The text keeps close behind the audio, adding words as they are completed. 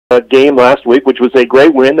game last week, which was a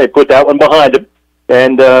great win. They put that one behind them,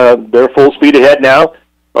 and they're full speed ahead now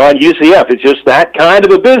on UCF. It's just that kind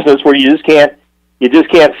of a business where you just can't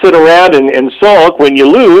sit around and sulk when you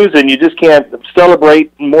lose, and you just can't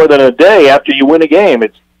celebrate more than a day after you win a game.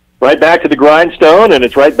 It's right back to the grindstone, and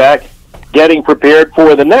it's right back getting prepared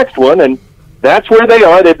for the next one, and that's where they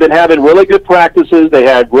are. They've been having really good practices. They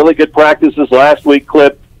had really good practices last week,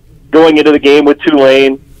 Clip, going into the game with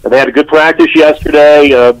Tulane. They had a good practice yesterday.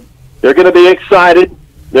 They're going to be excited.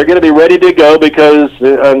 They're going to be ready to go because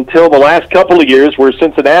until the last couple of years where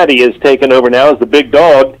Cincinnati has taken over now as the big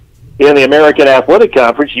dog in the American Athletic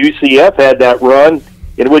Conference, UCF had that run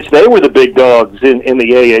in which they were the big dogs in the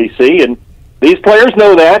AAC. And these players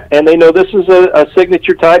know that, and they know this is a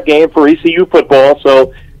signature-type game for ECU football,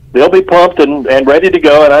 so they'll be pumped and ready to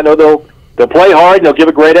go, and I know they'll play hard, and they'll give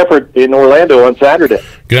a great effort in Orlando on Saturday.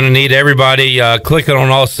 Going to need everybody clicking on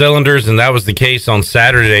all cylinders, and that was the case on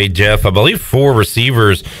Saturday, Jeff. I believe 4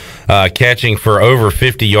 receivers catching for over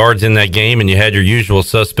 50 yards in that game, and you had your usual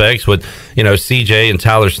suspects with, CJ and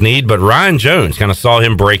Tyler Snead, but Ryan Jones kind of saw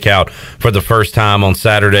him break out for the first time on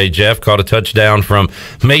Saturday. Jeff caught a touchdown from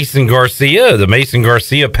Mason Garcia. The Mason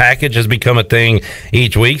Garcia package has become a thing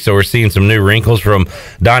each week, so we're seeing some new wrinkles from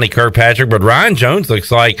Donnie Kirkpatrick, but Ryan Jones looks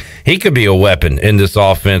like he could be a weapon in this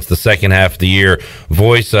offense the second half of the year.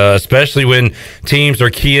 Voice, especially when teams are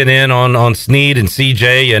keying in on Snead and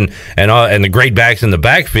CJ and the great backs in the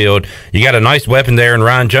backfield. You got a nice weapon there in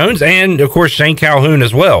Ryan Jones, and of course Shane Calhoun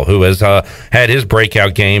as well, who has had his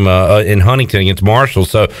breakout game in Huntington against Marshall.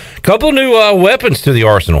 So a couple new weapons to the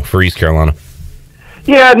arsenal for East Carolina.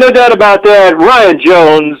 Yeah, no doubt about that. Ryan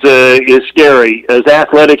Jones is scary. As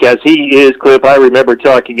athletic as he is, Cliff, I remember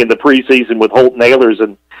talking in the preseason with Holton Ahlers,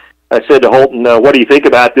 and I said to Holton, what do you think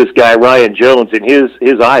about this guy, Ryan Jones? And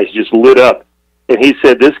his eyes just lit up. And he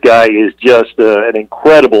said, this guy is just an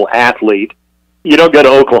incredible athlete. You don't go to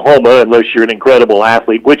Oklahoma unless you're an incredible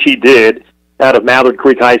athlete, which he did out of Mallard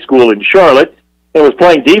Creek High School in Charlotte, and was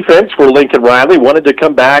playing defense for Lincoln Riley, wanted to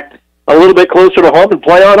come back a little bit closer to home and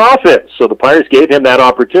play on offense. So the Pirates gave him that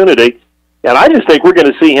opportunity. And I just think we're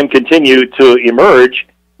going to see him continue to emerge.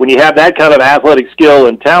 When you have that kind of athletic skill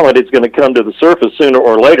and talent, it's going to come to the surface sooner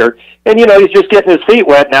or later. And, he's just getting his feet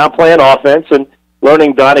wet now, playing offense and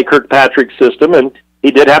learning Donnie Kirkpatrick's system. And he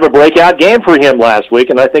did have a breakout game for him last week,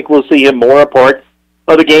 and I think we'll see him more a part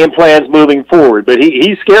of the game plans moving forward. But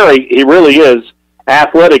he's scary. He really is,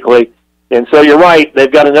 athletically. And so you're right.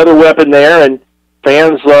 They've got another weapon there, and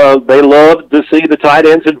fans, they love to see the tight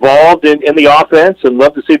ends involved in the offense and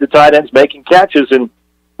love to see the tight ends making catches and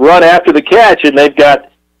run after the catch. And they've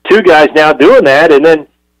got 2 guys now doing that. And then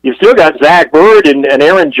you've still got Zach Bird and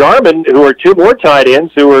Aaron Jarman, who are 2 more tight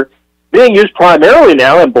ends who are being used primarily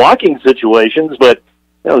now in blocking situations. But,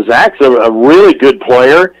 Zach's a really good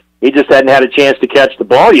player. He just hadn't had a chance to catch the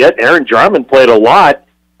ball yet. Aaron Jarman played a lot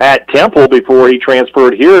at Temple before he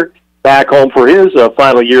transferred here back home for his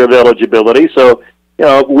final year of eligibility. So,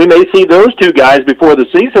 we may see those 2 guys before the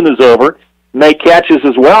season is over make catches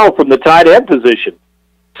as well from the tight end position.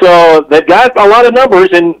 So they've got a lot of numbers,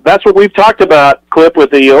 and that's what we've talked about, Clip,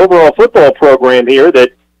 with the overall football program here,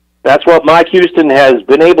 that's what Mike Houston has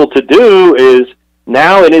been able to do is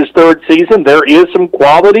now in his 3rd season, there is some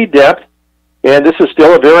quality depth, and this is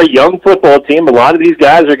still a very young football team. A lot of these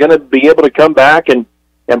guys are going to be able to come back and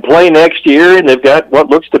play next year, and they've got what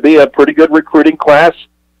looks to be a pretty good recruiting class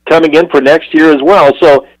coming in for next year as well.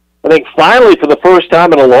 So I think finally, for the first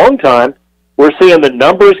time in a long time, we're seeing the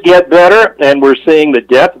numbers get better, and we're seeing the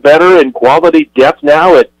depth better and quality depth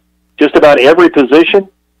now at just about every position.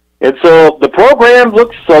 And so the program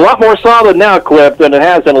looks a lot more solid now, Cliff, than it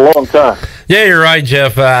has in a long time. Yeah, you're right,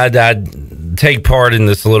 Jeff. I take part in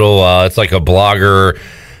this little, it's like a blogger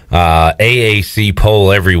AAC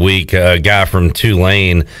poll every week. A guy from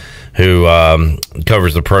Tulane who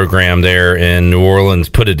covers the program there in New Orleans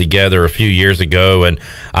put it together a few years ago, and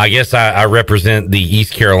I guess I represent the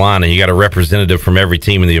East Carolina. You got a representative from every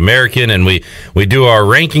team in the American, and we do our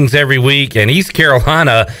rankings every week, and East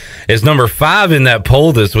Carolina is number 5 in that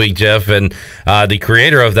poll this week, Jeff, and the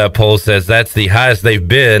creator of that poll says that's the highest they've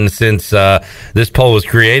been since this poll was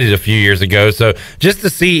created a few years ago. So just to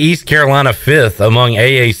see East Carolina 5th among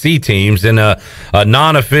AAC teams in a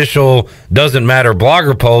non-official doesn't matter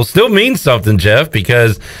blogger poll still means something, Jeff,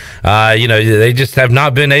 because they just have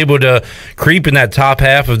not been able to creep in that top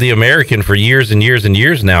half of the American for years and years and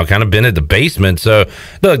years now, kind of been at the basement. So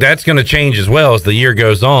look, that's going to change as well as the year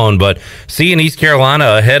goes on, but seeing East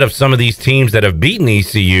Carolina ahead of some of these teams that have beaten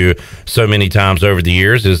ECU so many times over the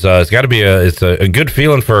years is it's got to be a good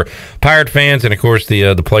feeling for Pirate fans and of course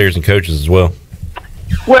the players and coaches as well.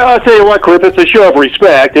 Well, I'll tell you what, Cliff, it's a show of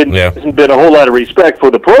respect. And there hasn't been a whole lot of respect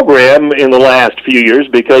for the program in the last few years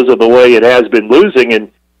because of the way it has been losing.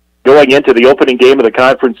 And going into the opening game of the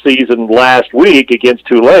conference season last week against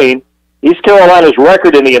Tulane, East Carolina's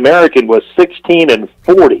record in the American was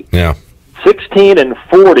 16-40. Yeah.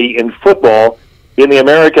 16-40 in football in the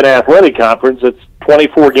American Athletic Conference. It's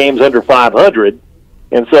 24 games under 500.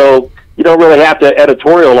 And so you don't really have to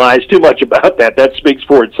editorialize too much about that. That speaks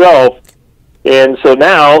for itself. And so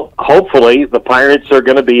now, hopefully, the Pirates are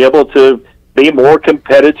going to be able to be more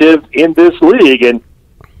competitive in this league. And,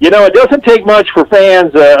 you know, it doesn't take much for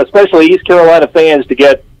fans, especially East Carolina fans, to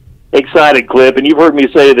get excited, Cliff. And you've heard me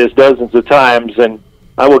say this dozens of times, and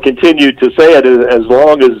I will continue to say it as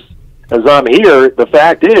long as I'm here. The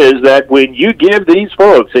fact is that when you give these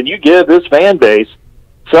folks and you give this fan base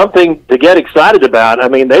something to get excited about, I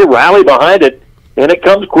mean, they rally behind it, and it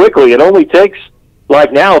comes quickly. It only takes,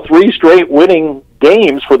 like now, 3 straight winning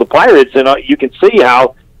games for the Pirates, and you can see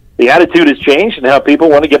how the attitude has changed and how people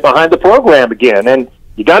want to get behind the program again. And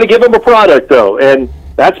you got to give them a product, though, and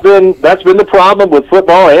that's been the problem with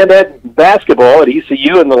football and at basketball at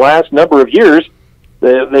ECU in the last number of years.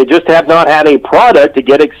 They just have not had a product to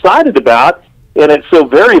get excited about, and it's so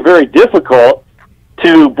very, very difficult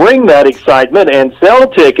to bring that excitement and sell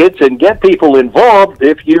tickets and get people involved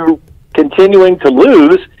if you're continuing to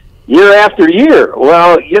lose year after year.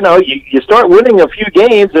 Well, you know, you start winning a few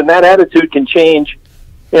games, and that attitude can change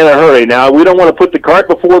in a hurry. Now, we don't want to put the cart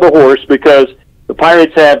before the horse because the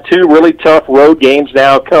Pirates have 2 really tough road games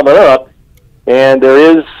now coming up, and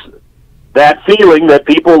there is that feeling that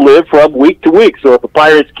people live from week to week. So if the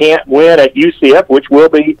Pirates can't win at UCF, which will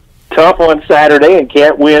be tough on Saturday, and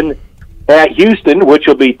can't win at Houston, which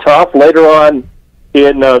will be tough later on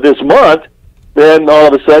in this month, then all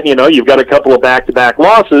of a sudden, you know, you've got a couple of back-to-back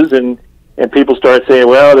losses, and people start saying,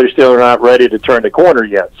 well, they're still not ready to turn the corner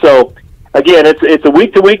yet. So, again, it's a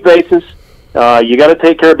week-to-week basis. You got to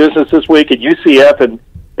take care of business this week at UCF, and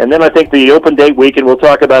then I think the open date weekend, we'll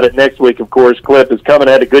talk about it next week, of course, Cliff, is coming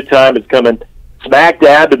at a good time. It's coming smack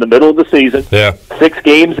dab in the middle of the season. Yeah. 6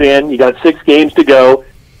 games in. You got 6 games to go.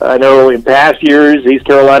 I know in past years, East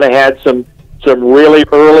Carolina had some really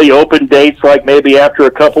early open dates, like maybe after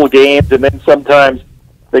a couple of games, and then sometimes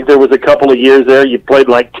I think there was a couple of years there you played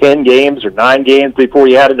like 10 games or 9 games before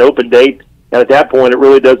you had an open date, and at that point it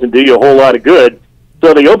really doesn't do you a whole lot of good.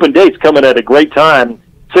 So the open date's coming at a great time,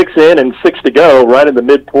 6 in and 6 to go, right in the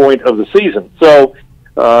midpoint of the season. So,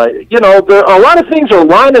 you know, a lot of things are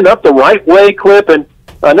lining up the right way, Clip, and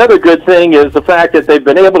another good thing is the fact that they've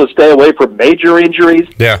been able to stay away from major injuries.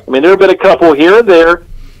 Yeah. I mean, there have been a couple here and there,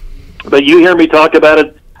 but you hear me talk about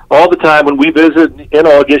it all the time. When we visit in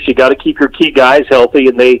August, you got to keep your key guys healthy,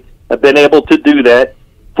 and they have been able to do that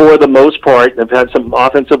for the most part. They've had some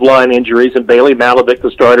offensive line injuries, and Bailey Malovic, the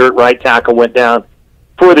starter at right tackle, went down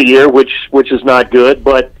for the year, which is not good.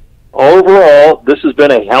 But overall, this has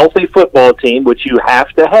been a healthy football team, which you have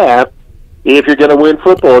to have if you're going to win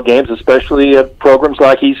football games, especially at programs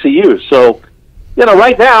like ECU. So, you know,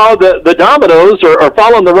 right now the dominoes are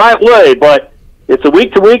falling the right way, but it's a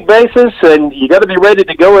week-to-week basis, and you got to be ready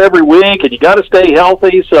to go every week, and you got to stay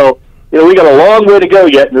healthy. So, you know, we got a long way to go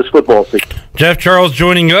yet in this football season. Jeff Charles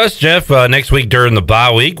joining us. Jeff, next week during the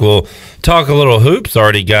bye week, we'll talk a little hoops.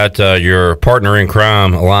 Already got your partner in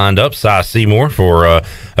crime lined up, Cy Seymour, for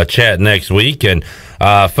a chat next week. And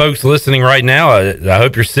folks listening right now, I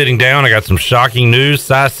hope you're sitting down. I got some shocking news.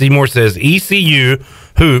 Cy Seymour says ECU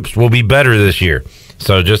hoops will be better this year.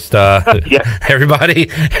 So just everybody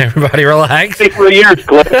relax. For years,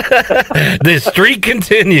 Cliff. The streak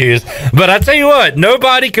continues. But I tell you what,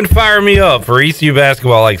 nobody can fire me up for ECU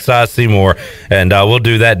basketball like Cy Seymour. And we'll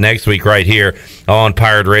do that next week right here on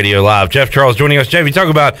Pirate Radio Live. Jeff Charles joining us. Jeff, you talk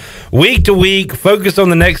about week to week, focus on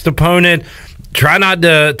the next opponent. Try not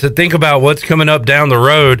to think about what's coming up down the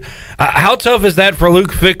road. How tough is that for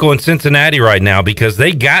Luke Fickell in Cincinnati right now? Because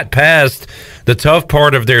they got past the tough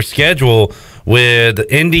part of their schedule with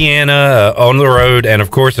Indiana on the road, and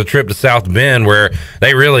of course a trip to South Bend where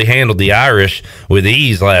they really handled the Irish with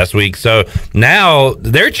ease last week. So now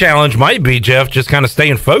their challenge might be, Jeff, just kind of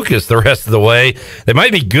staying focused the rest of the way. They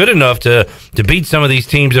might be good enough to beat some of these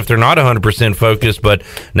teams if they're not 100% focused, but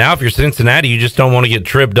now if you're Cincinnati, you just don't want to get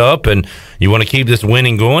tripped up, and you want to keep this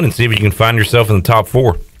winning going and see if you can find yourself in the top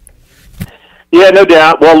 4. Yeah, no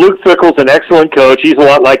doubt. Well, Luke Fickell's an excellent coach. He's a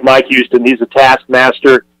lot like Mike Houston. He's a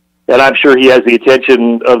taskmaster, and I'm sure he has the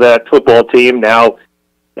attention of that football team. Now,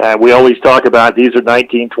 we always talk about these are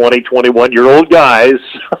 19, 20, 21-year-old guys.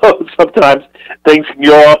 Sometimes things can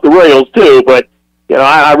go off the rails too, but you know,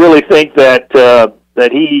 I really think that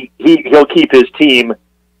he'll keep his team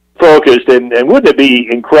focused. And wouldn't it be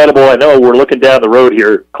incredible? I know we're looking down the road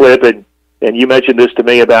here, Clip, and you mentioned this to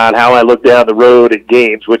me about how I look down the road at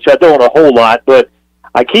games, which I don't a whole lot, but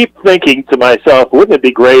I keep thinking to myself, wouldn't it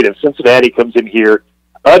be great if Cincinnati comes in here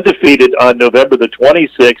undefeated on November the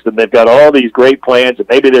 26th, and they've got all these great plans, and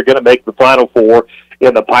maybe they're going to make the Final Four,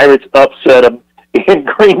 and the Pirates upset them in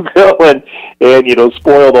Greenville and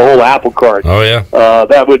spoil the whole apple cart. Oh yeah,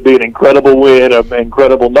 that would be an incredible win, an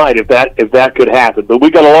incredible night if that could happen. But we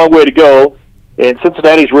got a long way to go, and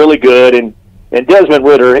Cincinnati's really good, and Desmond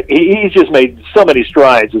Ridder, he's just made so many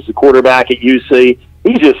strides as a quarterback at UC.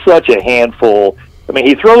 He's just such a handful. I mean,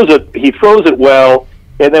 he throws it well,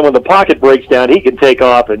 and then when the pocket breaks down, he can take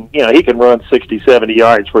off and he can run 60, 70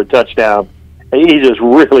 yards for a touchdown. And he's just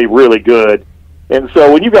really, really good. And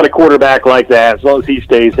so when you've got a quarterback like that, as long as he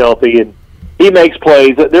stays healthy and he makes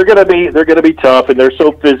plays, they're going to be tough, and they're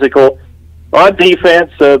so physical. On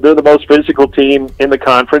defense, they're the most physical team in the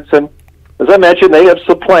conference, and as I mentioned, they have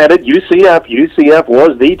supplanted UCF. UCF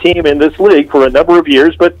was the team in this league for a number of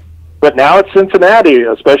years, but now it's Cincinnati,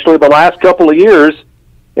 especially the last couple of years.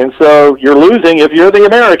 And so you're losing, if you're the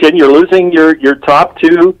American, you're losing your top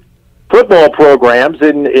two football programs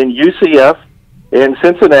in UCF and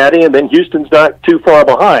Cincinnati, and then Houston's not too far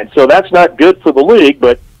behind. So that's not good for the league,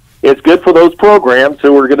 but it's good for those programs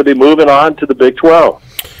who are going to be moving on to the Big 12.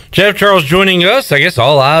 Jeff Charles joining us. I guess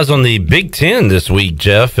all eyes on the Big Ten this week,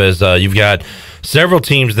 Jeff, as you've got several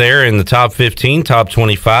teams there in the top 15, top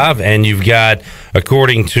 25, and you've got,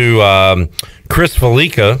 according to Chris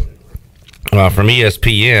Felica from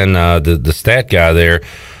ESPN, the stat guy there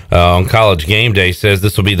on College Game Day, says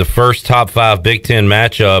this will be the first top 5 Big Ten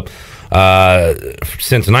matchup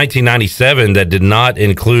since 1997 that did not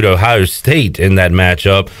include Ohio State in that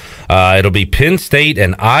matchup. It'll be Penn State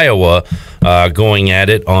and Iowa going at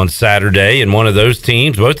it on Saturday, and both of those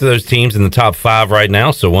teams in the top 5 right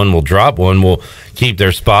now, so one will drop, one will keep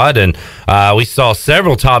their spot. And we saw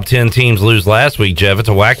several top 10 teams lose last week, Jeff. It's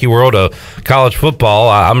a wacky world of college football.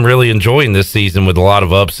 I'm really enjoying this season with a lot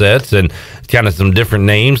of upsets and kind of some different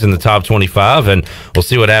names in the top 25, and we'll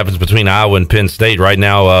see what happens between Iowa and Penn State. Right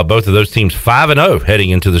now, both of those teams 5-0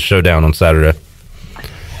 heading into the showdown on Saturday.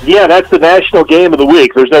 Yeah, that's the national game of the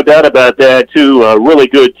week. There's no doubt about that. Two really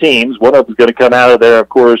good teams. One of them's going to come out of there, of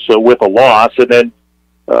course, with a loss. And then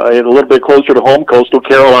a little bit closer to home, Coastal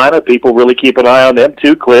Carolina. People really keep an eye on them,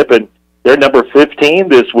 too, Clip. And they're number 15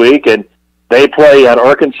 this week, and they play at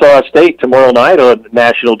Arkansas State tomorrow night on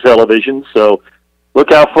national television. So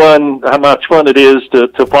look how much fun it is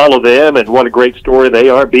to follow them, and what a great story they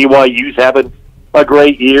are. BYU's having a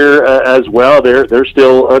great year as well. They're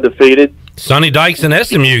still undefeated. Sonny Dykes and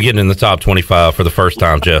SMU getting in the top 25 for the first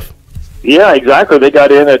time, Jeff. Yeah, exactly. They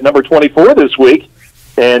got in at number 24 this week.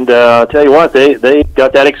 And I'll tell you what, they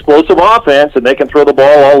got that explosive offense, and they can throw the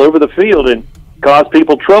ball all over the field and cause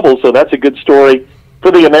people trouble. So that's a good story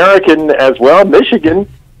for the American as well. Michigan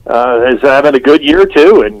is having a good year,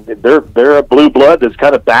 too, and they're a blue blood that's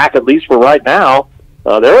kind of back, at least for right now.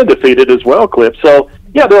 They're undefeated as well, Clip. So,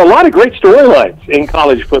 yeah, there are a lot of great storylines in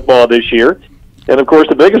college football this year. And, of course,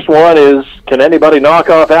 the biggest one is, can anybody knock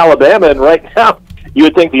off Alabama? And right now, you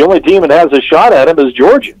would think the only team that has a shot at them is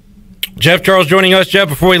Georgia. Jeff Charles joining us. Jeff,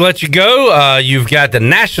 before we let you go, you've got the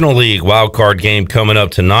National League wildcard game coming up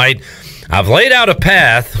tonight. I've laid out a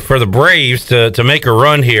path for the Braves to make a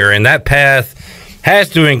run here, and that path has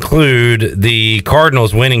to include the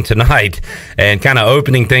Cardinals winning tonight and kind of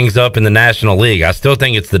opening things up in the National League. I still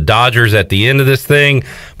think it's the Dodgers at the end of this thing,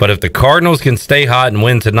 but if the Cardinals can stay hot and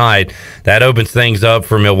win tonight, that opens things up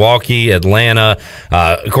for Milwaukee, Atlanta.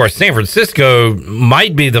 Of course, San Francisco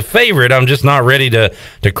might be the favorite. I'm just not ready to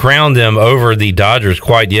crown them over the Dodgers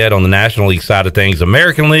quite yet on the National League side of things.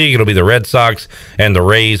 American League, it'll be the Red Sox and the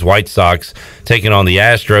Rays, White Sox taking on the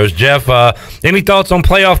Astros. Jeff, any thoughts on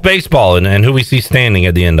playoff baseball and who we see standing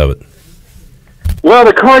at the end of it? Well,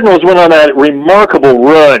 the Cardinals went on that remarkable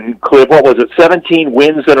run, Cliff. What was it, 17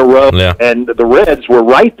 wins in a row? Yeah. And the Reds were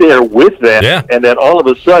right there with them. Yeah. And then all of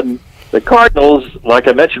a sudden, the Cardinals, like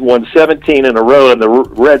I mentioned, won 17 in a row, and the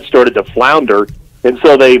Reds started to flounder. And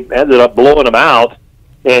so they ended up blowing them out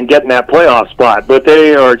and getting that playoff spot. But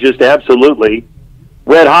they are just absolutely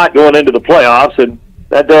red hot going into the playoffs, and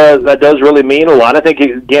that does really mean a lot. I think,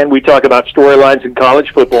 again, we talk about storylines in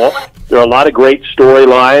college football. There are a lot of great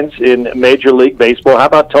storylines in Major League Baseball. How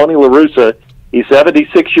about Tony La Russa? He's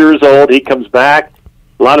 76 years old. He comes back.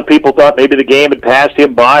 A lot of people thought maybe the game had passed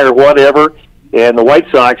him by or whatever, and the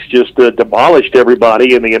White Sox just demolished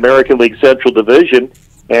everybody in the American League Central Division,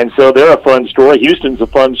 and so they're a fun story. Houston's a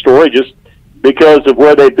fun story just because of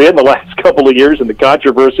where they've been the last couple of years and the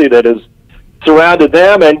controversy that has surrounded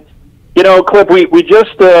them. And Clip, we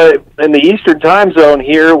just, in the Eastern time zone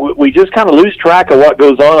here, we just kind of lose track of what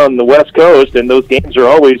goes on the West Coast, and those games are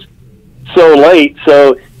always so late.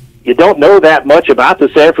 So you don't know that much about the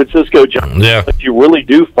San Francisco Giants. Yeah. If you really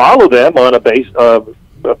do follow them on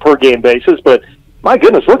a per-game basis. But, my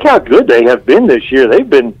goodness, look how good they have been this year. They've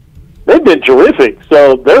been terrific.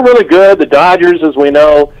 So they're really good. The Dodgers, as we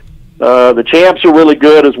know, the Champs are really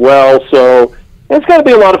good as well. So it's going to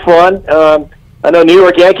be a lot of fun. I know New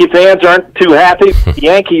York Yankee fans aren't too happy with the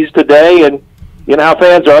Yankees today, and you know how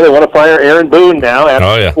fans are. They want to fire Aaron Boone now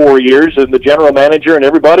after 4 years and the general manager and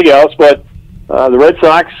everybody else. But the Red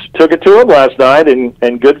Sox took it to him last night,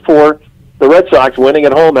 and good for the Red Sox winning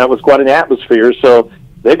at home. That was quite an atmosphere. So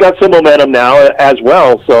they've got some momentum now as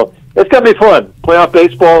well. So it's going to be fun. Playoff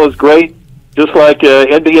baseball is great, just like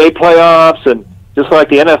NBA playoffs and just like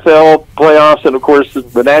the NFL playoffs and, of course,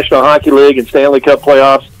 the National Hockey League and Stanley Cup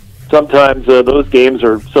playoffs. Sometimes those games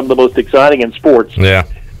are some of the most exciting in sports. Yeah.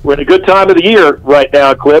 We're in a good time of the year right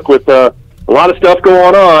now, Clip, with a lot of stuff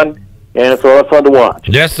going on, and it's a lot of fun to watch.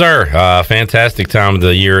 Yes, sir. Fantastic time of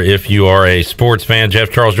the year if you are a sports fan.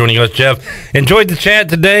 Jeff Charles joining us. Jeff, enjoyed the chat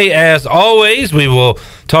today as always. We will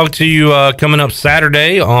talk to you coming up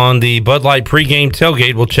Saturday on the Bud Light pregame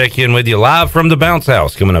tailgate. We'll check in with you live from the Bounce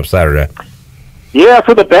House coming up Saturday. Yeah,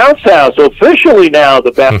 for the Bounce House, officially now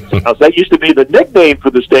the Bounce House. That used to be the nickname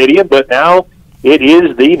for the stadium, but now it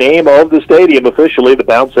is the name of the stadium officially, the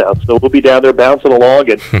Bounce House. So we'll be down there bouncing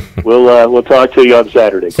along, and we'll talk to you on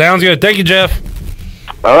Saturday. Sounds good. Thank you, Jeff.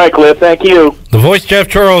 All right, Cliff. Thank you. The voice, Jeff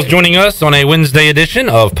Charles, joining us on a Wednesday edition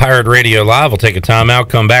of Pirate Radio Live. We'll take a timeout,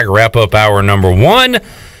 come back, wrap up hour number 1,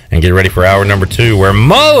 and get ready for hour number 2, where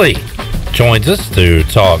Mully joins us to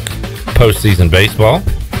talk postseason baseball,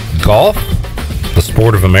 golf, the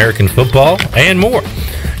sport of American football, and more.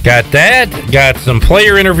 Got that. Got some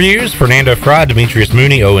player interviews. Fernando Fry, Demetrius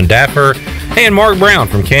Mooney, Owen Daffer, and Mark Brown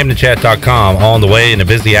from CamdenChat.com on the way in a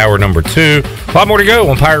busy hour number 2. A lot more to go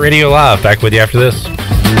on Pirate Radio Live. Back with you after this.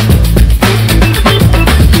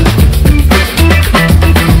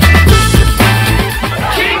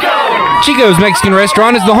 Chico's Mexican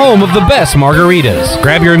Restaurant is the home of the best margaritas.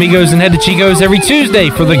 Grab your amigos and head to Chico's every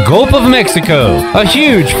Tuesday for the Gulf of Mexico. A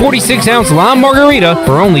huge 46-ounce lime margarita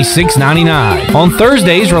for only $6.99. On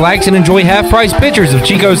Thursdays, relax and enjoy half-price pitchers of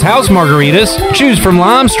Chico's house margaritas. Choose from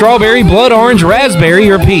lime, strawberry, blood orange,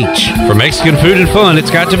 raspberry, or peach. For Mexican food and fun,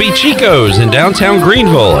 it's got to be Chico's in downtown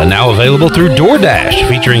Greenville, and now available through DoorDash,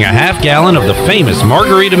 featuring a half-gallon of the famous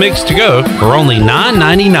margarita mix to go for only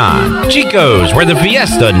 $9.99. Chico's, where the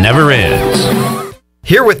fiesta never ends.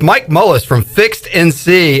 Here with Mike Mullis from Fixed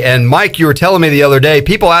NC. And Mike, you were telling me the other day,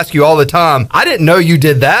 people ask you all the time, I didn't know you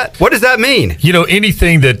did that. What does that mean? You know,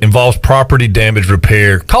 anything that involves property damage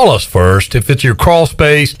repair, call us first. If it's your crawl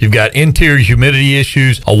space, you've got interior humidity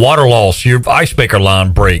issues, a water loss, your ice maker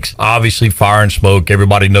line breaks, obviously fire and smoke,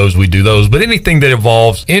 everybody knows we do those. But anything that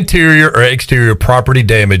involves interior or exterior property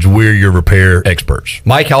damage, we're your repair experts.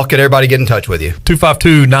 Mike, how can everybody get in touch with you?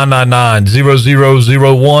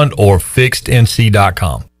 252-999-0001 or fixednc.com.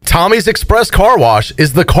 Tommy's Express Car Wash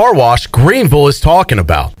is the car wash Greenville is talking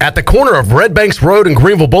about. At the corner of Red Banks Road and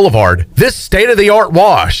Greenville Boulevard, this state-of-the-art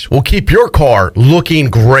wash will keep your car looking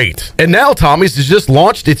great. And now Tommy's has just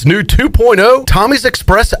launched its new 2.0 Tommy's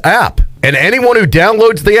Express app. And anyone who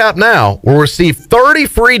downloads the app now will receive 30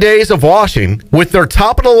 free days of washing with their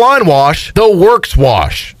top-of-the-line wash, the Works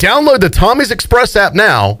Wash. Download the Tommy's Express app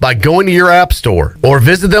now by going to your app store or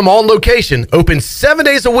visit them on location, open 7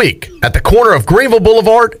 days a week at the corner of Greenville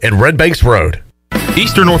Boulevard and Red Banks Road.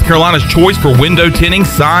 Eastern North Carolina's choice for window tinting,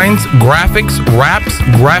 signs, graphics, wraps,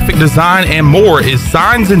 graphic design, and more is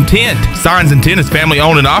Signs and Tint. Signs and Tint is family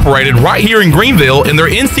owned and operated right here in Greenville, and their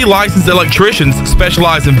NC licensed electricians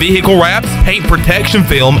specialize in vehicle wraps, paint protection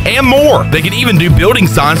film, and more. They can even do building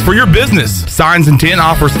signs for your business. Signs and Tint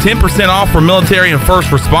offers 10% off for military and first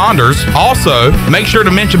responders. Also, make sure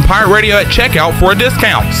to mention Pirate Radio at checkout for a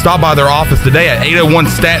discount. Stop by their office today at 801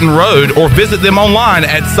 Staten Road or visit them online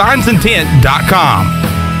at signsandtint.com.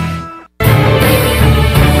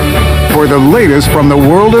 For the latest from the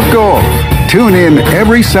world of golf, tune in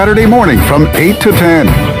every Saturday morning from 8 to 10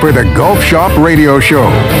 for the Golf Shop Radio Show.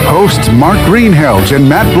 Hosts Mark Greenhelds and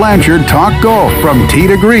Matt Blanchard talk golf from tee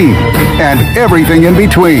to green and everything in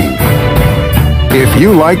between. If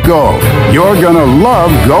you like golf, you're gonna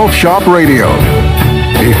love Golf Shop Radio.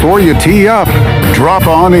 Before you tee up, drop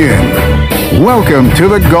on in. Welcome to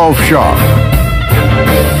the Golf Shop.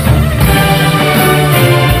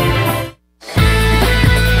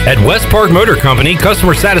 At West Park Motor Company,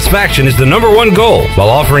 customer satisfaction is the #1 goal while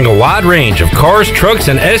offering a wide range of cars, trucks,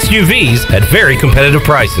 and SUVs at very competitive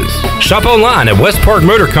prices. Shop online at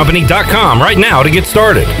westparkmotorcompany.com right now to get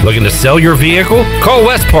started. Looking to sell your vehicle? Call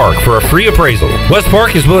West Park for a free appraisal. West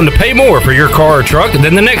Park is willing to pay more for your car or truck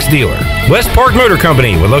than the next dealer. West Park Motor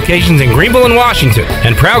Company, with locations in Greenville and Washington,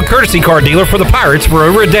 and proud courtesy car dealer for the Pirates for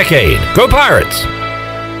over a decade. Go Pirates!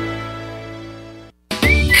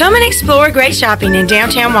 Come and explore great shopping in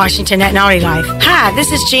downtown Washington at Naughty Life. Hi,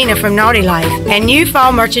 this is Gina from Naughty Life, and new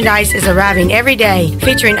fall merchandise is arriving every day,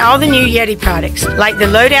 featuring all the new Yeti products, like the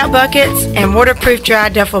loadout buckets and waterproof dry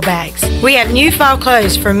duffel bags. We have new fall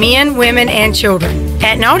clothes for men, women, and children.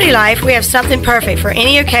 At Naughty Life, we have something perfect for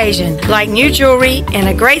any occasion, like new jewelry and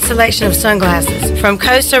a great selection of sunglasses from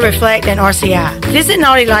Costa, Reflect, and RCI. Visit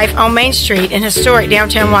Naughty Life on Main Street in historic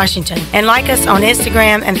downtown Washington, and like us on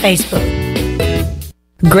Instagram and Facebook.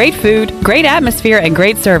 Great food, great atmosphere, and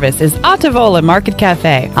great service is Ottavola Market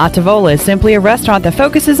Cafe. Ottavola is simply a restaurant that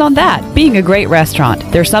focuses on that, being a great restaurant.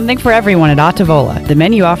 There's something for everyone at Ottavola. The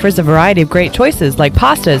menu offers a variety of great choices like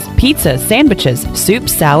pastas, pizzas, sandwiches,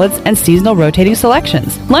 soups, salads, and seasonal rotating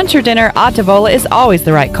selections. Lunch or dinner, Ottavola is always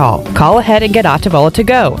the right call. Call ahead and get Ottavola to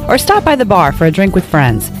go, or stop by the bar for a drink with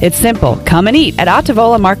friends. It's simple. Come and eat at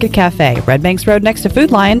Ottavola Market Cafe, Red Banks Road next to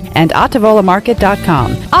Food Lion, and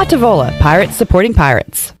OttavolaMarket.com. Ottavola, Pirates supporting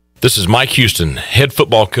Pirates. This is Mike Houston, head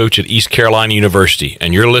football coach at East Carolina University,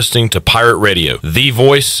 and you're listening to Pirate Radio, the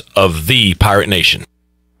voice of the Pirate Nation.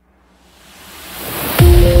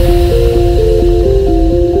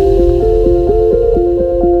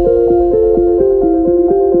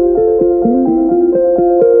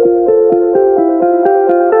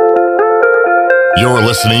 You're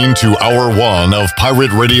listening to Hour 1 of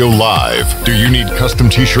Pirate Radio Live. Do you need custom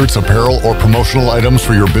t-shirts, apparel, or promotional items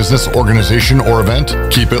for your business, organization, or event?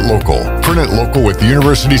 Keep it local. Print it local with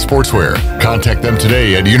University Sportswear. Contact them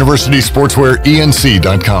today at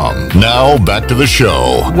universitysportswearenc.com. Now, back to the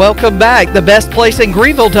show. Welcome back. The best place in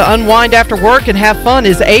Greenville to unwind after work and have fun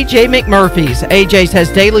is AJ McMurphy's. AJ's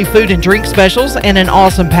has daily food and drink specials and an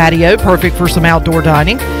awesome patio, perfect for some outdoor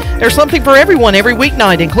dining. There's something for everyone every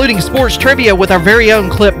weeknight, including sports trivia with our very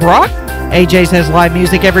own Clip Brock. AJ's has live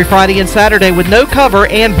music every Friday and Saturday with no cover,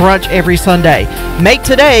 and brunch every Sunday. Make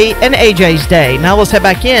today an AJ's day. Now let's head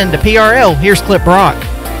back in to PRL. Here's Clip Brock.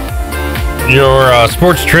 Your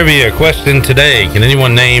sports trivia question today. Can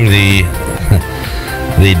anyone name the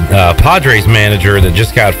Padres manager that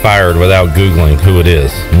just got fired without Googling who it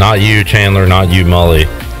is? Not you, Chandler, not you, Mully.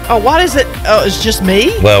 Oh, why is it? Oh, it's just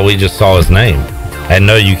me? Well, we just saw his name. And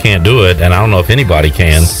no, you can't do it, and I don't know if anybody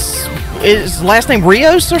can. Is his last name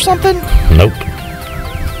Rios or something? Nope.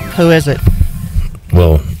 Who is it?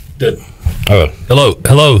 Well, Hello.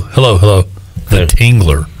 The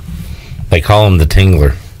Tingler. They call him the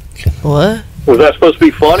Tingler. What? Was that supposed to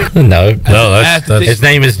be funny? No, that's his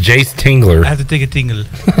name is Jace Tingler. I have to take a tingle.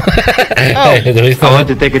 I want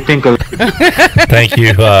to take a tinkle. Thank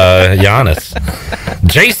you, Giannis.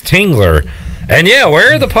 Jace Tingler. And yeah,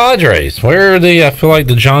 where are the Padres? Where are the, I feel like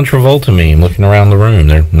the John Travolta meme looking around the room.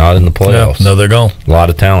 They're not in the playoffs. No, they're gone. A lot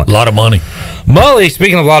of talent. A lot of money. Mully,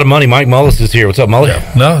 speaking of a lot of money, Mike Mullis is here. What's up, Mully? Yeah.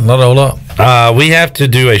 No, not a whole lot. We have to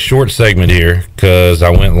do a short segment here because I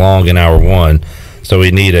went long in hour 1. So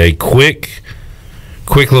we need a quick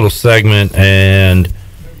little segment, and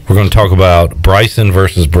we're going to talk about Bryson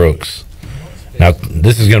versus Brooks. Now,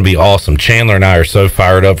 this is going to be awesome. Chandler and I are so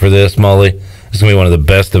fired up for this, Mully. This is going to be one of the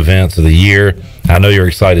best events of the year. I know you're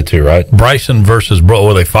excited too, right? Bryson versus Bro.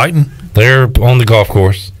 Are they fighting? They're on the golf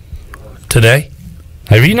course. Today?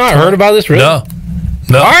 Have you not heard about this, really? No.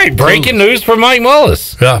 All right, breaking news from Mike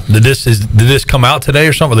Mullis. Yeah. Did this come out today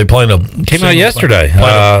or something? Are they playing Came out yesterday.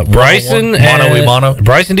 Bryson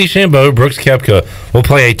Bryson DeChambeau, Brooks Koepka will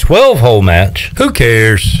play a 12-hole match. Who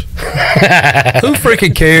cares? Who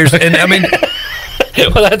freaking cares? And I mean,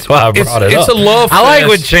 well, that's why I brought it up. It's a love fest. I like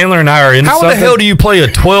when Chandler and I are in something. How the hell do you play a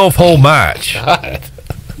 12-hole match? God.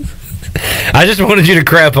 I just wanted you to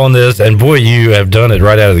crap on this, and boy, you have done it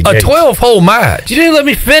right out of the gate. A 12-hole match. You didn't let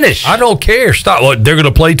me finish. I don't care. Stop. What, they're going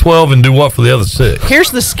to play 12 and do what for the other 6?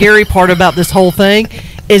 Here's the scary part about this whole thing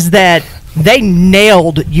is that they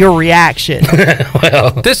nailed your reaction.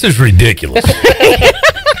 Well, this is ridiculous.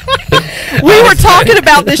 We were talking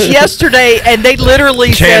about this yesterday, and they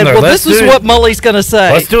literally Chandler, said, well, this is what Mully's going to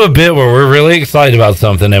say. Let's do a bit where we're really excited about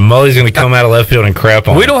something, and Mully's going to come out of left field and crap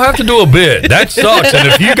on We don't have to do a bit. That sucks. And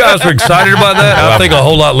if you guys are excited about that, I think a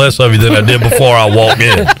whole lot less of you than I did before I walked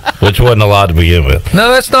in. Which wasn't a lot to begin with. No,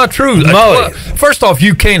 that's not true. Mully. First off,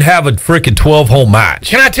 you can't have a freaking 12-hole match.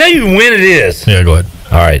 Can I tell you when it is? Yeah, go ahead.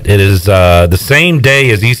 All right. It is the same day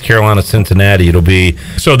as East Carolina Cincinnati. It'll be.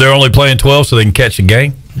 So they're only playing 12 so they can catch a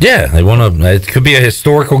game? Yeah, they want to. It could be a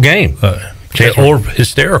historical game. Or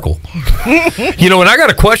hysterical. And I got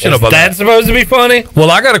a question about that. That's supposed to be funny?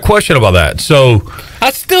 Well, I got a question about that. So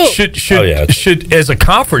I still should as a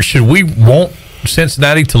conference, should we want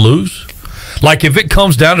Cincinnati to lose? Like if it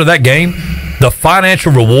comes down to that game, the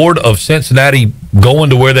financial reward of Cincinnati going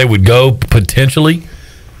to where they would go potentially.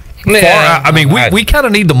 Yeah, we kind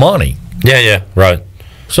of need the money. Yeah, right.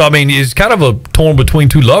 So, it's kind of a torn between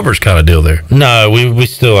two lovers kind of deal there. No, we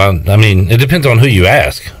still, it depends on who you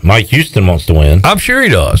ask. Mike Houston wants to win. I'm sure he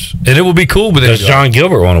does. And it will be cool. But does John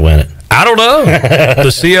Gilbert want to win it? I don't know. The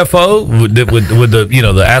CFO with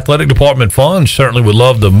the athletic department funds certainly would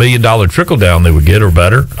love the $1 million trickle down they would get or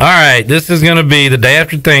better. All right, this is going to be the day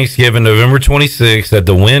after Thanksgiving, November 26th at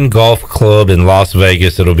the Wynn Golf Club in Las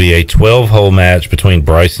Vegas. It'll be a 12-hole match between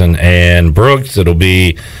Bryson and Brooks. It'll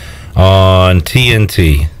be on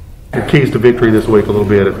TNT. Your keys to victory this week a little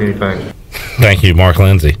bit, if anything. Thank you, Mark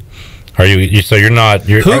Lindsay. Are you? So you're not?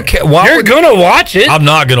 You're going to watch it? I'm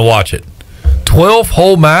not going to watch it.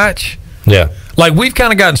 12-hole match. Yeah. Like we've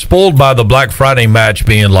kind of gotten spoiled by the Black Friday match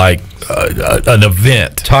being like an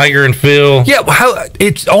event. Tiger and Phil. Yeah,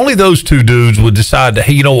 it's only those two dudes would decide that,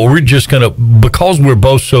 hey, we're just going to, because we're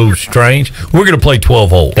both so strange, we're going to play 12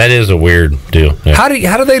 holes. That is a weird deal. Yeah. How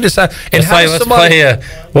do they decide? And let's play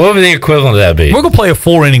what would the equivalent of that be? We're going to play a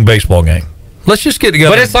 4-inning baseball game. Let's just get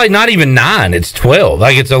together. But it's like not even 9, it's 12.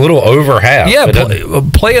 Like it's a little over half. Yeah,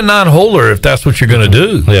 play a 9-holer if that's what you're going to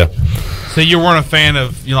do. Yeah. So you weren't a fan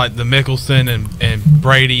of like the Mickelson and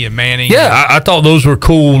Brady and Manning? Yeah, I thought those were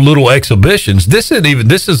cool little exhibitions. This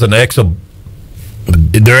is an there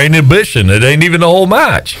ain't an exhibition. It ain't even a whole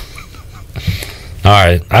match. All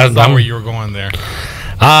right. That's not where you were going there.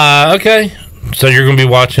 Okay. So you're going to be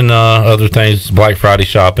watching other things, Black Friday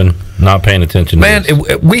shopping, not paying attention to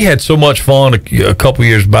this. We had so much fun a couple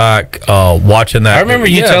years back watching that. I remember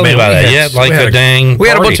you telling me about that. Yeah, like a dang We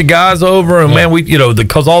had a bunch of guys over, and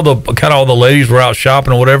because all the ladies were out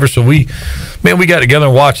shopping or whatever, so we got together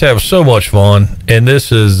and watched that. It was so much fun. And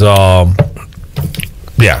this is,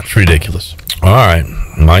 it's ridiculous. All right.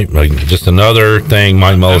 Mike, just another thing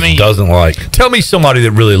Mike Mullis doesn't like. Tell me somebody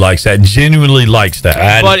that really likes that, genuinely likes that.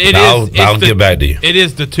 I'll get back to you. It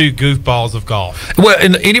is the two goofballs of golf. Well,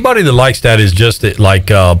 and anybody that likes that is just like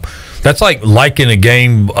that's like liking a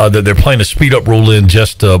game that they're playing a speed up rule in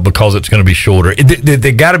just because it's going to be shorter.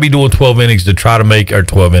 They got to be doing 12 innings to try to make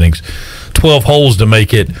 12 holes to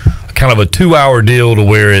make it kind of a 2-hour deal to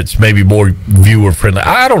where it's maybe more viewer friendly.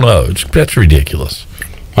 I don't know. That's ridiculous.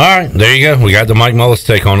 All right, there you go. We got the Mike Mullis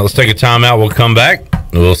take on it. Let's take a timeout. We'll come back.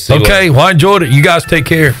 We'll see. Okay, well, I enjoyed it. You guys take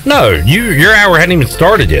care. No, your hour hadn't even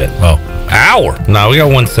started yet. Oh, hour? No, we got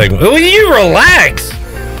one segment. Oh, you relax.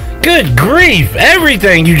 Good grief.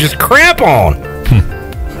 Everything you just crap on.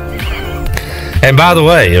 And by the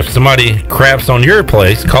way, if somebody craps on your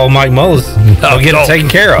place, call Mike Mullis. I'll get it taken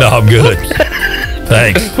care of. No, I'm good.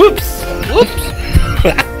 Thanks. Whoops.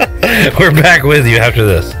 We're back with you after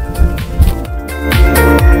this.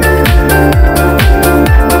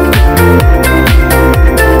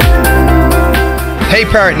 Hey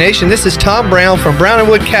Pirate Nation, this is Tom Brown from Brown &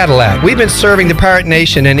 Wood Cadillac. We've been serving the Pirate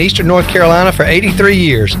Nation in Eastern North Carolina for 83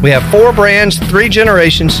 years. We have 4 brands, 3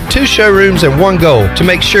 generations, 2 showrooms, and 1 goal to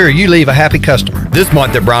make sure you leave a happy customer. This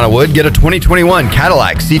month at Brown & Wood, get a 2021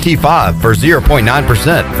 Cadillac CT5 for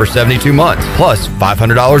 0.9% for 72 months, plus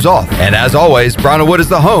 $500 off. And as always, Brown & Wood is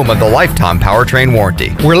the home of the lifetime powertrain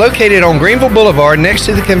warranty. We're located on Greenville Boulevard next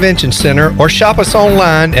to the Convention Center, or shop us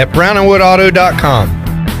online at brownandwoodauto.com.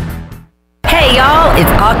 Hey y'all, it's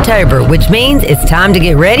October, which means it's time to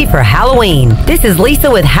get ready for Halloween. This is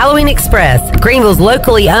Lisa with Halloween Express, Greenville's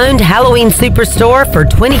locally owned Halloween superstore for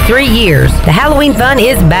 23 years. The Halloween fun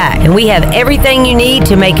is back, and we have everything you need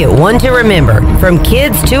to make it one to remember. From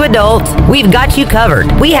kids to adults, we've got you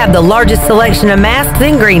covered. We have the largest selection of masks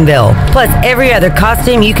in Greenville, plus every other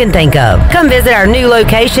costume you can think of. Come visit our new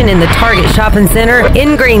location in the Target Shopping Center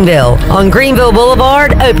in Greenville on Greenville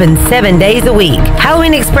Boulevard, open 7 days a week.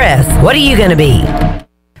 Halloween Express, what are you going to be?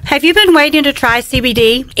 Have you been waiting to try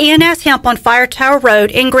CBD? ENS Hemp on Fire Tower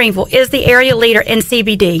Road in Greenville is the area leader in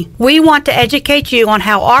CBD. We want to educate you on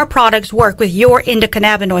how our products work with your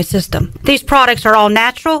endocannabinoid system. These products are all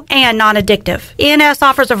natural and non-addictive. ENS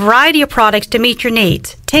offers a variety of products to meet your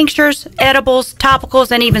needs. Tinctures, edibles, topicals,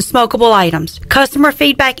 and even smokable items. Customer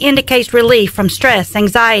feedback indicates relief from stress,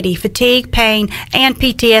 anxiety, fatigue, pain, and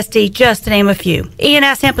PTSD, just to name a few.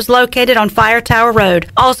 ENS Hemp is located on Fire Tower Road.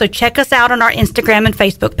 Also, check us out on our Instagram and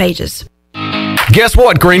Facebook pages. Guess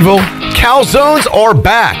what, Greenville? Calzones are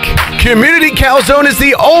back. Community Calzone is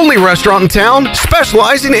the only restaurant in town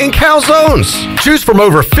specializing in calzones. Choose from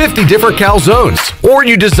over 50 different calzones, or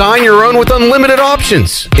you design your own with unlimited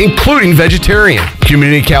options, including vegetarian.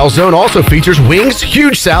 Community Calzone also features wings,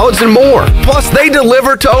 huge salads, and more. Plus, they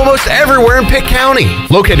deliver to almost everywhere in Pitt County.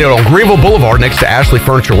 Located on Greenville Boulevard next to Ashley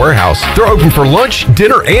Furniture Warehouse, they're open for lunch,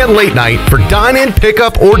 dinner, and late night for dine-in,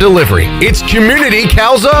 pickup, or delivery. It's Community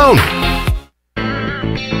Calzone.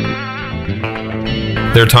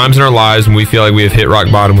 There are times in our lives when we feel like we have hit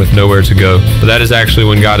rock bottom with nowhere to go, but that is actually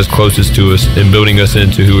when God is closest to us and building us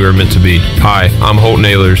into who we are meant to be. Hi, I'm Holt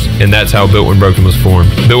Nailers, and that's how Built When Broken was formed.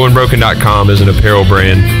 BuiltWhenBroken.com is an apparel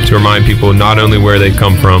brand to remind people not only where they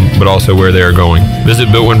come from, but also where they are going. Visit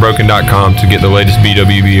BuiltWhenBroken.com to get the latest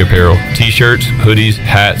BWB apparel, t-shirts, hoodies,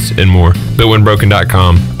 hats, and more.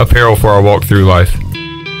 BuiltWhenBroken.com, apparel for our walk through life.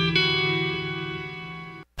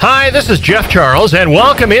 Hi, this is Jeff Charles, and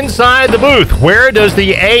welcome inside the booth. Where does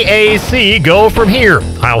the AAC go from here?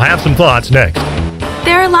 I'll have some thoughts next.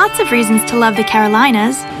 There are lots of reasons to love the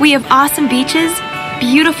Carolinas. We have awesome beaches,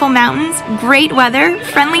 beautiful mountains, great weather,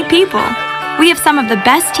 friendly people. We have some of the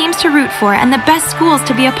best teams to root for and the best schools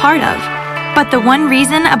to be a part of. But the one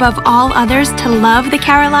reason above all others to love the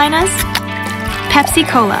Carolinas? Pepsi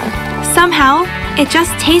Cola. Somehow, it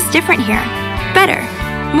just tastes different here. Better.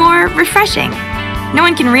 More refreshing. No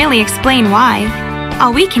one can really explain why.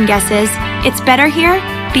 All we can guess is, it's better here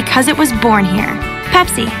because it was born here.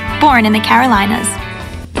 Pepsi, born in the Carolinas.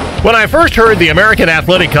 When I first heard the American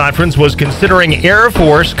Athletic Conference was considering Air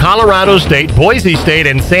Force, Colorado State, Boise State,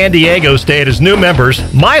 and San Diego State as new members,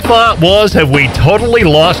 my thought was, have we totally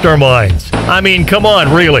lost our minds? I mean, come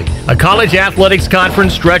on, really. A college athletics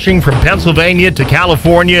conference stretching from Pennsylvania to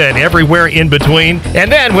California and everywhere in between.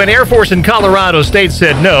 And then when Air Force and Colorado State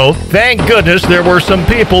said no, thank goodness there were some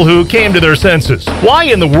people who came to their senses. Why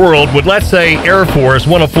in the world would, let's say, Air Force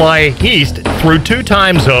want to fly east through 2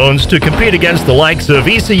 time zones to compete against the likes of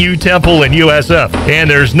ECU, Temple, and USF? And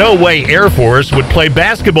there's no way Air Force would play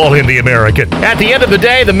basketball in the American. At the end of the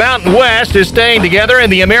day, the Mountain West is staying together,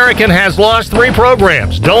 and the American has lost 3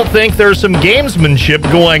 programs. Don't think there's some gamesmanship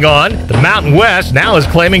going on. The Mountain West now is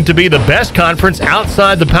claiming to be the best conference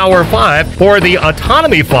outside the Power 5, or the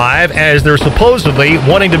Autonomy 5, as they're supposedly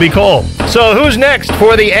wanting to be called. So who's next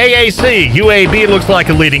for the AAC? UAB looks like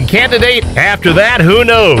a leading candidate. After that, who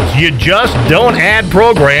knows? You just don't add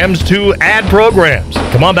programs to add programs.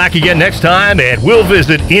 Come on back again next time, and we'll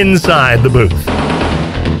visit inside the booth.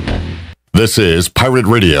 This is Pirate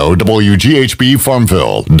Radio, WGHB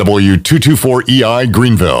Farmville, W224EI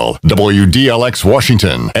Greenville, WDLX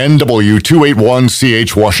Washington, and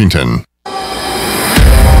W281CH Washington.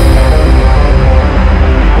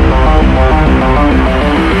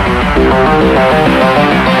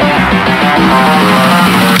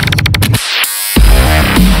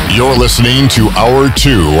 You're listening to Hour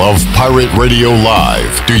 2 of Pirate Radio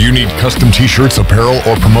Live. Do you need custom t-shirts, apparel,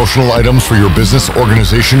 or promotional items for your business,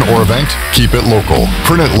 organization, or event? Keep it local.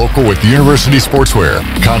 Print it local with University Sportswear.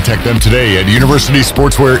 Contact them today at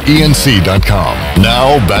universitysportswearenc.com.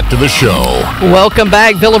 Now, back to the show. Welcome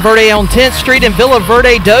back. Villa Verde on 10th Street and Villa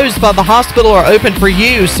Verde Doughs by the hospital are open for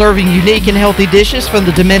you, serving unique and healthy dishes from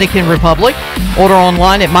the Dominican Republic. Order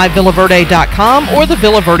online at myvillaverde.com or the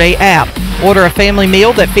Villa Verde app. Order a family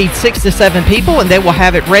meal that feeds 6 to 7 people, and they will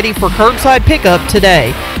have it ready for curbside pickup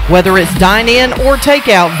today. Whether it's dine-in or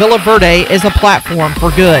takeout, Villa Verde is a platform for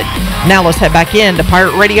good. Now let's head back in to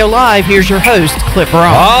Pirate Radio Live. Here's your host, Clip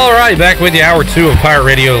Brown. All right, back with you, Hour 2 of Pirate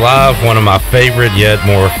Radio Live. One of my favorite yet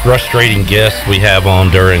more frustrating guests we have on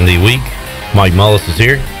during the week. Mike Mullis is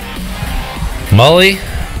here. Mully,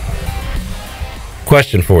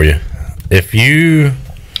 question for you. If you...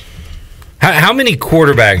 How many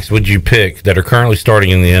quarterbacks would you pick that are currently starting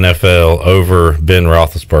in the NFL over Ben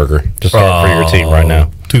Roethlisberger to start for your team right now?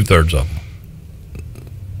 2/3 of them.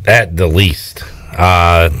 At the least.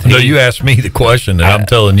 No, you asked me the question, and I'm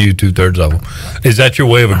telling you 2/3 of them. Is that your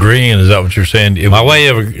way of agreeing? Is that what you're saying? It's my way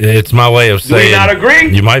of saying. We not agree?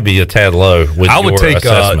 You might be a tad low with I would your take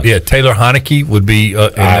assessment. Taylor Heineke would be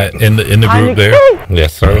in the group there.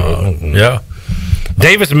 Yes, sir. Yeah.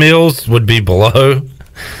 Davis Mills would be below.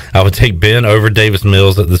 I would take Ben over Davis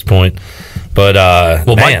Mills at this point. But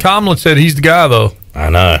Mike Tomlin said he's the guy, though.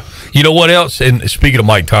 I know. You know what else? And speaking of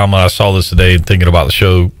Mike Tomlin, I saw this today and thinking about the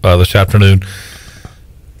show this afternoon.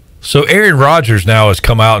 So Aaron Rodgers now has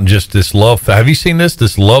come out and just this love. Have you seen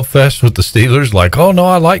this love fest with the Steelers? Like, oh no,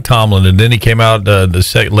 I like Tomlin, and then he came out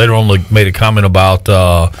later on, made a comment about.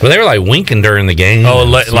 Well, they were like winking during the game. Oh,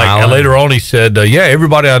 like later on, he said, "Yeah,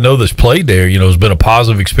 everybody I know that's played there, has been a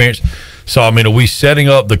positive experience." So, I mean, are we setting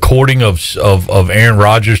up the courting of Aaron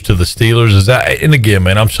Rodgers to the Steelers? Is that? And again,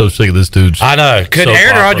 man, I'm so sick of this dude's. I know. Could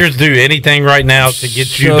Aaron Rodgers do anything right now to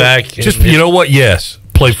get you back? Just you know what? Yes.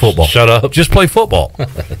 Play football. Shut up. Just play football.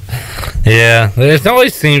 Yeah, it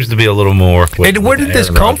always seems to be a little more. And where did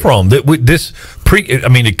this come from? Did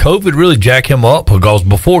COVID really jack him up? Because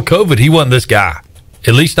before COVID, he wasn't this guy,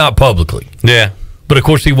 at least not publicly. Yeah, but of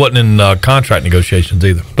course he wasn't in contract negotiations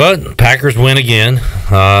either. But Packers win again,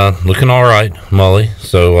 looking all right, Mully.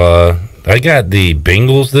 So I got the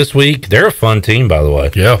Bengals this week. They're a fun team, by the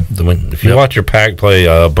way. Yeah, if you watch your Pack play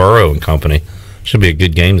Burrow and company, should be a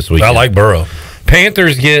good game this week. I like Burrow.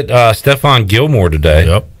 Panthers get Stephon Gilmore today.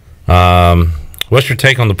 Yep. What's your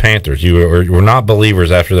take on the Panthers? You were not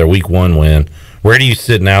believers after their Week 1 win. Where do you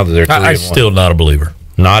sit now that they're 3-1? I'm still not a believer.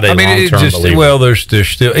 Not a long-term believer. Well, there's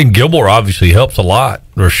still, and Gilmore obviously helps a lot,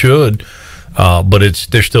 or should, but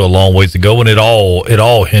there's still a long ways to go, and it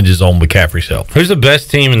all hinges on McCaffrey's health. Who's the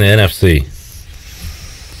best team in the NFC?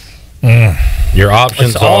 Your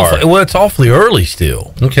options are. Well, it's awfully early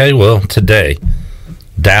still. Okay, well, today.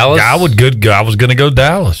 Dallas. I was going to go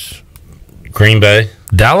Dallas. Green Bay.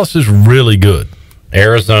 Dallas is really good.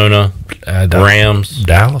 Arizona. Rams.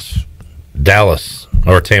 Dallas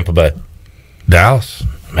or Tampa Bay. Dallas.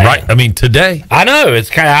 Man. Right. I mean, today. I know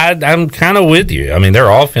it's I'm kind of with you. I mean,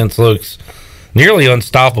 their offense looks nearly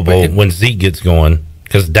unstoppable when Zeke gets going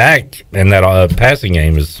because Dak and that passing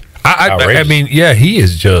game is. I mean, yeah,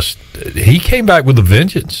 he came back with a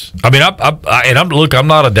vengeance. I mean, I'm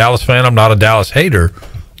not a Dallas fan. I'm not a Dallas hater,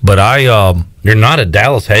 but you're not a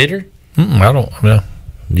Dallas hater? I don't. Yeah.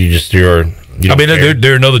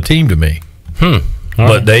 They're another team to me.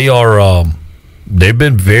 But they are. They've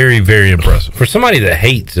been very, very impressive. For somebody that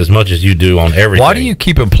hates as much as you do on everything. Why do you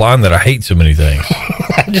keep implying that I hate so many things?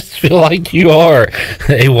 I just feel like you are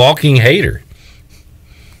a walking hater.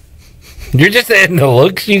 You're just adding the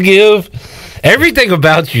looks you give. Everything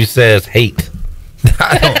about you says hate.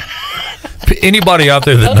 Anybody out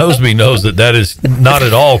there that knows me knows that is not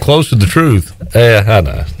at all close to the truth. Yeah, I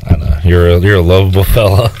know. You're a lovable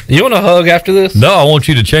fella. You want a hug after this? No, I want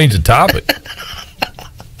you to change the topic.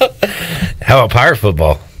 How about Pirate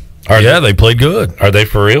football? They played good. Are they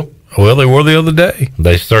for real? Well, they were the other day.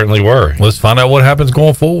 They certainly were. Let's find out what happens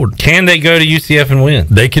going forward. Can they go to UCF and win?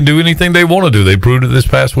 They can do anything they want to do. They proved it this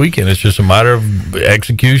past weekend. It's just a matter of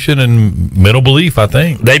execution and mental belief, I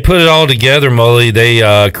think. They put it all together, Mully.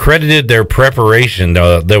 They credited their preparation.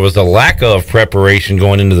 There was a lack of preparation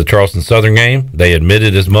going into the Charleston Southern game. They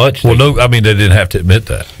admitted as much. Well, they didn't have to admit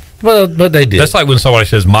that. Well, but they did. That's like when somebody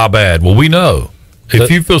says, my bad. Well, we know. If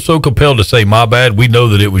you feel so compelled to say my bad, we know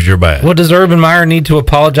that it was your bad. Well, does Urban Meyer need to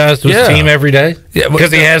apologize to his team every day? Yeah,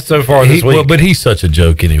 because he has so far this week. Well, but he's such a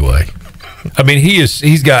joke anyway. I mean,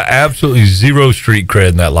 he's got absolutely zero street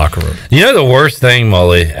cred in that locker room. You know the worst thing,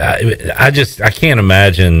 Mully? I can't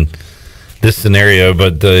imagine this scenario,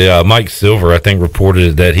 but Mike Silver, I think,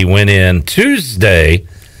 reported that he went in Tuesday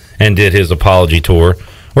and did his apology tour,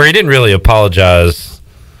 where he didn't really apologize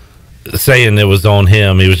saying it was on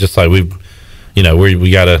him. He was just like, we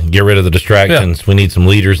got to get rid of the distractions. Yeah. We need some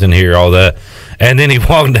leaders in here, all that. And then he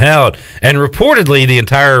walked out, and reportafly the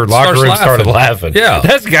entire locker room started laughing. Yeah,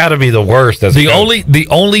 that's got to be the worst. The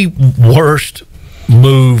only worst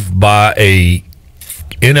move by a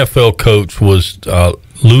NFL coach was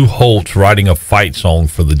Lou Holtz writing a fight song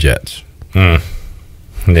for the Jets. Yeah,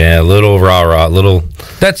 little rah-rah,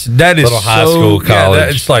 that is little high school, college. Yeah,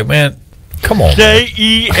 it's like, man, come on.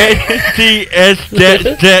 JESTS.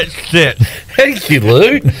 Thank you,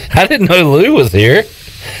 Lou. I didn't know Lou was here.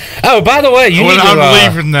 Oh, by the way,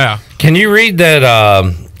 I'm leaving now. Can you read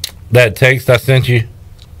that text I sent you?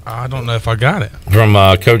 I don't know if I got it. From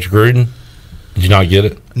Coach Gruden? Did you not get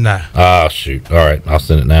it? No. Oh, shoot. All right, I'll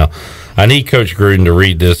send it now. I need Coach Gruden to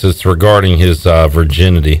read this. It's regarding his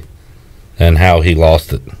virginity and how he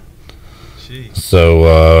lost it.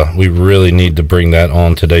 So we really need to bring that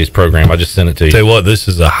on today's program. I just sent it to you. Tell you what, this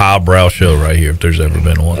is a highbrow show right here, if there's ever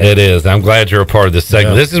been one. It is. I'm glad you're a part of this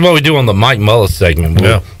segment. Yeah. This is what we do on the Mike Mullis segment.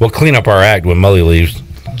 We'll clean up our act when Mully leaves.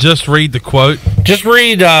 Just read the quote. Just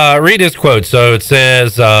read his quote. So it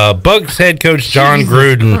says, Bucs head coach John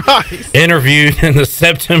Gruden, interviewed in the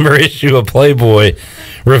September issue of Playboy,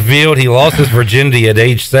 revealed he lost his virginity at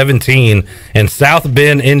age 17 in South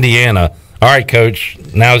Bend, Indiana, All right, Coach.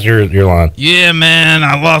 Now's your line. Yeah, man,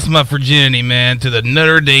 I lost my virginity, man, to the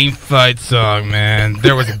Notre Dame fight song, man.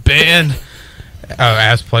 There was a band. Oh,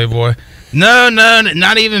 ask Playboy. No,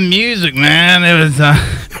 not even music, man. It was,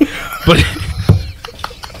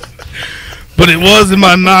 but it was in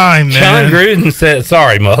my mind, man. John Gruden said,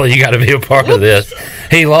 sorry, Mully, you got to be a part of this.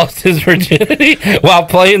 He lost his virginity while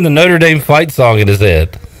playing the Notre Dame fight song in his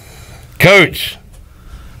head. Coach,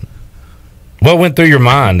 what went through your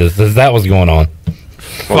mind as that was going on?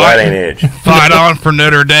 Well, that ain't it. Fight on for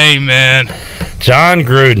Notre Dame, man. John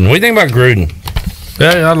Gruden. What do you think about Gruden?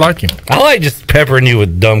 Yeah, I like him. I like just peppering you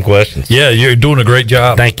with dumb questions. Yeah, you're doing a great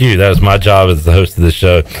job. Thank you. That was my job as the host of this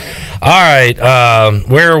show. All right.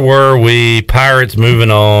 Where were we? Pirates moving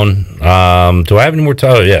on. Do I have any more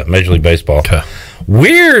time? Yeah, Major League Baseball. Okay.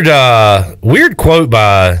 Weird quote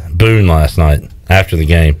by Boone last night after the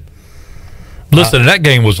game. Listen, that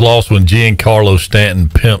game was lost when Giancarlo Stanton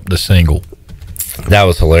pimped the single. That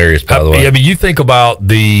was hilarious, by the way. I mean, you think about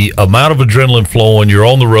the amount of adrenaline flowing. You're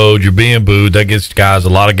on the road. You're being booed. That gets guys, a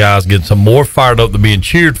lot of guys get some more fired up than being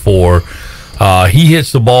cheered for. He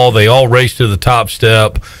hits the ball. They all race to the top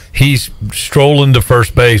step. He's strolling to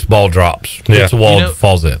first base. Ball drops. Hits the wall,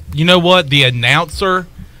 falls in. You know what? The announcer.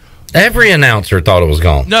 Every announcer thought it was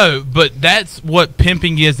gone. No, but that's what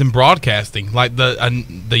pimping is in broadcasting. Like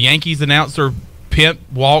the Yankees announcer pimp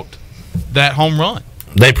walked that home run.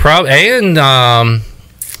 They probably and Matt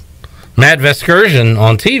Vescursion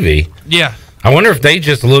on TV. Yeah, I wonder if they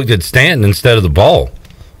just looked at Stanton instead of the ball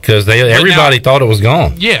because everybody thought it was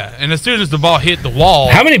gone. Yeah, and as soon as the ball hit the wall,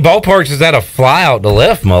 how many ballparks is that a fly out to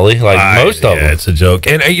left, Mully? Like most of them. It's a joke.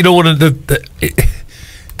 And you know what?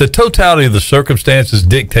 The totality of the circumstances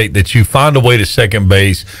dictate that you find a way to second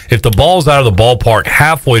base. If the ball's out of the ballpark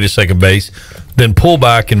halfway to second base, then pull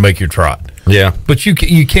back and make your trot. Yeah. But you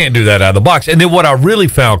can't do that out of the box. And then what I really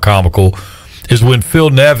found comical is when Phil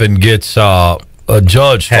Nevin gets a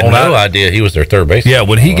Judge thrown out. Had no idea he was their third baseman. Yeah,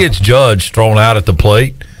 when he gets Judge thrown out at the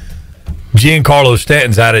plate, Giancarlo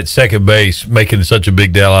Stanton's out at second base making such a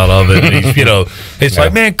big deal out of it. And he's, it's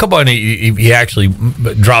like, man, come on. He actually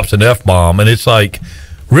drops an F-bomb. And it's like,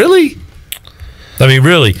 really? I mean,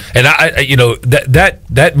 really, and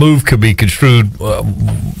that move could be construed,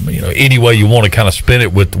 any way you want to kind of spin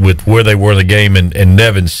it with where they were in the game and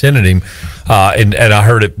Nevin sending him, and I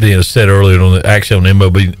heard it said earlier on the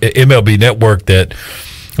MLB Network that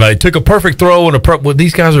he took a perfect throw and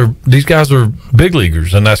these guys are big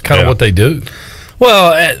leaguers, and that's kind of what they do.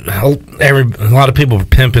 Well, a lot of people are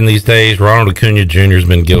pimping these days. Ronald Acuna Jr. has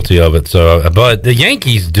been guilty of it. So, but the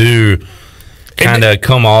Yankees do kind of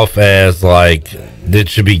come off as like that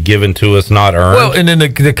should be given to us, not earned. Well, and then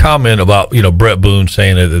the comment about Brett Boone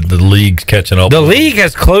saying that the league's catching up. The league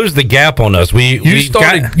has closed the gap on us. You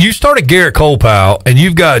started Garrett Cole, pal, and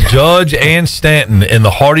you've got Judge and Stanton in the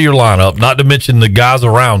heart of your lineup. Not to mention the guys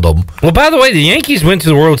around them. Well, by the way, the Yankees went to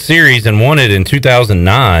the World Series and won it in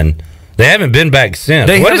 2009. They haven't been back since.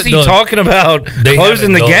 What is he talking about?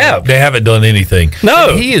 Closing the gap? They haven't done anything.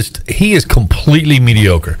 No, he is completely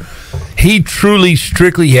mediocre. He truly,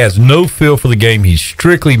 strictly has no feel for the game. He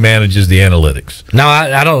strictly manages the analytics. No,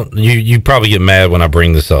 I don't. You probably get mad when I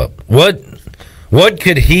bring this up. What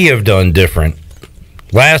could he have done different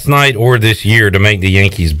last night or this year to make the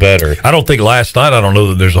Yankees better? I don't think last night. I don't know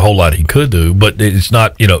that there's a whole lot he could do, but it's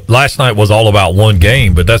not. Last night was all about one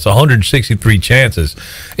game, but that's 163 chances.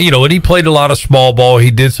 And he played a lot of small ball.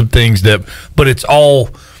 He did some things but it's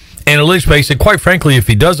all analytics based. And quite frankly, if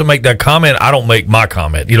he doesn't make that comment, I don't make my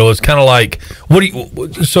comment. It's kind of like, what do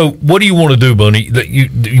you want to do, Bunny?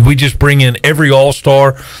 We just bring in every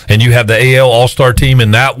All-Star and you have the AL All-Star team,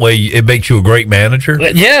 and that way it makes you a great manager?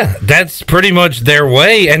 Yeah, that's pretty much their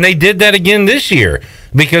way, and they did that again this year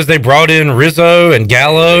because they brought in Rizzo and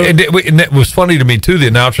Gallo. And it was funny to me too. The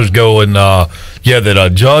announcers go and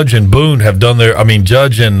that Judge and Boone have done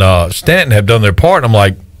Judge and Stanton have done their part. And I'm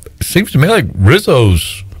like, it seems to me like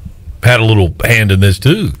Rizzo's had a little hand in this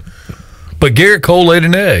too. But Garrett Cole laid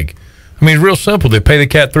an egg. Real simple. They pay the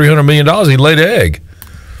cat $300 million. He laid an egg.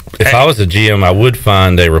 If I was a GM, I would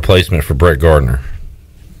find a replacement for Brett Gardner.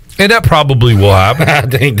 And that probably will happen. I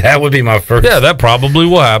think that would be my first. Yeah, that probably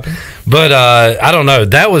will happen. But I don't know.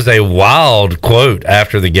 That was a wild quote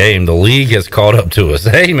after the game. The league has caught up to us.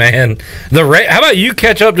 Hey, man, how about you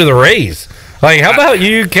catch up to the Rays? Like, how about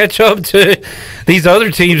you catch up to these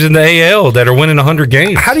other teams in the AL that are winning 100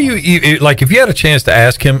 games? How do you if you had a chance to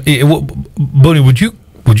ask him, Booney, would you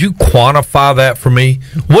quantify that for me?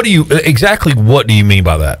 What do you mean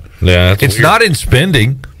by that? Yeah, it's weird. Not in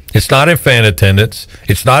spending. It's not in fan attendance.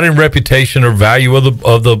 It's not in reputation or value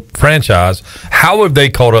of the franchise. How have they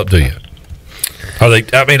caught up to you? Are they?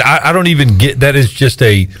 I mean, I don't even get that. Is just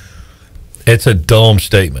it's a dumb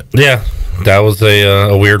statement. Yeah, that was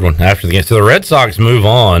a weird one after the game. So the Red Sox move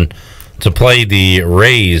on to play the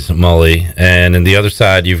Rays, Mully, and on the other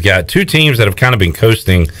side, you've got two teams that have kind of been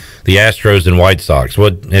coasting, the Astros and White Sox.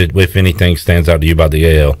 What, if anything, stands out to you about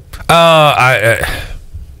the AL?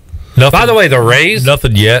 Nothing. By the way, the Rays,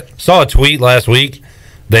 nothing yet. Saw a tweet last week.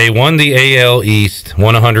 They won the AL East,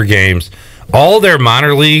 won 100 games. All their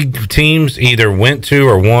minor league teams either went to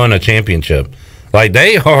or won a championship. Like,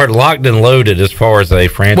 they are locked and loaded as far as a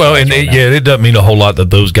franchise. Well, and it doesn't mean a whole lot that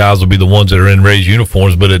those guys will be the ones that are in Rays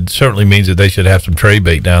uniforms, but it certainly means that they should have some trade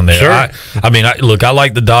bait down there. Sure. Look, I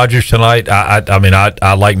like the Dodgers tonight.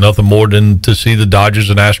 I like nothing more than to see the Dodgers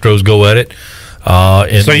and Astros go at it.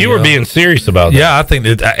 So you were being serious about that? Yeah, I think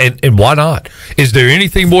that, and why not? Is there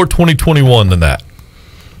anything more 2021 than that?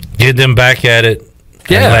 Get them back at it.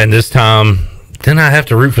 Yeah. And this time, didn't I have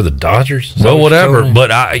to root for the Dodgers? Well, whatever.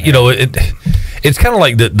 But it's kind of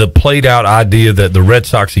like the played out idea that the Red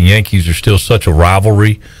Sox and Yankees are still such a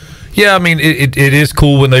rivalry. Yeah, I mean, it is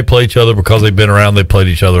cool when they play each other because they've been around, they played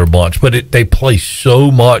each other a bunch. But they play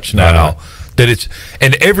so much now that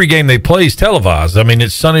and every game they play is televised. I mean,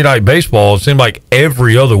 it's Sunday Night Baseball. It seemed like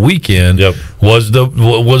every other weekend was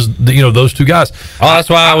those two guys. Oh, that's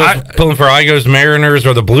why I was pulling for Igo's Mariners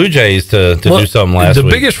or the Blue Jays to do something last week.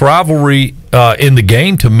 The biggest rivalry in the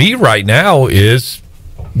game to me right now is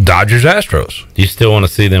Dodgers Astros. You still want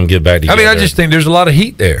to see them get back together? I mean, I just think there's a lot of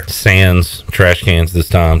heat there. Sands, trash cans this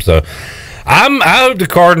time. So I hope the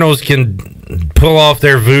Cardinals can pull off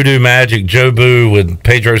their voodoo magic, Joe Boo with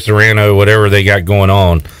Pedro Serrano, whatever they got going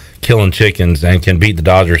on, killing chickens, and can beat the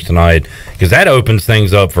Dodgers tonight, because that opens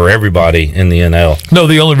things up for everybody in the NL. No,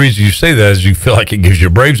 the only reason you say that is you feel like it gives your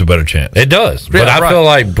Braves a better chance. It does. Yeah, but I feel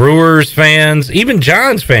like Brewers fans, even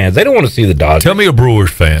Giants fans, they don't want to see the Dodgers. Tell me a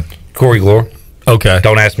Brewers fan. Corey Glore. Okay.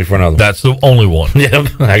 Don't ask me for another one. That's the only one.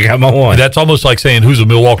 Yep, I got my one. That's almost like saying, who's a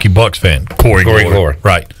Milwaukee Bucks fan? Corey Glore.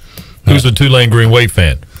 Right. Who's a Tulane Green Wave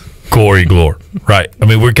fan? Corey Glore. Right. I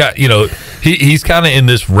mean, we're got, he's kind of in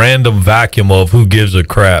this random vacuum of who gives a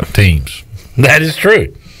crap teams. That is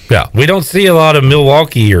true. Yeah. We don't see a lot of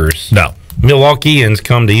Milwaukeeers. No. Milwaukeeans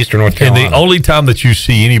come to Eastern North Carolina. And the only time that you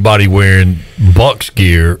see anybody wearing Bucks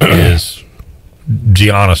gear is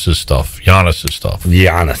Giannis' stuff. Giannis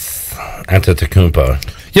Antetokounmpo.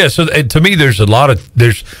 Yeah, so to me, there's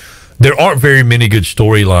there aren't very many good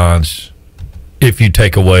storylines if you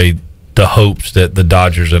take away the hopes that the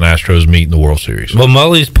Dodgers and Astros meet in the World Series. Well,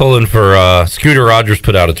 Mully's pulling for Scooter Rogers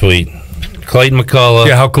put out a tweet. Clayton McCullough.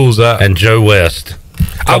 Yeah, how cool is that? And Joe West.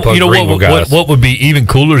 What would be even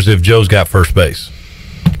cooler is if Joe's got first base.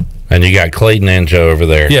 And you got Clayton and Joe over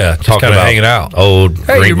there. Yeah, just kind of hanging out. Old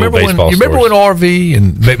Greenville baseball You remember when RV,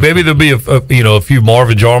 and maybe there'll be a few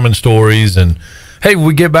Marvin Jarman stories, and hey, when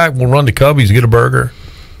we get back, we'll run to Cubbies and get a burger.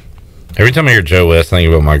 Every time I hear Joe West, I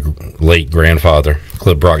think about my late grandfather,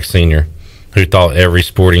 Clip Brock Sr., who thought every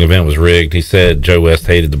sporting event was rigged. He said Joe West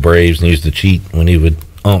hated the Braves and used to cheat when he would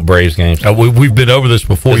ump Braves games. We've been over this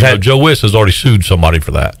before. Joe West has already sued somebody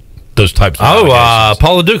for that. Those types of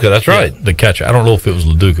Paul LaDuca, that's right. The catcher. I don't know if it was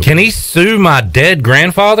LaDuca. Can he sue my dead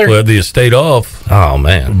grandfather? Well, the estate of. Oh,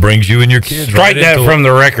 man. Brings you and your kids Strike that from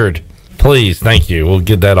the record. Please, thank you. We'll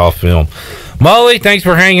get that off film. Mully, thanks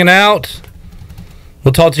for hanging out.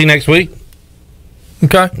 We'll talk to you next week.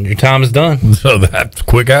 Okay. Your time is done. So that's a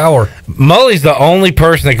quick hour. Mully's the only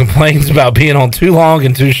person that complains about being on too long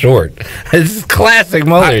and too short. This is classic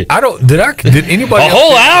Mully. Did anybody a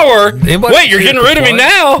whole hour? Anybody Wait, you're getting rid of me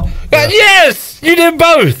now? Yeah. Yes, you did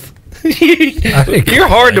both. You're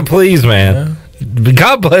hard to please, man. Yeah.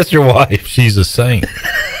 God bless your wife. She's a saint.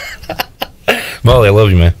 Mully, I love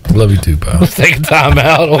you, man. Love you too, pal. Let's take a time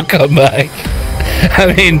out. We'll come back.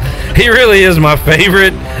 I mean, he really is my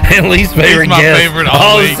favorite and least favorite guest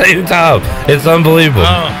all at the same time. It's unbelievable.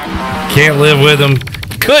 Can't live with him.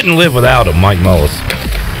 Couldn't live without him, Mike Mullis.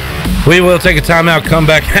 We will take a time out, come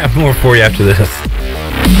back, have more for you after this.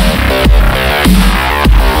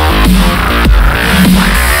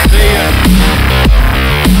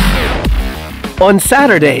 On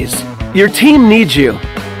Saturdays, your team needs you,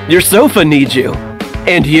 your sofa needs you,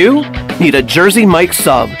 and you need a Jersey Mike's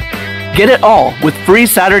sub. Get it all with free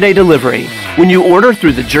Saturday delivery when you order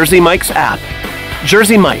through the Jersey Mike's app.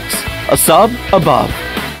 Jersey Mike's, a sub above.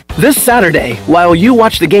 This Saturday, while you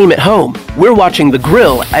watch the game at home, we're watching the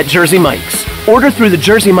grill at Jersey Mike's. Order through the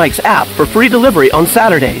Jersey Mike's app for free delivery on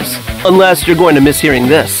Saturdays, unless you're going to miss hearing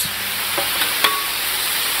this.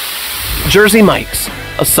 Jersey Mike's,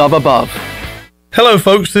 a sub above. Hello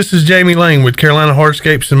folks, this is Jamie Lane with Carolina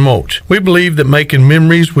Hardscapes and Mulch. We believe that making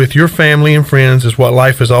memories with your family and friends is what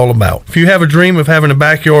life is all about. If you have a dream of having a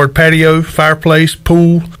backyard patio, fireplace,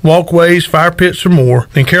 pool, walkways, fire pits, or more,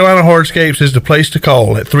 then Carolina Hardscapes is the place to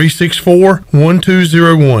call at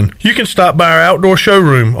 364-1201. You can stop by our outdoor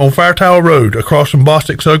showroom on Fire Tower Road across from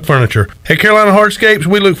Bostic Sugg Furniture. At Carolina Hardscapes,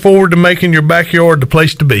 we look forward to making your backyard the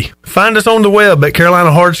place to be. Find us on the web at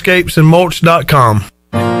carolinahardscapesandmulch.com.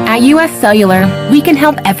 At US Cellular, we can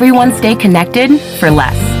help everyone stay connected for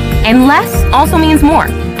less. And less also means more,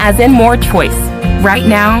 as in more choice. Right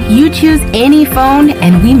now, you choose any phone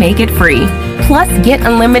and we make it free. Plus, get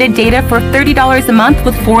unlimited data for $30 a month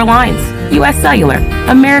with 4 lines. US Cellular,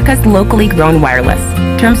 America's locally grown wireless.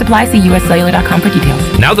 Terms apply. See uscellular.com for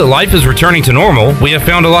details. Now that life is returning to normal, we have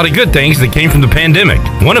found a lot of good things that came from the pandemic.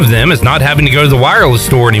 One of them is not having to go to the wireless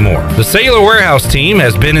store anymore. The Cellular Warehouse team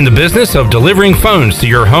has been in the business of delivering phones to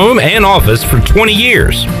your home and office for 20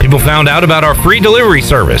 years. People found out about our free delivery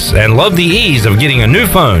service and love the ease of getting a new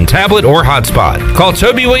phone, tablet, or hotspot. Call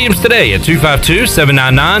Toby Williams today at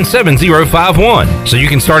 252-799-7051 so you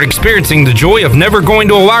can start experiencing the joy of never going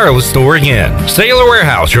to a wireless store again. Cellular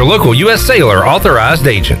Warehouse, your local U.S. Cellular authorized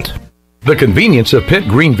agent. The convenience of Pitt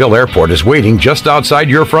Greenville Airport is waiting just outside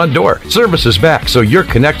your front door. Service is back, so you're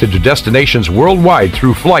connected to destinations worldwide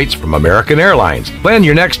through flights from American Airlines. Plan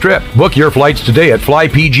your next trip. Book your flights today at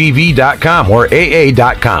flypgv.com or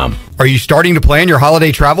aa.com. Are you starting to plan your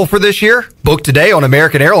holiday travel for this year? Book today on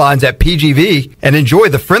American Airlines at PGV and enjoy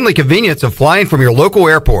the friendly convenience of flying from your local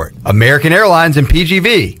airport. American Airlines and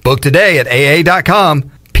PGV. Book today at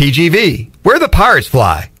aa.com. PGV, where the Pirates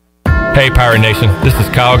fly. Hey Pirate Nation, this is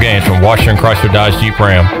Kyle Gaines from Washington Chrysler Dodge Jeep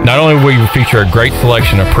Ram. Not only will you feature a great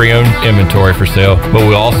selection of pre-owned inventory for sale, but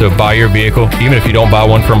we'll also buy your vehicle even if you don't buy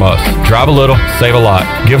one from us. Drive a little, save a lot.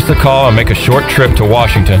 Give us a call and make a short trip to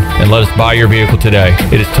Washington and let us buy your vehicle today.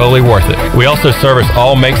 It is totally worth it. We also service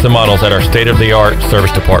all makes and models at our state-of-the-art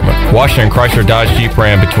service department. Washington Chrysler Dodge Jeep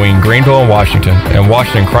Ram between Greenville and Washington, and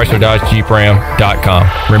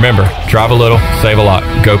WashingtonChryslerDodgeJeepRam.com. Remember, drive a little, save a lot.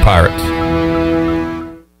 Go Pirates.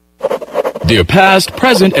 Dear past,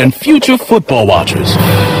 present, and future football watchers,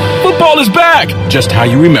 football is back! Just how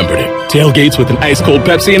you remembered it. Tailgates with an ice-cold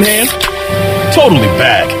Pepsi in hand? Totally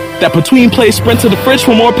back. That between-play sprint to the fridge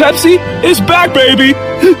for more Pepsi is back, baby!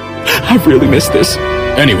 I really miss this.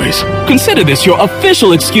 Anyways, consider this your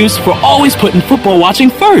official excuse for always putting football watching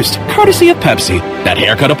first, courtesy of Pepsi. That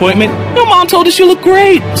haircut appointment? Your mom told us you look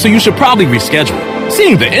great, so you should probably reschedule.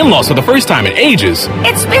 Seeing the in-laws for the first time in ages.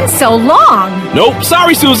 It's been so long. Nope,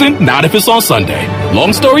 sorry, Susan. Not if it's on Sunday.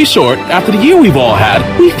 Long story short, after the year we've all had,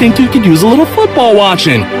 we think you could use a little football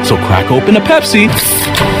watching. So crack open a Pepsi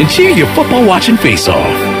and cheer your football watching face off.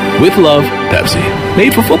 With love, Pepsi.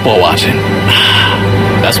 Made for football watching.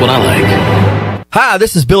 That's what I like. Hi,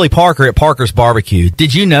 this is Billy Parker at Parker's Barbecue.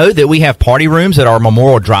 Did you know that we have party rooms at our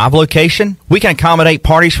Memorial Drive location? We can accommodate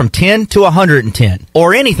parties from 10 to 110,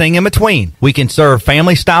 or anything in between. We can serve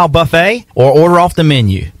family-style buffet or order off the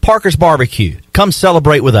menu. Parker's Barbecue. Come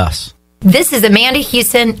celebrate with us. This is Amanda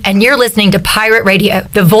Houston, and you're listening to Pirate Radio,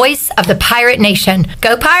 the voice of the Pirate Nation.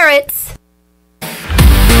 Go Pirates!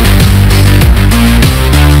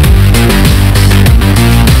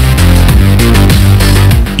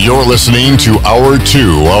 You're listening to Hour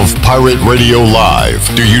 2 of Pirate Radio Live.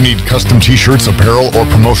 Do you need custom t-shirts, apparel, or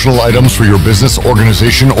promotional items for your business,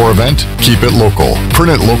 organization, or event? Keep it local.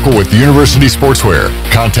 Print it local with University Sportswear.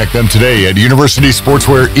 Contact them today at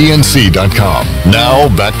universitysportswearenc.com. Now,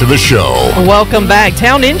 back to the show. Welcome back.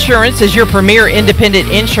 Town Insurance is your premier independent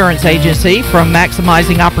insurance agency. From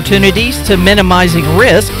maximizing opportunities to minimizing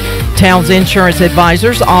risk, Town's insurance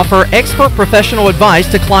advisors offer expert professional advice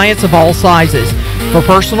to clients of all sizes. For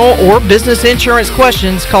personal or business insurance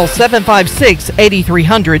questions, call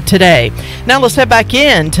 756-8300 today. Now let's head back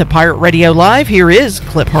in to Pirate Radio Live. Here is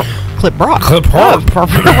Clip Harp. Clip Harp.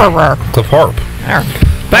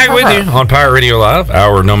 Back with you on Pirate Radio Live,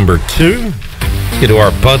 hour number 2. Get to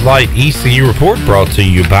our Bud Light ECU report brought to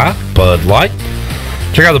you by Bud Light.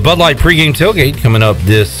 Check out the Bud Light pregame tailgate coming up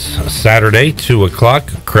this Saturday, 2 o'clock.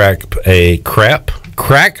 Crack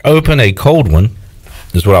open a cold one.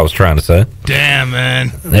 Is what I was trying to say. Damn,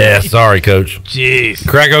 man. Yeah, sorry, Coach. Jeez.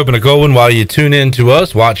 Crack open a cold one while you tune in to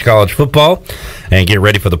us, watch college football, and get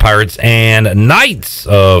ready for the Pirates and Knights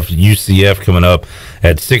of UCF coming up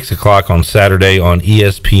at 6 o'clock on Saturday on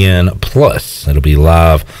ESPN+. It'll be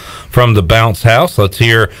live from the Bounce House. Let's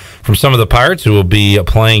hear from some of the Pirates who will be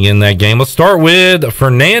playing in that game. Let's start with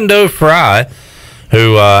Fernando Fry,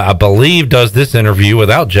 who I believe does this interview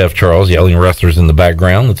without Jeff Charles yelling wrestlers in the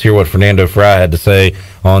background. Let's hear what Fernando Fry had to say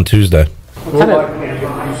on Tuesday. What about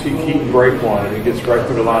watch you keep and break one, and he gets right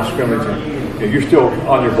through the line of scrimmage, and you're still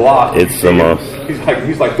on your block. It's the most.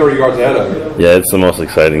 He's like 30 yards ahead of you. Yeah, it's the most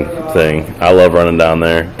exciting thing. I love running down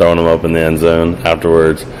there, throwing him up in the end zone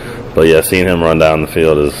afterwards. But yeah, seeing him run down the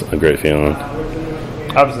field is a great feeling.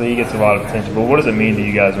 Obviously, he gets a lot of attention, but what does it mean to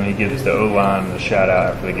you guys when he gives the O-line a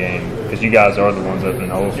shout-out after the game? Because you guys are the ones opening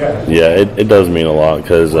holes. Yeah, it does mean a lot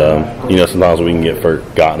because, sometimes we can get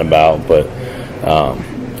forgotten about, but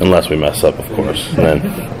unless we mess up, of course. And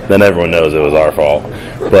then everyone knows it was our fault.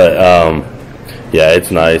 But, yeah,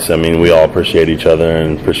 it's nice. I mean, we all appreciate each other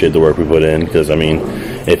and appreciate the work we put in because,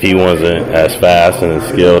 if he wasn't as fast and as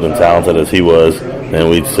skilled and talented as he was, then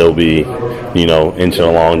we'd still be inching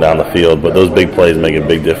along down the field. But those big plays make a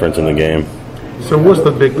big difference in the game. So what's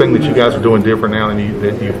the big thing that you guys are doing different now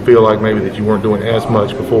that you feel like maybe that you weren't doing as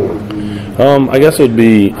much before? I guess it would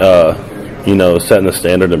be, setting the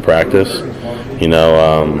standard in practice,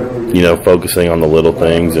 focusing on the little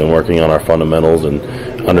things and working on our fundamentals and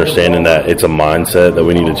understanding that it's a mindset that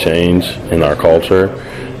we need to change in our culture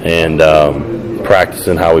and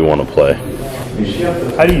practicing how we want to play.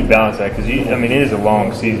 How do you balance that? Because it is a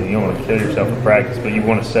long season. You don't want to kill yourself in practice, but you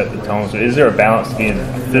want to set the tone. So, is there a balance to being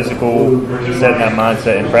physical, setting that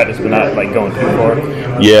mindset in practice, but not going too far?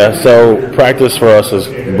 Yeah. So, practice for us is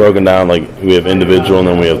broken down we have individual and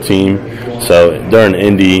then we have team. So, during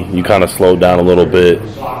Indy, you kind of slow down a little bit,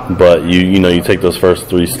 but you take those first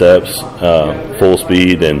 3 steps full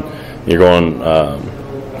speed, and you're going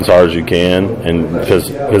as hard as you can, and because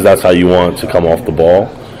that's how you want to come off the ball.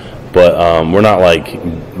 But we're not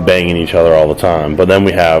banging each other all the time. But then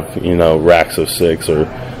we have racks of 6 or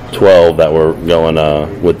 12 that we're going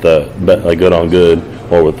with the good on good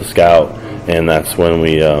or with the scout, and that's when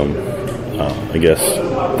we I guess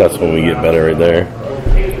that's when we get better right there.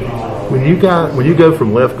 When you go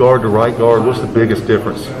from left guard to right guard, what's the biggest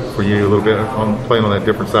difference for you? A little bit on playing on that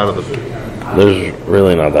different side of the. There's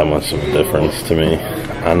really not that much of a difference to me.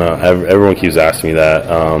 I know everyone keeps asking me that.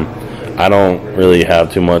 I don't really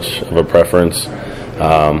have too much of a preference.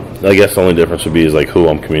 I guess the only difference would be who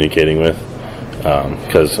I'm communicating with.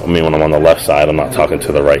 Because when I'm on the left side, I'm not talking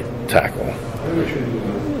to the right tackle.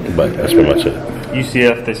 But that's pretty much it.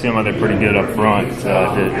 UCF, they seem like they're pretty good up front.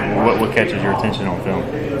 What catches your attention on film?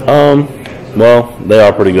 Well, they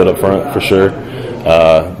are pretty good up front for sure.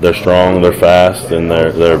 They're strong, they're fast, and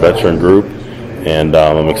they're a veteran group. And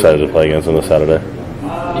I'm excited to play against them this Saturday.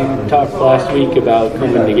 You talked last week about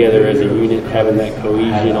coming together as a unit, having that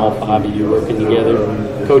cohesion, all 5 of you working together.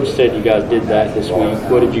 Coach said you guys did that this week.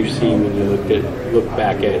 What did you see when you looked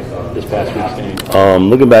back at this past week's game?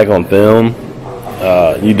 Looking back on film,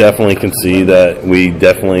 you definitely can see that we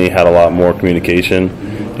definitely had a lot more communication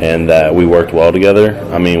and that we worked well together.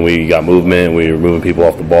 We got movement, we were moving people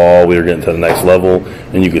off the ball, we were getting to the next level,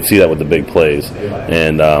 and you could see that with the big plays.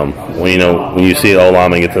 And when you see an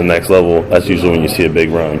O-lineman get to the next level, that's usually when you see a big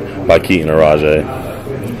run by Keaton or Rajay.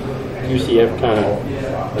 UCF kind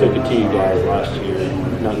of took it to you guys last year,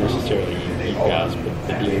 not necessarily you guys, but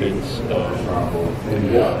the defense.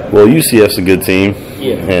 Well, UCF's a good team,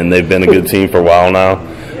 and they've been a good team for a while now.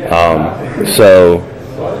 So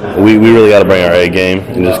we really got to bring our A game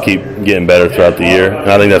and just keep getting better throughout the year.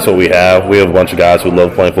 And I think that's what we have. We have a bunch of guys who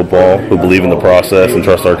love playing football, who believe in the process and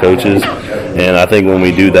trust our coaches. And I think when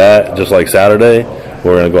we do that, just like Saturday,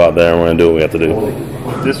 we're going to go out there and we're going to do what we have to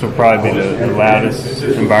do. This will probably be the loudest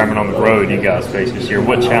environment on the road you guys face this year.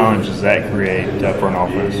 What challenge does that create for an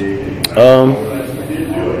offense?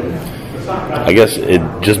 I guess it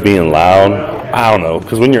just being loud. I don't know,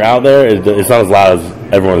 because when you're out there, it's not as loud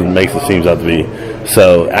as everyone makes it seems out to be.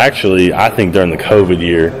 So actually, I think during the COVID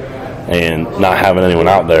year and not having anyone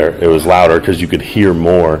out there, it was louder because you could hear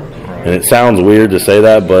more. And it sounds weird to say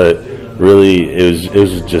that, but really it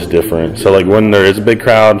was just different. So when there is a big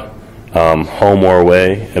crowd, home or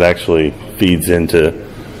away, it actually feeds into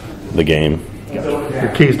the game.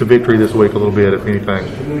 Your keys to victory this week a little bit, if anything.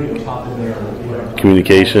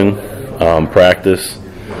 Communication, practice,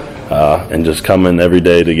 and just coming every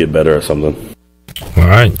day to get better at something. All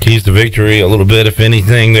right, keys to victory, a little bit, if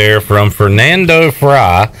anything, there from Fernando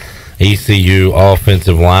Fry, ECU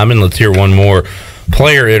offensive lineman. Let's hear one more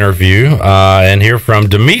player interview and hear from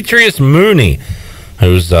Demetrius Mooney,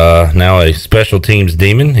 who's now a special teams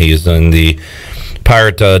demon. He's in the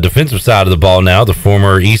Pirate defensive side of the ball now, the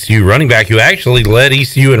former ECU running back who actually led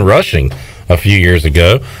ECU in rushing a few years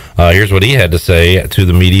ago. Here's what he had to say to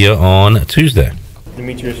the media on Tuesday.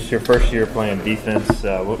 Demetrius, it's your first year playing defense.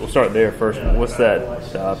 We'll start there first. What's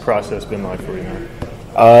that process been like for you now?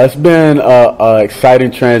 It's been an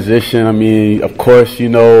exciting transition. Of course,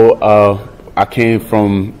 I came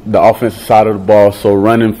from the offensive side of the ball, so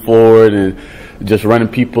running forward and just running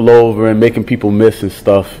people over and making people miss and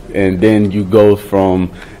stuff. And then you go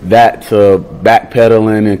from that to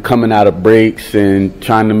backpedaling and coming out of breaks and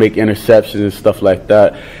trying to make interceptions and stuff like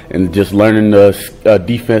that, and just learning the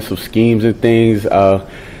defensive schemes and things.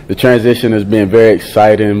 The transition has been very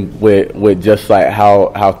exciting with just like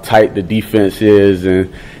how tight the defense is,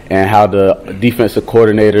 and how the defensive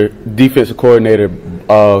coordinator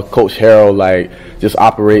Coach Harrell like just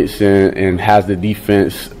operates and has the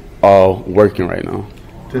defense all working right now.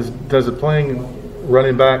 Does the playing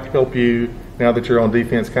running back help you now that you're on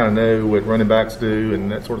defense, kind of know what running backs do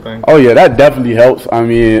and that sort of thing? Oh yeah, that definitely helps. I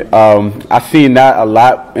mean, I've seen that a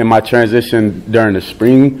lot in my transition during the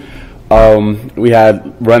spring. We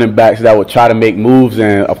had running backs that would try to make moves,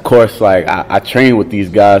 and of course, like I train with these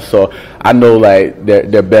guys, so I know like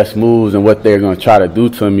their best moves and what they're going to try to do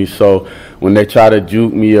to me. So when they try to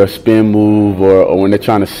juke me or spin move, or when they're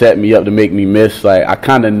trying to set me up to make me miss, like I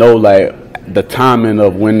kind of know like the timing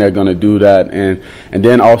of when they're going to do that, and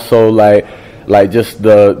then also like just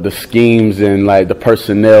the schemes and like the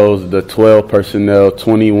personnel, the 12 personnel,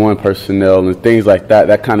 21 personnel, and things like that.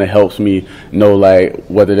 That kind of helps me know like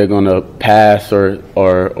whether they're going to pass or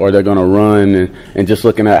they're going to run, and just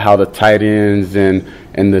looking at how the tight ends and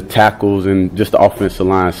the tackles and just the offensive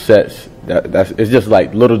line sets. It's just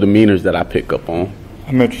like little demeanors that I pick up on.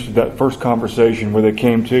 I'm interested in that first conversation where they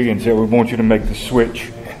came to you and said, "We want you to make the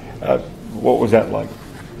switch." What was that like?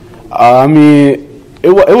 I mean,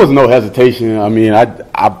 it was no hesitation. I mean,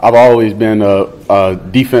 I've always been a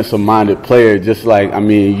defensive-minded player. Just like, I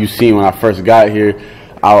mean, you seen when I first got here,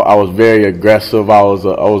 I was very aggressive. I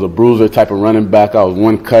was a bruiser type of running back. I was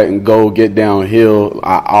one cut and go, get downhill.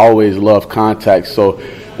 I always loved contact. So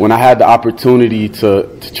when I had the opportunity to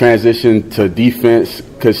transition to defense,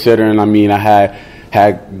 considering, I mean, I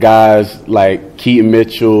had guys like Keaton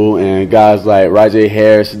Mitchell and guys like Rajay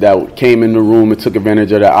Harris that came in the room and took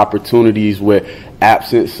advantage of their opportunities with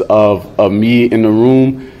absence of me in the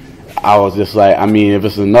room. I was just like, I mean, if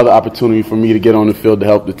it's another opportunity for me to get on the field to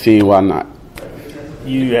help the team, why not?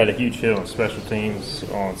 You had a huge hit on special teams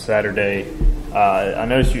on Saturday. I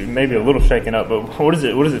noticed you maybe a little shaken up, but what does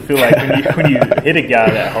it feel like when you hit a guy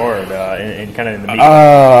that hard and kind of in the meat?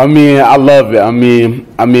 I mean, I love it. I mean,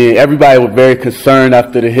 everybody was very concerned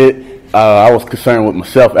after the hit. I was concerned with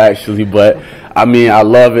myself actually, but I mean, I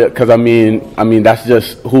love it because I mean that's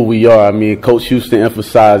just who we are. I mean, Coach Houston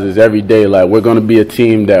emphasizes every day like we're going to be a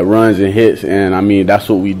team that runs and hits, and I mean that's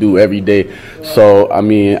what we do every day. So I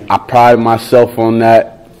mean, I pride myself on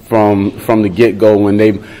that from the get-go. When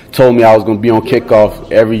they told me I was going to be on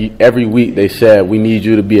kickoff every week, they said we need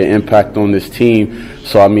you to be an impact on this team.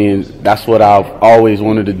 So I mean, that's what I've always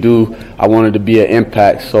wanted to do. I wanted to be an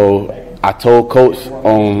impact. So I told Coach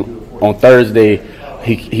on Thursday.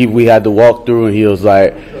 We had to walk through, and he was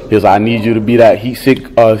like, I need you to be that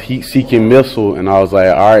heat-seeking missile. And I was like,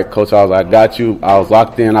 all right, Coach. I was like, I got you. I was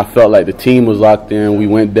locked in. I felt like the team was locked in. We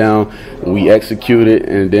went down, we executed,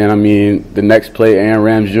 and then I mean, the next play, Aaron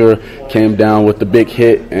Ramseur came down with the big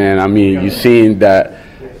hit, and I mean, you seen that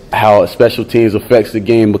how special teams affects the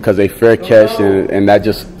game because they fair catch, and that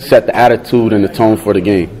just set the attitude and the tone for the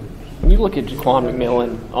game. When you look at Jaquan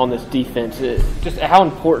McMillan on this defense, just how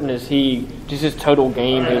important is he, just his total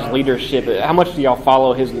game, his leadership? How much do y'all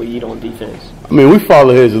follow his lead on defense? I mean, we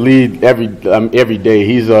follow his lead every day.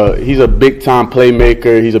 He's a big-time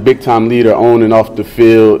playmaker. He's a big-time leader on and off the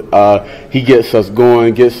field. He gets us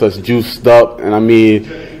going, gets us juiced up. And, I mean,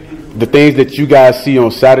 the things that you guys see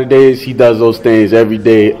on Saturdays, he does those things every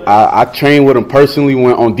day. I trained with him personally.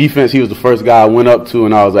 When on defense, he was the first guy I went up to,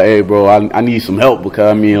 and I was like, "Hey, bro, I need some help," because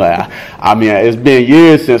I mean, it's been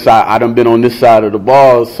years since I done been on this side of the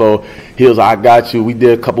ball. So he was like, "I got you." We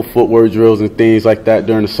did a couple footwork drills and things like that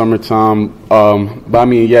during the summertime. But I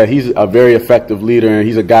mean, yeah, he's a very effective leader, and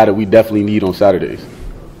he's a guy that we definitely need on Saturdays.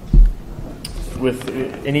 With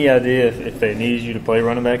any idea if they needed you to play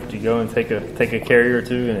running back, could you go and take a carry or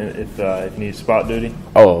two, and if you need spot duty?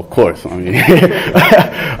 Oh, of course. I mean,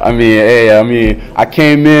 I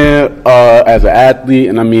came in as an athlete,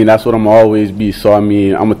 and I mean that's what I'm always be. So I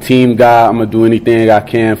mean, I'm a team guy. I'm gonna do anything I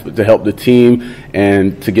can to help the team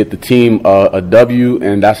and to get the team a W,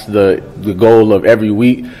 and that's the goal of every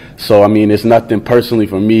week. So, I mean, it's nothing personally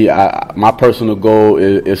for me. My personal goal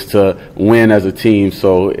is to win as a team.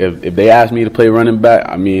 So, if they ask me to play running back,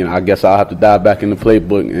 I mean, I guess I'll have to dive back in the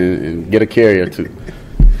playbook and get a carry or two.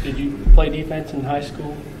 Did you play defense in high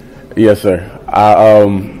school? Yes, sir.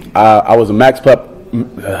 I was a Max Prep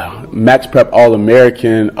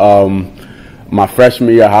All-American my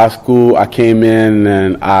freshman year of high school. I came in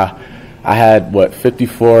and I had,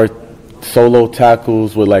 54 solo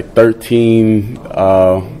tackles with like 13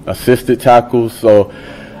 assisted tackles. So,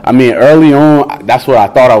 I mean, early on, that's what I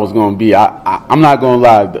thought I was going to be. I'm not going to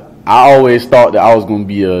lie. I always thought that I was going to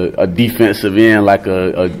be a defensive end, like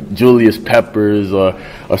a Julius Peppers or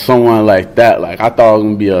someone like that. Like, I thought I was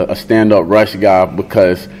going to be a stand-up rush guy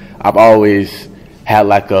because I've always had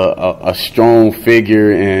like a strong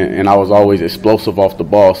figure and I was always explosive off the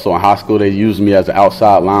ball. So in high school, they used me as an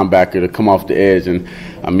outside linebacker to come off the edge. And,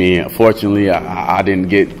 I mean, fortunately, I didn't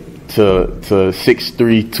get to 6'3",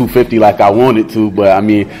 250 like I wanted to. But, I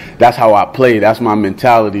mean, that's how I play. That's my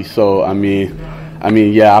mentality. So, I mean,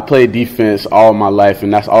 yeah, I played defense all my life,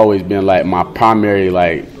 and that's always been like my primary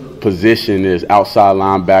like position is outside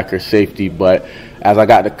linebacker, safety. But as I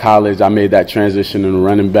got to college, I made that transition into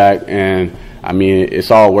running back, and I mean,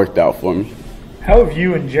 it's all worked out for me. How have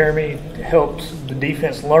you and Jeremy helped the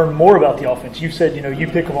defense learn more about the offense? You said, you know, you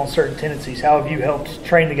pick up on certain tendencies. How have you helped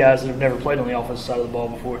train the guys that have never played on the offensive side of the ball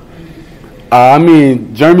before? I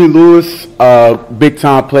mean, Jeremy Lewis,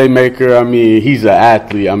 big-time playmaker. I mean, he's an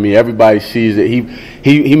athlete. I mean, everybody sees it.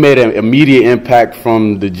 He made an immediate impact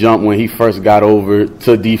from the jump when he first got over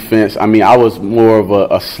to defense. I mean, I was more of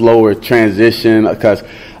a slower transition because,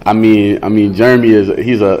 I mean, Jeremy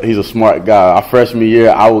he's a smart guy. Our freshman year,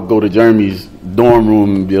 I would go to Jeremy's dorm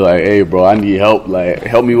room and be like, "Hey, bro, I need help. Like,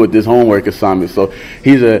 help me with this homework assignment." So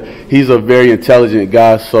he's a very intelligent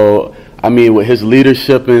guy. So, I mean, with his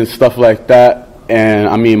leadership and stuff like that, and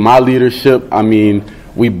I mean my leadership, I mean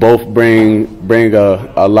we both bring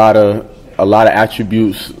a lot of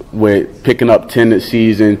attributes with picking up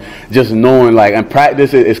tendencies and just knowing, like, in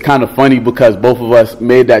practice it's kind of funny because both of us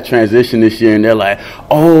made that transition this year and they're like,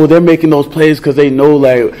 oh, they're making those plays because they know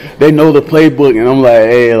the playbook, and I'm like,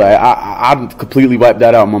 hey, like I completely wiped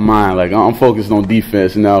that out of my mind. Like, I'm focused on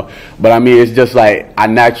defense now. But I mean, it's just like I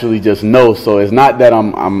naturally just know. So it's not that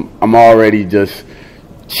I'm already just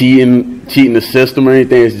cheating the system or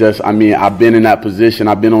anything. It's just, I mean, I've been in that position.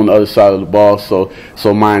 I've been on the other side of the ball, so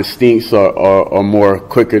my instincts are more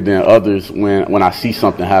quicker than others when I see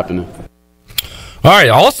something happening. All right,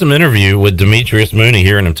 awesome interview with Demetrius Mooney.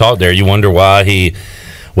 Hearing him talk there, you wonder why he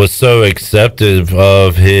was so acceptive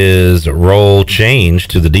of his role change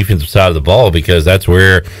to the defensive side of the ball, because that's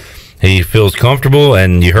where he feels comfortable.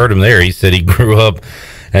 And you heard him there. He said he grew up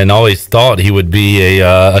and always thought he would be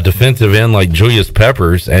a defensive end like Julius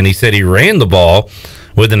Peppers, and he said he ran the ball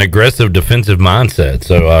with an aggressive defensive mindset.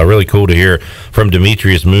 So really cool to hear from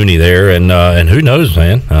Demetrius Mooney there, and who knows,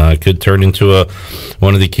 man, could turn into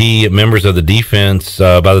one of the key members of the defense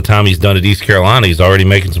by the time he's done at East Carolina. He's already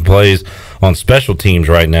making some plays on special teams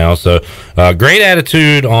right now. So great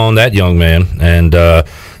attitude on that young man, and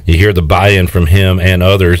you hear the buy-in from him and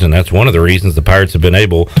others, and that's one of the reasons the Pirates have been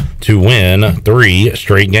able to win 3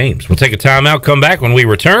 straight games. We'll take a timeout, come back. When we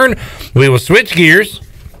return, we will switch gears,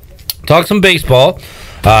 talk some baseball,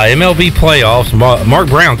 MLB playoffs. Mark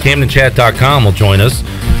Brown, CamdenChat.com, will join us.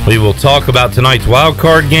 We will talk about tonight's wild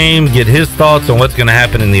card game, get his thoughts on what's going to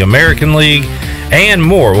happen in the American League, and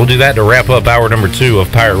more. We'll do that to wrap up hour number 2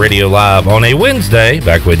 of Pirate Radio Live on a Wednesday.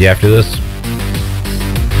 Back with you after this.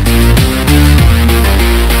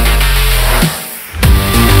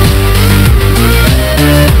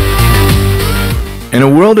 In a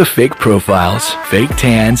world of fake profiles, fake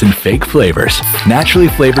tans, and fake flavors, naturally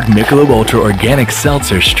flavored Michelob Ultra Organic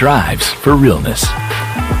Seltzer strives for realness.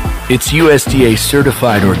 It's USDA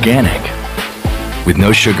certified organic, with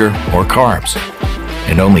no sugar or carbs,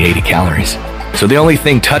 and only 80 calories. So the only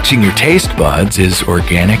thing touching your taste buds is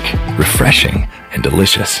organic, refreshing, and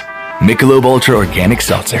delicious. Michelob Ultra Organic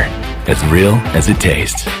Seltzer, as real as it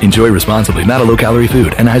tastes. Enjoy responsibly, not a low-calorie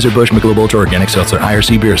food. Anheuser-Busch Michelob Ultra Organic Seltzer,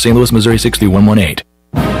 IRC Beer, St. Louis, Missouri, 63118.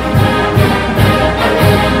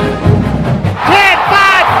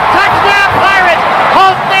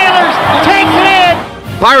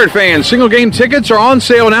 Pirate fans, single game tickets are on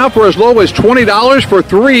sale now for as low as $20 for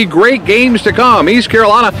 3 great games to come. East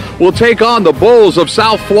Carolina will take on the Bulls of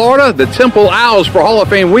South Florida, the Temple Owls for Hall of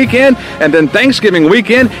Fame weekend, and then Thanksgiving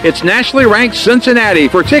weekend, it's nationally ranked Cincinnati.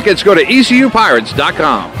 For tickets, go to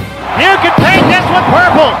ECUPirates.com. You can paint this with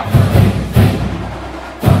purple.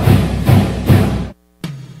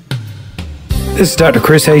 This is Dr.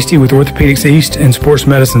 Chris Hasty with Orthopedics East and Sports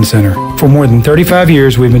Medicine Center. For more than 35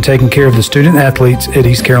 years, we've been taking care of the student athletes at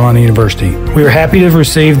East Carolina University. We are happy to have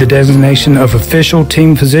received the designation of official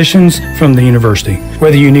team physicians from the university.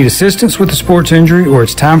 Whether you need assistance with a sports injury or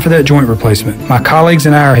it's time for that joint replacement, my colleagues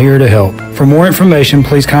and I are here to help. For more information,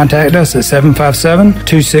 please contact us at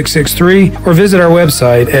 757-2663 or visit our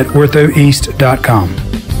website at orthoeast.com.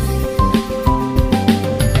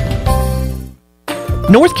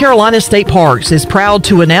 North Carolina State Parks is proud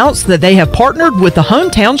to announce that they have partnered with the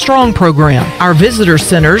Hometown Strong program. Our visitor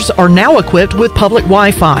centers are now equipped with public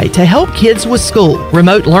Wi-Fi to help kids with school.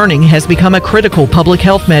 Remote learning has become a critical public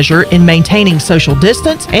health measure in maintaining social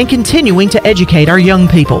distance and continuing to educate our young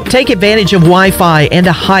people. Take advantage of Wi-Fi and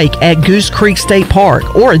a hike at Goose Creek State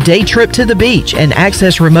Park or a day trip to the beach and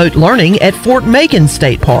access remote learning at Fort Macon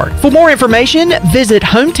State Park. For more information, visit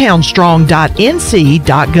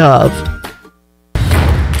hometownstrong.nc.gov.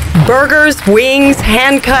 Burgers, wings,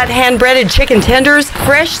 hand-cut, hand-breaded chicken tenders,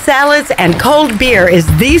 fresh salads, and cold beer is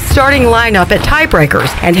the starting lineup at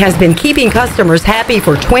Tiebreakers and has been keeping customers happy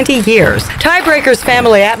for 20 years. Tiebreakers'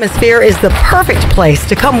 family atmosphere is the perfect place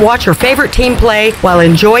to come watch your favorite team play while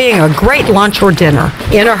enjoying a great lunch or dinner.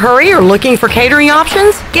 In a hurry or looking for catering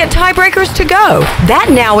options? Get Tiebreakers to go.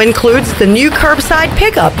 That now includes the new curbside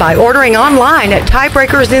pickup by ordering online at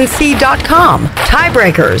tiebreakersnc.com.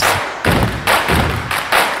 Tiebreakers.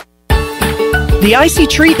 The icy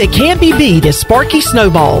treat that can't be beat is Sparky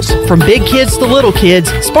Snowballs. From big kids to little kids,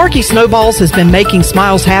 Sparky Snowballs has been making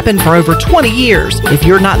smiles happen for over 20 years. If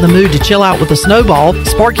you're not in the mood to chill out with a snowball,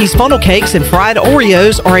 Sparky's funnel cakes and fried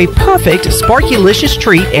Oreos are a perfect Sparky-licious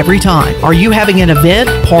treat every time. Are you having an event,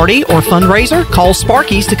 party, or fundraiser? Call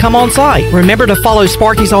Sparky's to come on site. Remember to follow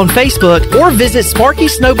Sparky's on Facebook or visit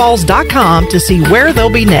SparkySnowballs.com to see where they'll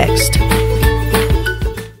be next.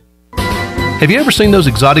 Have you ever seen those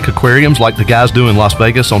exotic aquariums like the guys do in Las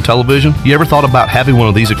Vegas on television? You ever thought about having one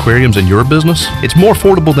of these aquariums in your business? It's more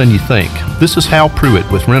affordable than you think. This is Hal Pruitt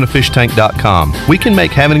with rentafishtank.com. We can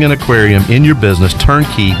make having an aquarium in your business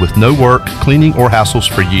turnkey with no work, cleaning, or hassles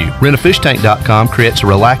for you. Rentafishtank.com creates a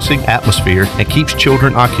relaxing atmosphere and keeps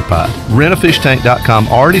children occupied. Rentafishtank.com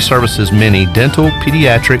already services many dental,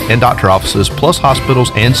 pediatric, and doctor offices, plus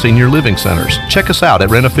hospitals and senior living centers. Check us out at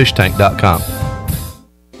rentafishtank.com.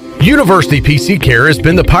 University PC Care has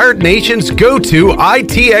been the Pirate Nation's go-to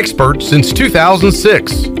IT expert since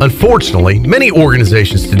 2006. Unfortunately, many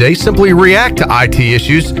organizations today simply react to IT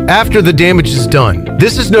issues after the damage is done.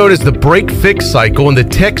 This is known as the break-fix cycle in the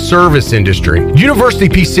tech service industry. University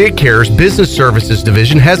PC Care's Business Services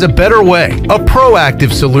Division has a better way, a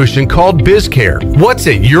proactive solution called BizCare. What's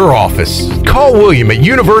at your office? Call William at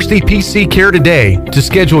University PC Care today to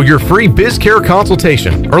schedule your free BizCare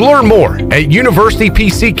consultation or learn more at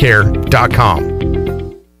universitypccare.com. Hey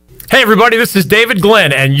everybody, this is David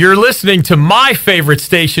Glenn, and you're listening to my favorite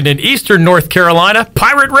station in Eastern North Carolina,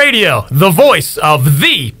 Pirate Radio, the voice of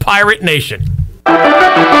the Pirate Nation.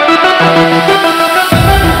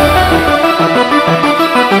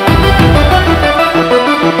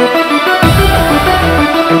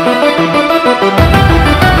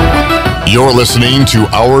 You're listening to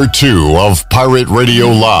Hour 2 of Pirate Radio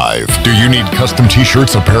Live. Do you need custom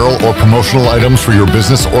t-shirts, apparel, or promotional items for your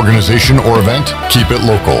business, organization, or event? Keep it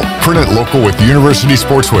local. Print it local with University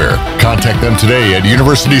Sportswear. Contact them today at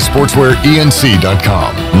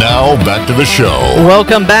universitysportswearenc.com. Now, back to the show.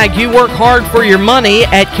 Welcome back. You work hard for your money.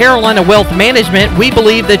 At Carolina Wealth Management, we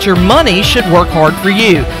believe that your money should work hard for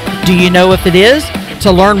you. Do you know if it is?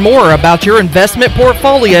 To learn more about your investment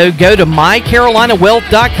portfolio, go to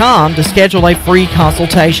mycarolinawealth.com to schedule a free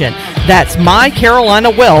consultation. That's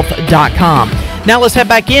mycarolinawealth.com. Now let's head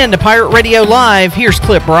back in to Pirate Radio Live. Here's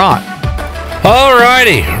Clip Brock. All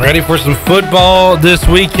righty. Ready for some football this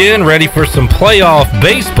weekend? Ready for some playoff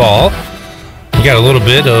baseball? We got a little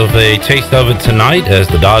bit of a taste of it tonight as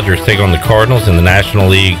the Dodgers take on the Cardinals in the National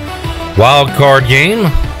League wild card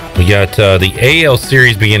game. We got the AL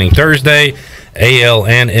series beginning Thursday. AL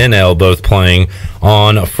and NL both playing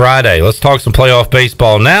on Friday. Let's talk some playoff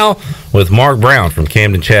baseball now with Mark Brown from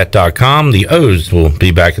CamdenChat.com. The O's will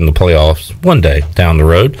be back in the playoffs one day down the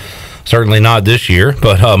road. Certainly not this year.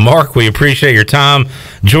 But, Mark, we appreciate your time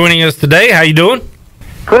joining us today. How you doing?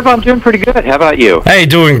 Cliff, I'm doing pretty good. How about you? Hey,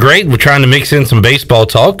 doing great. We're trying to mix in some baseball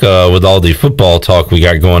talk with all the football talk we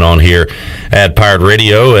got going on here at Pirate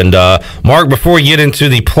Radio. And Mark, before we get into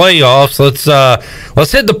the playoffs, let's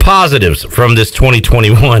hit the positives from this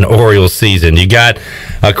 2021 Orioles season. You got,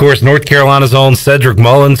 of course, North Carolina's own Cedric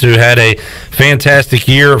Mullins, who had a fantastic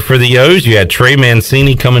year for the O's. You had Trey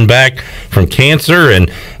Mancini coming back from cancer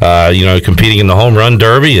and competing in the home run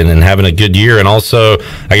derby and having a good year. And also,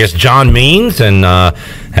 I guess, John Means and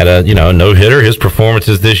had a no-hitter. His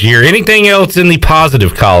performances this year. Anything else in the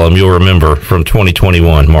positive column you'll remember from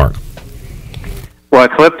 2021, Mark? Well,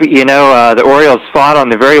 Clip, the Orioles fought on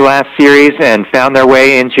the very last series and found their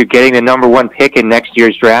way into getting the #1 pick in next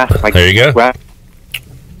year's draft. There you go.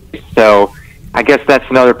 So I guess that's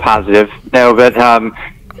another positive. No, but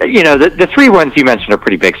the three ones you mentioned are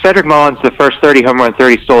pretty big. Cedric Mullins, the first 30 home run,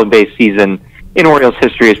 30 stolen base season in Orioles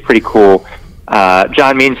history is pretty cool.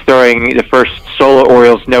 John Means throwing the first solo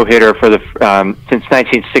Orioles no-hitter for the since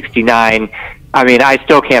 1969. I mean, I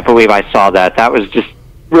still can't believe I saw that. That was just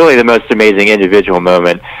really the most amazing individual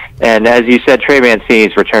moment. And as you said, Trey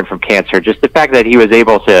Mancini's return from cancer, just the fact that he was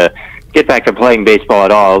able to get back to playing baseball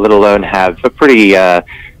at all, let alone have a pretty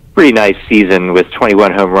nice season with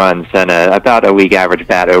 21 home runs and about a league average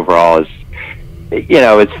bat overall is,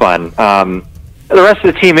 it's fun. The rest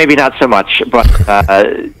of the team, maybe not so much, but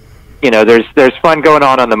there's fun going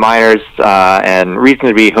on the minors, and reason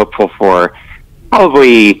to be hopeful for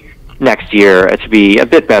probably next year to be a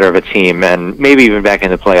bit better of a team and maybe even back in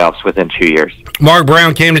the playoffs within 2 years. Mark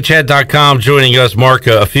Brown came to chat.com joining us. Mark,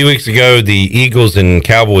 a few weeks ago, the Eagles and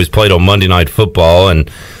Cowboys played on Monday Night Football, and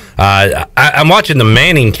I'm watching the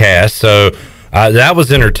Manning cast, so that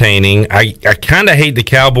was entertaining. I kind of hate the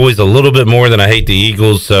Cowboys a little bit more than I hate the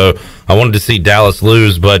Eagles, so I wanted to see Dallas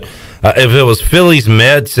lose. But if it was Phillies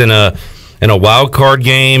Mets in a wild card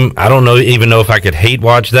game, I don't even know if I could hate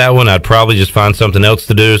watch that one. I'd probably just find something else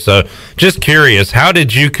to do. So just curious, how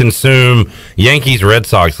did you consume Yankees Red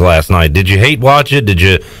Sox last night? Did you hate watch it? Did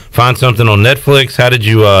you find something on Netflix? How did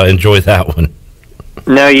you enjoy that one?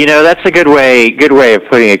 No, that's a good way of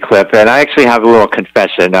putting a clip. And I actually have a little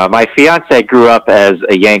confession. My fiance grew up as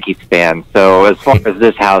a Yankees fan, so as far as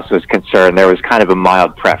this house was concerned, there was kind of a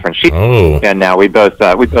mild preference. And now we both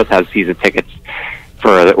have season tickets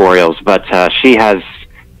for the Orioles, but she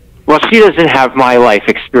doesn't have my life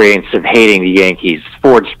experience of hating the Yankees,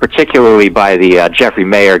 forged particularly by the Jeffrey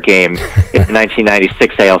Mayer game in the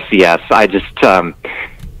 1996 ALCS. I just,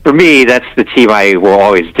 for me, that's the team I will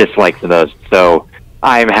always dislike the most. So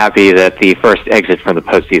I'm happy that the first exit from the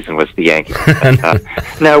postseason was the Yankees.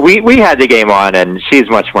 No, we had the game on, and she's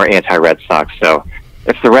much more anti-Red Sox. So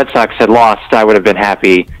if the Red Sox had lost, I would have been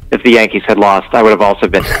happy. If the Yankees had lost, I would have also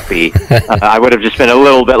been happy. I would have just been a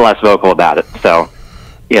little bit less vocal about it. So,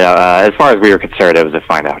 as far as we were concerned, it was a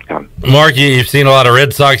fine outcome. Mark, you've seen a lot of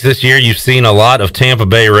Red Sox this year. You've seen a lot of Tampa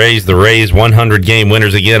Bay Rays, the Rays 100-game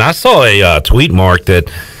winners again. I saw a tweet, Mark, that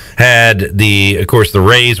had of course, the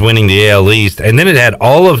Rays winning the AL East, and then it had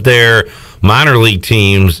all of their minor league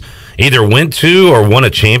teams either went to or won a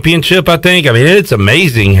championship, I think. I mean, it's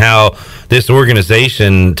amazing how this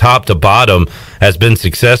organization, top to bottom, has been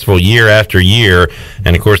successful year after year.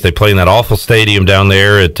 And, of course, they play in that awful stadium down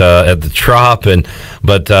there at the Trop,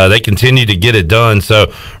 but they continue to get it done.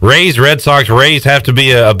 So, Red Sox have to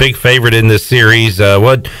be a big favorite in this series.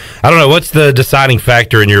 What's the deciding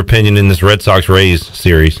factor, in your opinion, in this Red Sox-Rays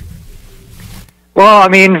series? Well, I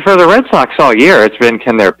mean, for the Red Sox all year, it's been,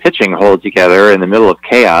 can their pitching hold together in the middle of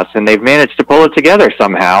chaos, and they've managed to pull it together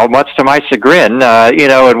somehow, much to my chagrin,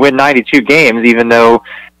 and win 92 games, even though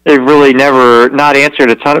they've really never not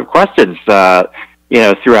answered a ton of questions,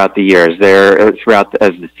 throughout the years.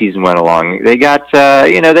 As the season went along, they got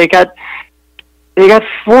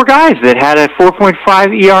four guys that had a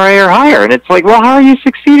 4.5 ERA or higher, and it's like, well, how are you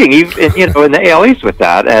succeeding, in the AL East with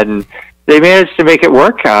that? And they managed to make it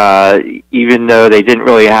work, even though they didn't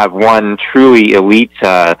really have one truly elite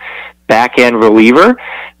back-end reliever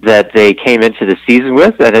that they came into the season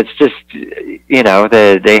with. And it's just,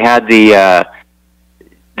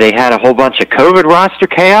 they had a whole bunch of COVID roster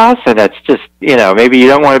chaos, and that's just, maybe you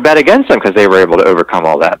don't want to bet against them because they were able to overcome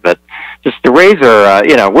all that. But just the Rays are,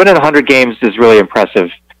 winning 100 games is really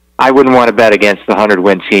impressive. I wouldn't want to bet against the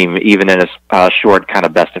 100-win team, even in a short kind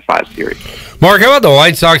of best-of-5 series. Mark, how about the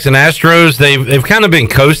White Sox and Astros? They've kind of been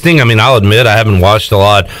coasting. I mean, I'll admit I haven't watched a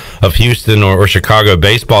lot of Houston or Chicago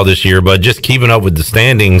baseball this year, but just keeping up with the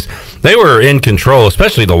standings, they were in control,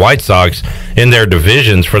 especially the White Sox, in their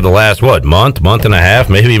divisions for the last, month and a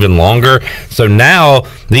half, maybe even longer. So now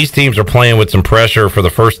these teams are playing with some pressure for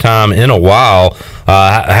the first time in a while.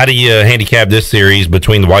 How do you handicap this series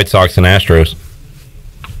between the White Sox and Astros?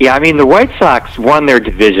 Yeah, I mean, the White Sox won their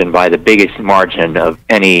division by the biggest margin of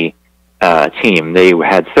any team. They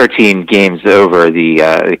had 13 games over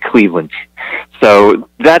the Cleveland. So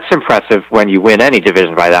that's impressive when you win any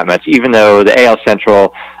division by that much, even though the AL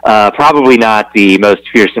Central, probably not the most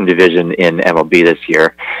fearsome division in MLB this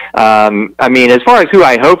year. I mean, as far as who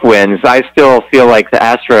I hope wins, I still feel like the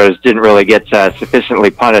Astros didn't really get sufficiently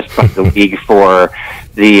punished by the league for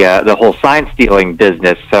the whole sign-stealing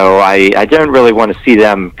business, so I don't really want to see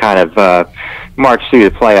them kind of march through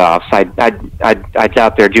the playoffs. I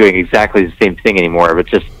doubt they're doing exactly the same thing anymore, but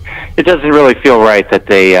just it doesn't really feel right that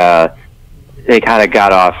they kind of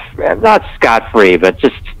got off, not scot-free, but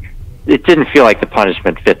just it didn't feel like the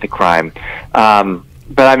punishment fit the crime. But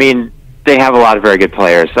I mean, they have a lot of very good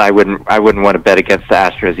players. I wouldn't want to bet against the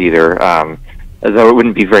Astros either, though it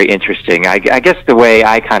wouldn't be very interesting. I guess the way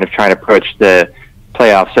I kind of try to approach the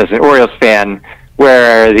playoffs as an Orioles fan,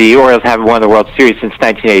 where the Orioles haven't won the World Series since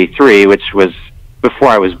 1983, which was before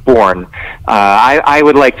I was born. I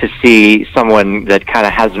would like to see someone that kind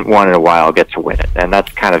of hasn't won in a while get to win it, and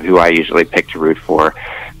that's kind of who I usually pick to root for.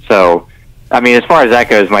 So, I mean, as far as that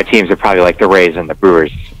goes, my teams are probably like the Rays and the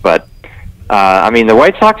Brewers. But, I mean, the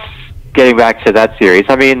White Sox, getting back to that series,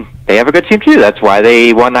 I mean, they have a good team too. That's why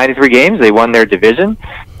they won 93 games. They won their division.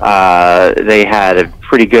 They had a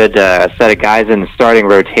pretty good set of guys in the starting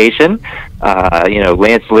rotation.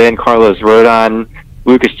 Lance Lynn, Carlos Rodon,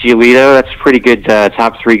 Lucas Giolito. That's pretty good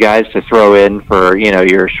top three guys to throw in for,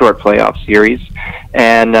 your short playoff series.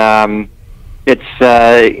 And it's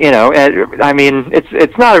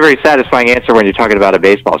not a very satisfying answer when you're talking about a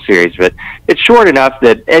baseball series, but it's short enough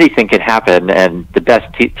that anything can happen, and the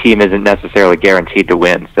best team isn't necessarily guaranteed to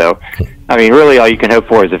win. So, I mean, really all you can hope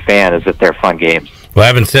for as a fan is that they're fun games. Well,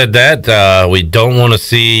 having said that, we don't want to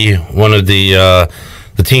see one of the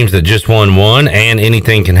teams that just won one, and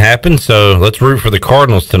anything can happen. So let's root for the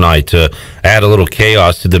Cardinals tonight to add a little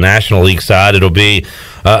chaos to the National League side. It'll be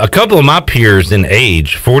a couple of my peers in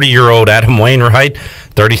age, 40-year-old Adam Wainwright,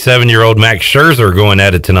 37-year-old Max Scherzer going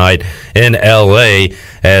at it tonight in L.A.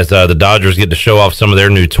 as the Dodgers get to show off some of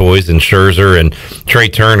their new toys, and Scherzer and Trey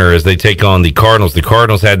Turner as they take on the Cardinals. The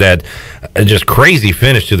Cardinals had that just crazy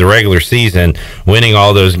finish to the regular season, winning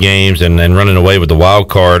all those games and running away with the wild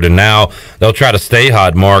card, and now they'll try to stay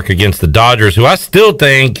hot, Mark, against the Dodgers, who I still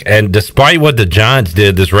think, and despite what the Giants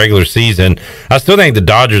did this regular season, I still think the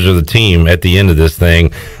Dodgers are the team at the end of this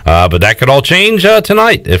thing, but that could all change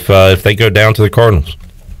tonight if they go down to the Cardinals.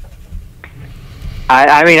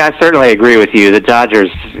 I mean, I certainly agree with you. The Dodgers,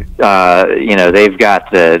 they've got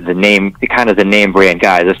the name, kind of the name brand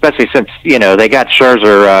guys, especially since, they got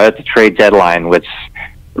Scherzer at the trade deadline, which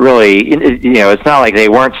really, it's not like they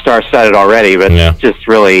weren't star-studded already, but just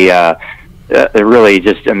really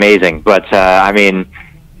just amazing. But, I mean,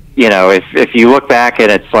 if you look back and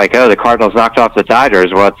it's like, oh, the Cardinals knocked off the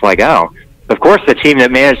Dodgers, well, it's like, oh, of course, the team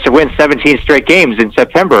that managed to win 17 straight games in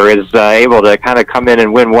September is able to kind of come in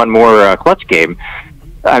and win one more clutch game.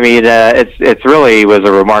 I mean, it's really was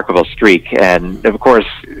a remarkable streak, and of course,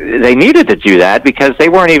 they needed to do that because they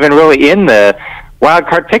weren't even really in the wild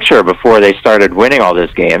card picture before they started winning all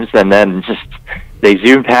those games, and then just they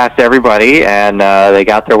zoomed past everybody and they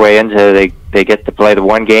got their way into they get to play the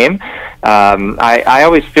one game. I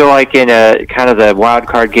always feel like in a kind of the wild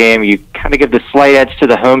card game, you kind of give the slight edge to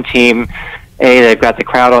the home team. A, they've got the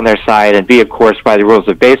crowd on their side, and B, of course, by the rules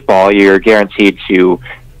of baseball, you're guaranteed to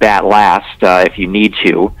bat last if you need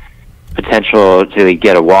to, potential to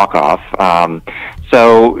get a walk-off.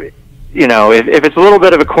 So, if it's a little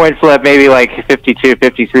bit of a coin flip, maybe like 52,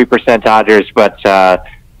 53% Dodgers, but,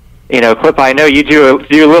 Clip, I know you do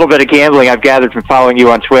a little bit of gambling, I've gathered from following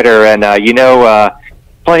you on Twitter, and,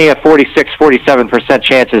 plenty of 46, 47%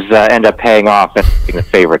 chances end up paying off and being the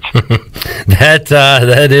favorites.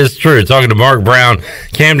 That is true. Talking to Mark Brown,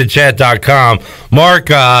 CamdenChat.com.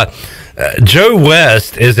 Mark, Joe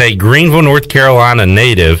West is a Greenville, North Carolina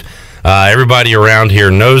native. Everybody around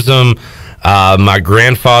here knows him. My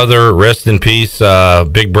grandfather, rest in peace,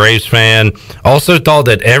 big Braves fan, also thought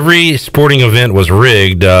that every sporting event was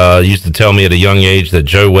rigged. Used to tell me at a young age that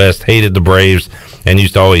Joe West hated the Braves and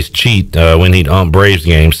used to always cheat when he'd ump Braves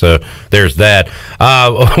games. So there's that.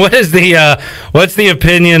 What's the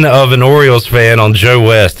opinion of an Orioles fan on Joe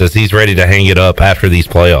West as he's ready to hang it up after these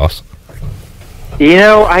playoffs?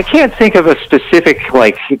 I can't think of a specific,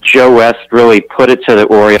 Joe West really put it to the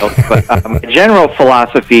Orioles, but general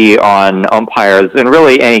philosophy on umpires and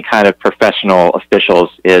really any kind of professional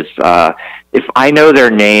officials is if I know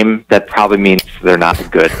their name, that probably means they're not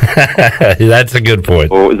good. That's a good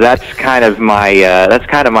point. So that's kind of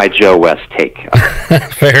my Joe West take.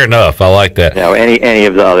 Fair enough. I like that. Any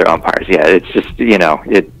of the other umpires, it's just you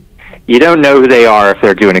don't know who they are if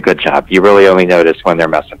they're doing a good job. You really only notice when they're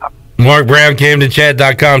messing up. Mark Brown,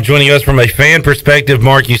 CamdenChat.com, joining us from a fan perspective.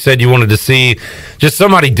 Mark, you said you wanted to see just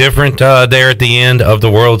somebody different there at the end of the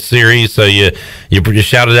World Series, so you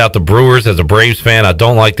shouted out the Brewers. As a Braves fan, I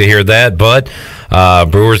don't like to hear that, but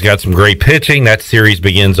Brewers got some great pitching. That series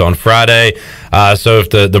begins on Friday. So if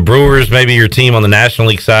the Brewers, maybe your team on the National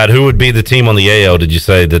League side, who would be the team on the AL, did you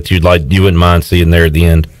say, that you wouldn't mind seeing there at the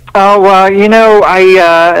end? Oh, well, I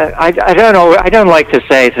don't know. I don't like to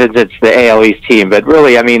say since it's the AL East team, but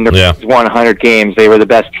really, I mean, the Braves won 100 games. They were the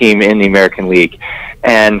best team in the American League.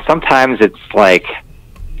 And sometimes it's like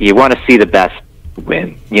you want to see the best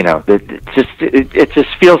win. It just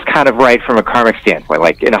feels kind of right from a karmic standpoint.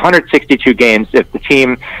 Like in 162 games, if the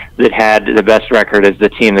team that had the best record is the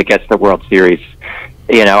team that gets the World Series,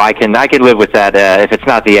 I can live with that if it's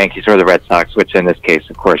not the Yankees or the Red Sox, which in this case,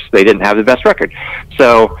 of course, they didn't have the best record.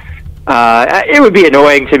 So it would be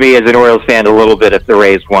annoying to me as an Orioles fan a little bit if the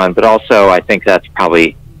Rays won, but also I think that's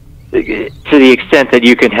probably to the extent that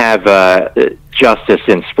you can have justice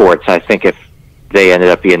in sports. I think if they ended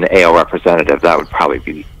up being the AL representative, that would probably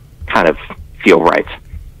be kind of feel right.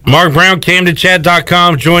 Mark Brown,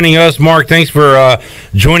 CamdenChat.com, joining us. Mark, thanks for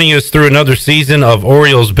joining us through another season of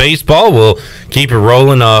Orioles baseball. We'll keep it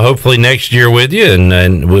rolling, hopefully next year with you. And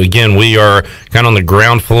again, we are kind of on the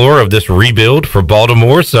ground floor of this rebuild for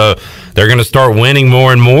Baltimore, so they're going to start winning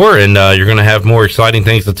more and more, and you're going to have more exciting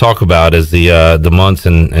things to talk about as the months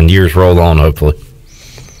and years roll on, hopefully.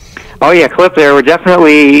 Oh, yeah, Cliff, there were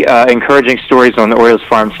definitely encouraging stories on the Orioles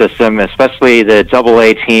farm system, especially the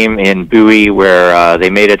Double-A team in Bowie, where they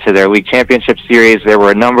made it to their league championship series. There were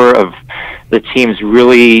a number of the team's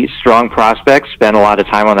really strong prospects, spent a lot of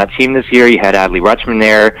time on that team this year. You had Adley Rutschman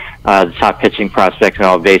there, the top pitching prospect in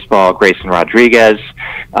all of baseball, Grayson Rodriguez,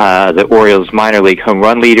 the Orioles minor league home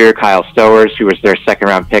run leader, Kyle Stowers, who was their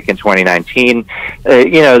second-round pick in 2019.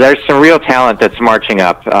 There's some real talent that's marching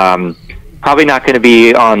up. Probably not going to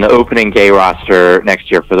be on the opening day roster next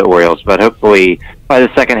year for the Orioles, but hopefully by the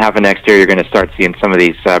second half of next year, you're going to start seeing some of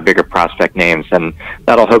these bigger prospect names, and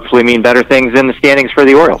that'll hopefully mean better things in the standings for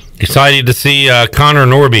the Orioles. Excited to see Connor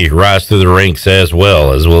Norby rise through the ranks as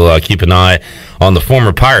well, as we'll keep an eye on the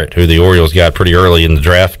former Pirate, who the Orioles got pretty early in the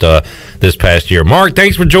draft this past year. Mark,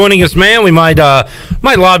 thanks for joining us, man. We might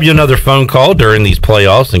lob you another phone call during these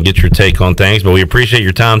playoffs and get your take on things, but we appreciate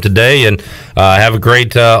your time today, and have a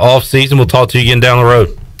great off season. We'll talk to you again down the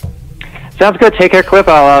road. Sounds good. Take care, Cliff.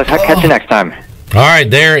 I'll catch you next time. All right,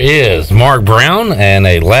 there is Mark Brown and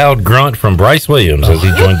a loud grunt from Bryce Williams as he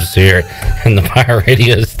joins us here in the Pirate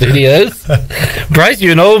Radio studios. Bryce,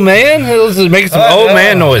 you an old man? This is making some old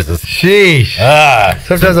man noises. Sheesh.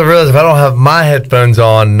 Sometimes I realize if I don't have my headphones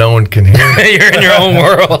on, no one can hear me. You're in your own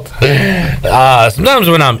world. Sometimes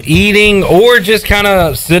when I'm eating or just kind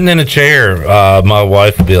of sitting in a chair, my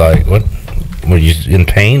wife would be like, "What? Were you in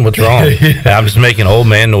pain? What's wrong?" Yeah. I'm just making old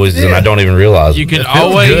man noises, and I don't even realize you can it.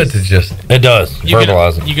 Always Good to just it does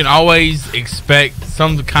verbalize it. You can always expect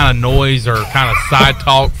some kind of noise or kind of side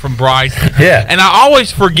talk from Bryce. Yeah, and I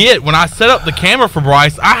always forget when I set up the camera for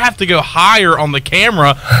Bryce, I have to go higher on the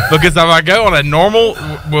camera because if I go on a normal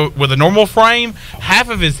with a normal frame, half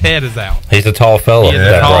of his head is out. He's a tall fellow. He's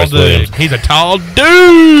a tall dude. He's a tall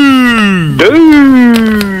dude.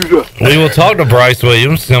 We will talk to Bryce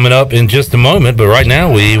Williams coming up in just a moment, but right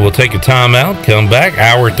now we will take a timeout, come back.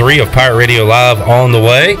 Hour 3 of Pirate Radio Live on the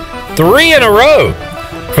way. 3 in a row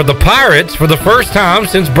for the Pirates for the first time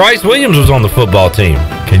since Bryce Williams was on the football team.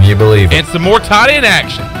 Can you believe it? And some more tight end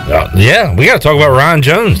action. Yeah, we got to talk about Ryan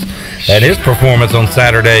Jones and his performance on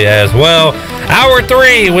Saturday as well. Hour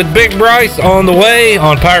 3 with Big Bryce on the way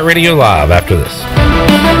on Pirate Radio Live after this.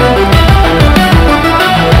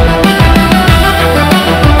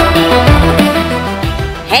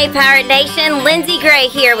 Hey Pirate Nation, Lindsey Gray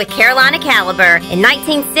here with Carolina Caliber. In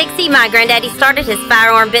 1960, my granddaddy started his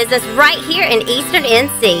firearm business right here in Eastern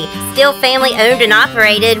NC. Still family owned and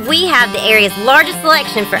operated, we have the area's largest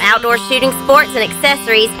selection for outdoor shooting sports and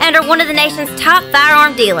accessories and are one of the nation's top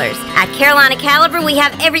firearm dealers. At Carolina Caliber, we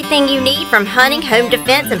have everything you need from hunting, home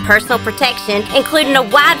defense, and personal protection, including a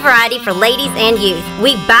wide variety for ladies and youth.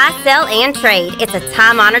 We buy, sell, and trade. It's a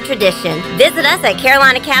time-honored tradition. Visit us at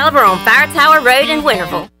Carolina Caliber on Fire Tower Road in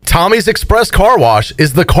Winterville. Tommy's Express Car Wash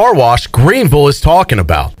is the car wash Greenville is talking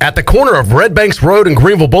about. At the corner of Red Banks Road and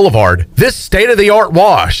Greenville Boulevard, this state-of-the-art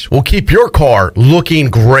wash will keep your car looking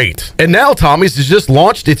great. And now Tommy's has just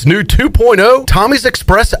launched its new 2.0 Tommy's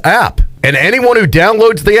Express app. And anyone who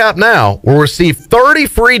downloads the app now will receive 30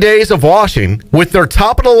 free days of washing with their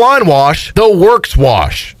top-of-the-line wash, the Works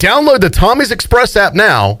Wash. Download the Tommy's Express app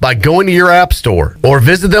now by going to your app store or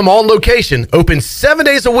visit them on location, open 7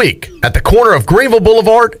 days a week at the corner of Greenville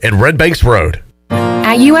Boulevard and Red Banks Road.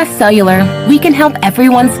 At US Cellular, we can help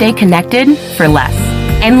everyone stay connected for less.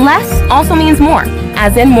 And less also means more,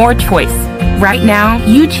 as in more choice. Right now,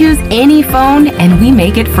 you choose any phone and we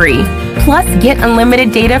make it free. Plus, get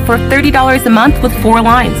unlimited data for $30 a month with 4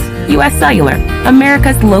 lines. US Cellular,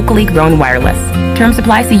 America's locally grown wireless. Terms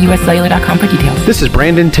apply. See uscellular.com for details. This is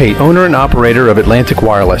Brandon Tate, owner and operator of Atlantic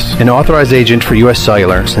Wireless, an authorized agent for US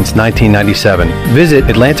Cellular since 1997. Visit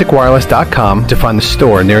atlanticwireless.com to find the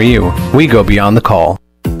store near you. We go beyond the call.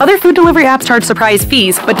 Other food delivery apps charge surprise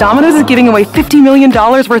fees, but Domino's is giving away $50 million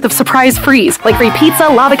worth of surprise frees, like free pizza,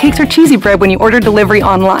 lava cakes, or cheesy bread when you order delivery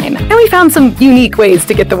online. And we found some unique ways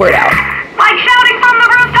to get the word out. Like shouting from the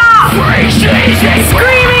rooftop! Free cheesy!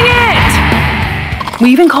 Screaming it! We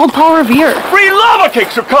even called Paul Revere. Free lava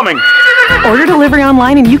cakes are coming! Order delivery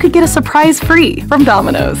online and you could get a surprise free from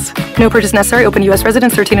Domino's. No purchase necessary. Open U.S.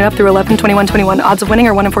 residents 13 and up through 11/21/21. Odds of winning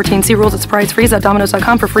are 1 in 14. See rules at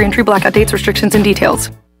surprisefreeze.domino's.com for free entry, blackout dates, restrictions, and details.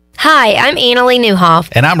 Hi, I'm Annalie Newhoff.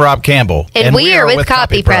 And I'm Rob Campbell. And we are with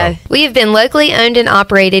CopyPro. We have been locally owned and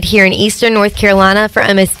operated here in Eastern North Carolina for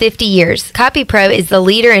almost 50 years. CopyPro is the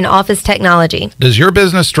leader in office technology. Does your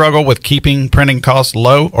business struggle with keeping printing costs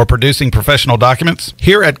low or producing professional documents?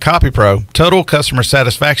 Here at CopyPro, total customer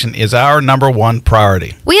satisfaction is our #1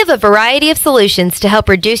 priority. We have a variety of solutions to help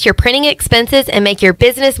reduce your printing expenses and make your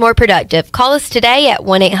business more productive. Call us today at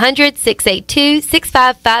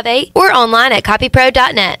 1-800-682-6558 or online at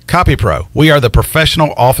copypro.net. CopyPro, we are the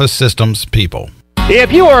professional office systems people.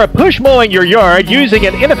 If you are push mowing your yard using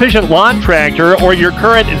an inefficient lawn tractor or your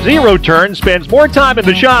current zero-turn spends more time in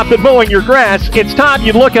the shop than mowing your grass, it's time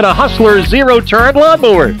you look at a Hustler zero-turn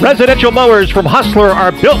lawnmower. Residential mowers from Hustler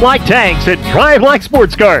are built like tanks and drive like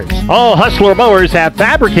sports cars. All Hustler mowers have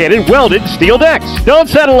fabricated, welded steel decks. Don't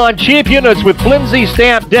settle on cheap units with flimsy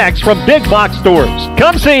stamped decks from big box stores.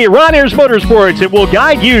 Come see Ron Ayers Motorsports. It will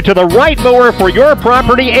guide you to the right mower for your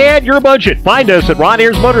property and your budget. Find us at Ron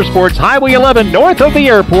Ayers Motorsports, Highway 11 north of the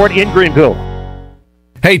airport in Greenville.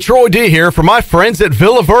 Hey, Troy D here for my friends at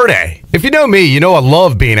Villa Verde. If you know me, you know I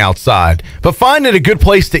love being outside, but finding a good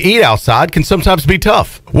place to eat outside can sometimes be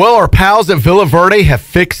tough. Well, our pals at Villa Verde have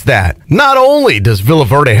fixed that. Not only does Villa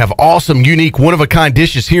Verde have awesome, unique, one-of-a-kind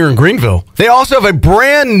dishes here in Greenville, they also have a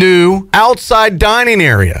brand new outside dining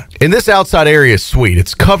area. And this outside area is sweet.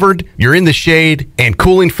 It's covered, you're in the shade, and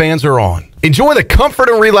cooling fans are on. Enjoy the comfort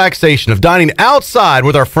and relaxation of dining outside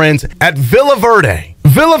with our friends at Villa Verde.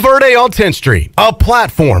 Villa Verde on 10th Street, a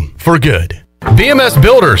platform for good. BMS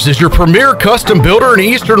Builders is your premier custom builder in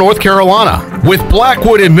Eastern North Carolina. With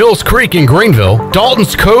Blackwood and Mills Creek in Greenville,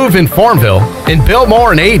 Dalton's Cove in Farmville, and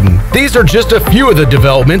Belmar and Ayden, these are just a few of the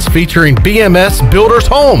developments featuring BMS Builders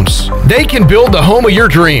homes. They can build the home of your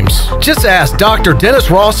dreams. Just ask Dr.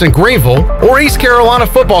 Dennis Ross in Greenville or East Carolina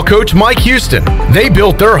football coach Mike Houston. They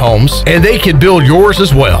built their homes, and they can build yours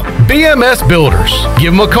as well. BMS Builders.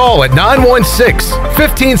 Give them a call at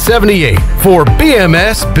 916-1578 for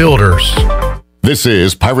BMS Builders. This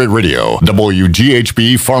is Pirate Radio,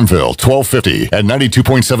 WGHB Farmville, 1250 and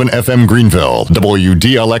 92.7 FM Greenville,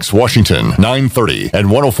 WDLX Washington, 930 and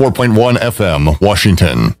 104.1 FM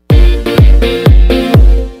Washington.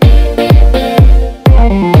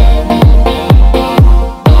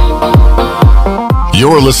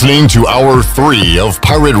 You're listening to Hour 3 of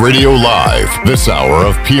Pirate Radio Live. This hour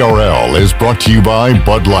of PRL is brought to you by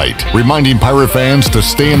Bud Light, reminding Pirate fans to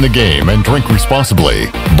stay in the game and drink responsibly.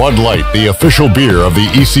 Bud Light, the official beer of the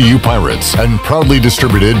ECU Pirates, and proudly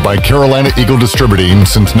distributed by Carolina Eagle Distributing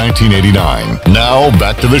since 1989. Now,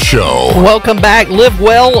 back to the show. Welcome back. Live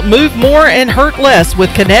well, move more, and hurt less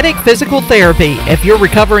with Kinetic Physical Therapy. If you're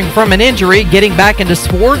recovering from an injury, getting back into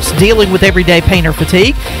sports, dealing with everyday pain or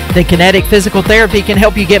fatigue, then Kinetic Physical Therapy can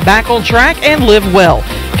help you get back on track and live well.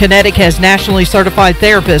 Kinetic has nationally certified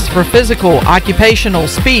therapists for physical, occupational,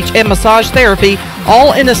 speech, and massage therapy,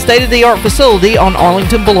 all in a state-of-the-art facility on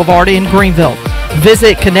Arlington Boulevard in Greenville.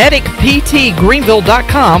 Visit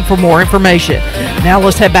kineticptgreenville.com for more information. Now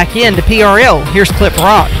let's head back into PRL. Here's Clip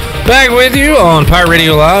Rock. Back with you on Pirate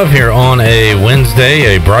Radio Live here on a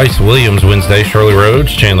Wednesday, a Bryce Williams Wednesday. Shirley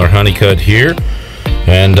Rhodes, Chandler Honeycutt here.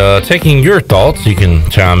 And taking your thoughts, you can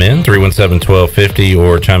chime in, 317-1250,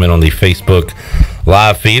 or chime in on the Facebook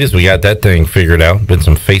live feed as we got that thing figured out. Been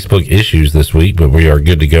some Facebook issues this week, but we are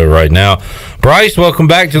good to go right now. Bryce, welcome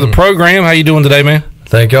back to the program. How you doing today, man?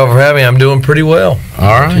 Thank y'all for having me. I'm doing pretty well.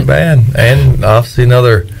 All right. Not too bad. And obviously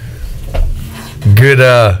another good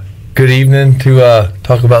evening to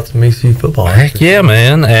talk about some ECU football. Heck yeah,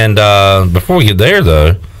 man. And before we get there,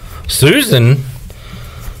 though, Susan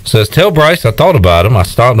says, tell Bryce I thought about him. I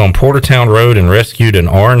stopped on Portertown Road and rescued an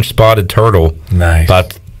orange-spotted turtle. Nice. By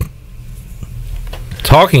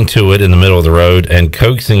talking to it in the middle of the road and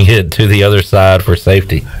coaxing it to the other side for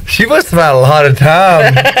safety. She must have had a lot of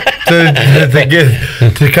time to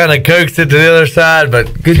kind of coax it to the other side,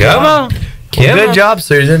 but good job. Good job,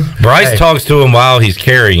 Susan. Bryce talks to him while he's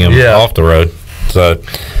carrying him off the road. So,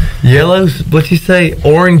 yellow, what'd you say?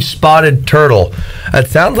 Orange-spotted turtle. That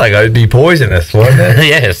sounds like it would be poisonous, wouldn't it?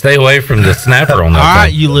 Yeah, stay away from the snapper on that. All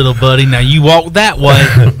right, you little buddy. Now you walk that way.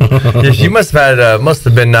 Yeah, she must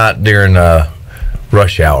have been not during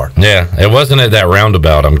rush hour. Yeah, it wasn't at that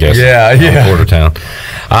roundabout, I'm guessing. Yeah. Portertown.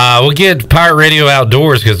 We'll get Pirate Radio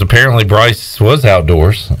outdoors because apparently Bryce was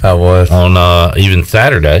outdoors. I was. On even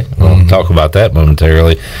Saturday. We'll talk about that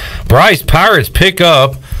momentarily. Bryce, Pirates pick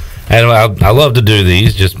up And I love to do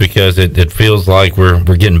these just because it feels like we're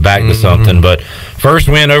getting back to something. But first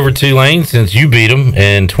win over Tulane since you beat them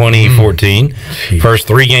in 2014. First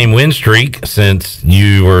 3-game win streak since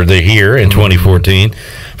you were here in 2014.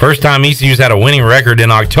 First time ECU's had a winning record in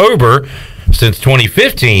October since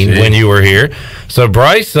 2015 when you were here. So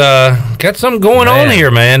Bryce got something going on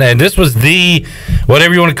here, man. And this was the,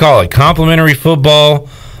 whatever you want to call it, complimentary football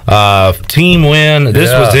team win.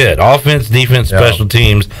 This was it. Offense, defense, special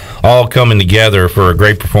teams all coming together for a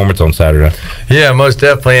great performance on Saturday. Yeah, most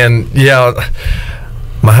definitely. And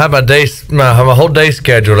I had my whole day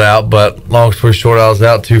scheduled out, but long story short, I was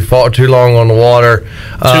out too long on the water.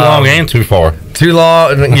 Too long and too far. Too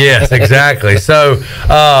long. Yes, exactly. So,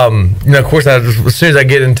 of course, as soon as I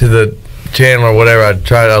get into the channel or whatever, I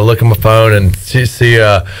try to look at my phone and see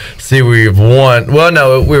we've won. Well,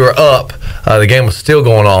 no, we were up. The game was still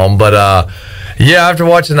going on, but after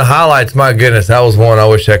watching the highlights, my goodness, that was one I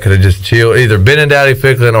wish I could have just chilled, either been in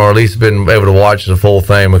Daddy-Ficklin or at least been able to watch the full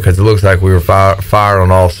thing, because it looks like we were firing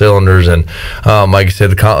on all cylinders. And like you said,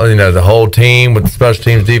 the whole team with the special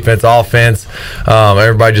teams, defense, offense,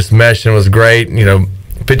 everybody just meshed and was great.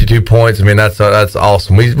 52 points. I mean, that's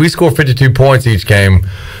awesome. We score 52 points each game.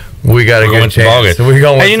 We got a good chance. So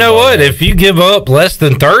hey, you know what? If you give up less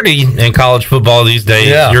than 30 in college football these days,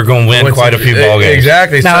 you're going to win quite a few ball games.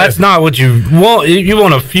 Exactly. Now, that's not what you want. You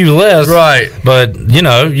want a few less. Right. But,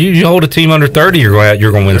 you hold a team under 30, you're going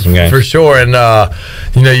to win some games. For sure. And,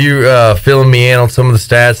 you filling me in on some of the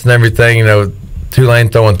stats and everything, Tulane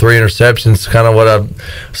throwing 3 interceptions, kind of what I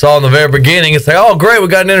saw in the very beginning. It's like, oh, great, we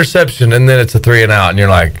got an interception, and then it's a 3 and out, and you're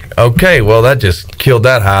like, okay, well, that just killed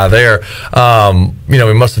that high there.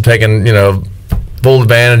 We must have taken, full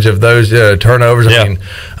advantage of those turnovers. I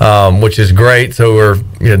mean, which is great. So we're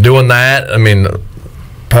doing that. I mean,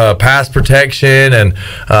 pass protection and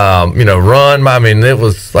run. I mean, it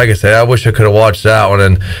was, like I said, I wish I could have watched that one.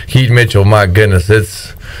 And Keith Mitchell, my goodness,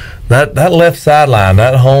 it's. That left sideline,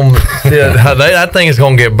 that home, that thing is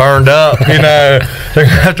going to get burned up. They're going to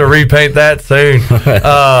have to repaint that soon.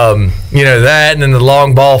 That, and then the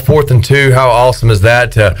long ball, 4th and 2. How awesome is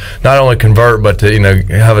that to not only convert, but to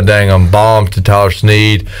have a dang on bomb to Tyler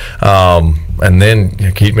Snead, and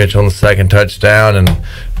then Keith Mitchell on the second touchdown. And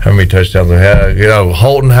how many touchdowns we had?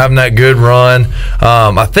 Holton having that good run.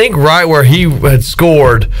 I think right where he had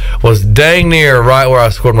scored was dang near right where I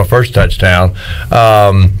scored my first touchdown.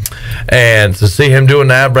 And to see him doing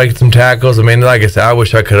that, breaking some tackles, I mean, like I said, I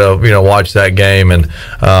wish I could have, watched that game and,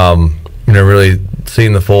 really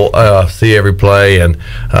seen the full, see every play, and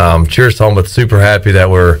cheers home, but super happy that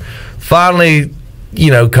we're finally,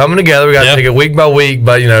 coming together. We got to take it week by week,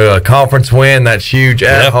 but, a conference win, that's huge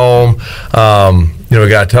at home. We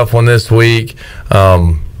got a tough one this week,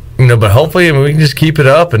 but hopefully we can just keep it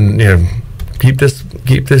up and, keep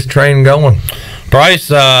this train going. Bryce,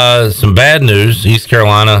 some bad news. East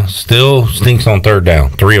Carolina still stinks on 3rd down,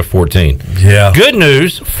 3 of 14. Yeah. Good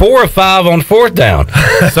news, 4 of 5 on 4th down.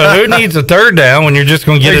 So who needs a 3rd down when you're just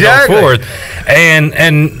going to get it on 4th?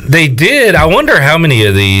 And they did. I wonder how many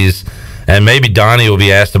of these, and maybe Donnie will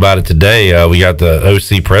be asked about it today. We got the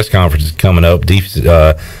OC press conferences coming up,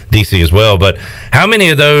 DC as well. But how many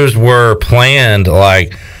of those were planned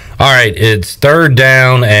like, all right, it's 3rd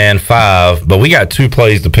down and 5, but we got 2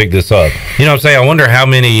 plays to pick this up. You know what I'm saying? I wonder how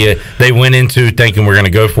many they went into thinking we're going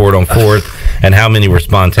to go for it on 4th and how many were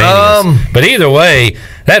spontaneous. But either way,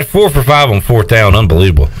 that 4 for 5 on 4th down,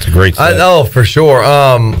 unbelievable. It's a great set. For sure.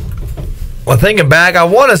 Thinking back, I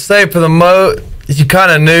want to say for the most, you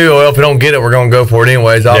kind of knew, well, if we don't get it, we're going to go for it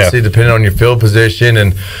anyways, obviously, depending on your field position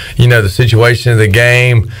and, the situation of the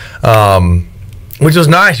game. Which was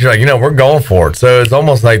nice. You're like, we're going for it. So it's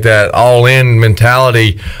almost like that all-in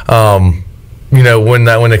mentality, when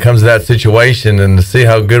it comes to that situation, and to see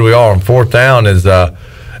how good we are on 4th down is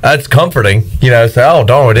that's comforting. Say, oh,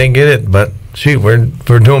 darn, we didn't get it, but shoot, we're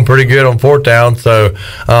doing pretty good on 4th down. So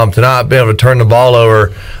to not be able to turn the ball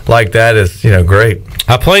over like that is, great.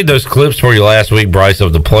 I played those clips for you last week, Bryce,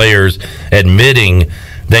 of the players admitting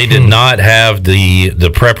they did not have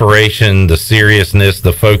the preparation, the seriousness,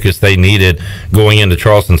 the focus they needed going into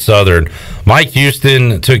Charleston Southern. Mike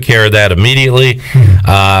Houston took care of that immediately,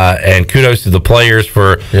 and kudos to the players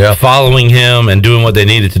for following him and doing what they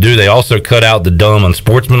needed to do. They also cut out the dumb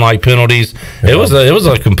unsportsmanlike penalties. It was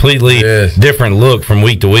a completely different look from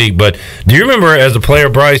week to week. But do you remember as a player,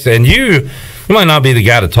 Bryce, and you might not be the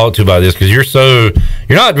guy to talk to about this because you're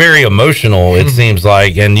not very emotional, it seems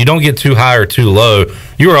like, and you don't get too high or too low.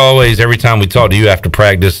 You were always, every time we talk to you after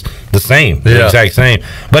practice, the exact same.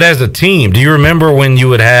 But as a team, do you remember when you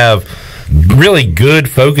would have really good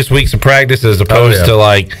focus weeks of practice as opposed to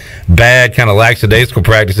like bad kind of lackadaisical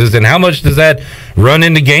practices. And how much does that run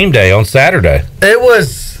into game day on Saturday? It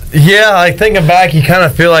was, like thinking back, you kind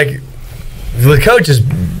of feel like the coaches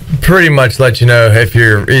pretty much let you know if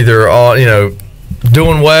you're either all,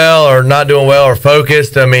 doing well or not doing well or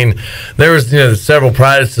focused. I mean, there was, several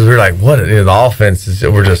practices we were like, what, the offenses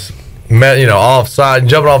were just, offside,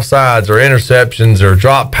 jumping off sides or interceptions or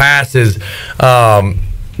drop passes. I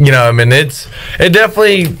mean, it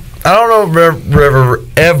definitely, I don't know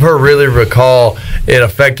ever really recall it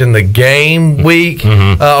affecting the game week.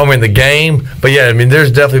 The game. But yeah, I mean,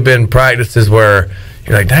 there's definitely been practices where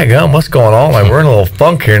you're like, daggum, what's going on? Like, we're in a little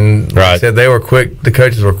funk here. And like I said, the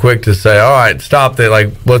coaches were quick to say, all right, stop it. Like,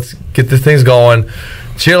 let's get this thing going.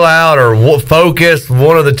 Chill out or focus,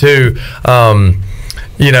 one of the two.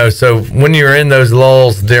 So when you're in those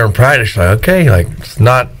lulls during practice, you're like, okay, like,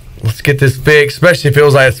 let's get this fixed, especially if it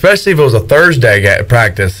was a Thursday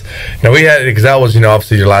practice. Now we had it because that was,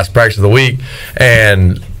 obviously your last practice of the week.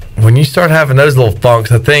 And when you start having those little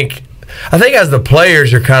funks, I think as the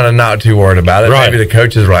players, you're kind of not too worried about it. Right. Maybe the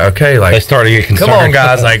coaches were like, okay, like, they started to get concerned. Come on,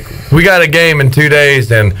 guys, like, we got a game in 2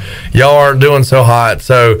 days, and y'all aren't doing so hot.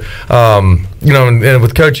 So, and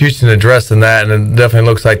with Coach Houston addressing that, and it definitely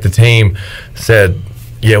looks like the team said,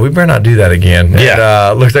 yeah, we better not do that again.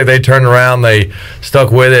 Yeah. Looks like they turned around, they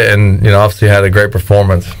stuck with it, and obviously had a great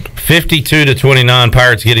performance. 52-29,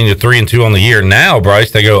 Pirates getting to 3-2 on the year. Now,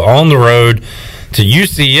 Bryce, they go on the road to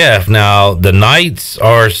UCF. Now, the Knights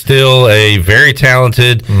are still a very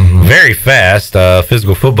talented, very fast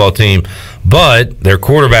physical football team, but their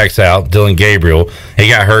quarterback's out, Dylan Gabriel. He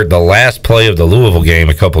got hurt the last play of the Louisville game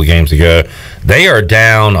a couple of games ago. They are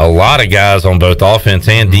down a lot of guys on both offense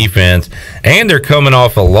and defense, and they're coming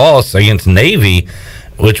off a loss against Navy,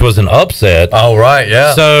 which was an upset. Oh, right,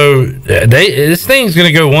 yeah. So this thing's going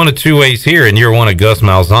to go one of two ways here in year one of Gus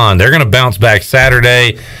Malzahn. They're going to bounce back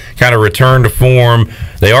Saturday, kind of return to form.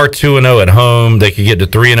 They are 2-0 at home. They could get to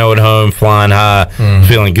 3-0 at home, flying high,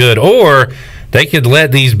 feeling good. Or they could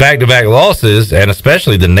let these back-to-back losses, and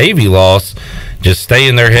especially the Navy loss, just stay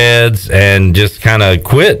in their heads and just kind of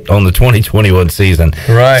quit on the 2021 season.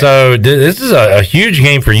 Right. So this is a huge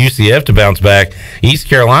game for UCF to bounce back. East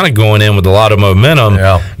Carolina going in with a lot of momentum.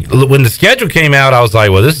 Yeah. When the schedule came out, I was like,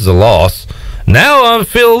 well, this is a loss. Now I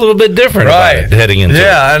feel a little bit different about it heading into it.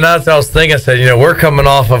 And that's what I was thinking. I said, we're coming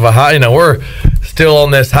off of a high, we're still on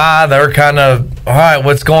this high. They're kind of, all right,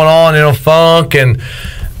 what's going on, funk. And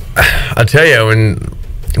I tell you, when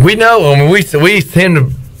we know, when we seem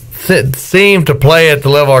to play at the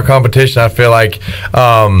level of our competition, I feel like,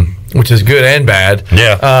 which is good and bad.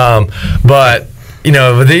 Yeah. But,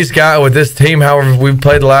 with these guys, with this team, however we've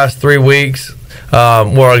played the last 3 weeks,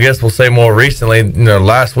 I guess we'll say more recently,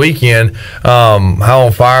 last weekend, how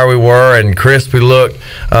on fire we were and crisp we looked.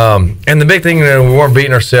 And the big thing, we weren't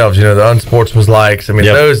beating ourselves, the unsportsmanlikes. I mean,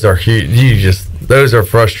 those are huge. Those are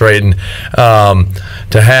frustrating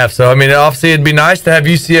to have. So, I mean, obviously, it'd be nice to have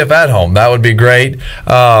UCF at home. That would be great.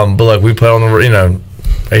 But look, we play on the,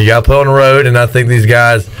 you got to play on the road, and I think these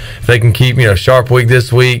guys, if they can keep, sharp week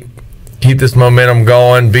this week, keep this momentum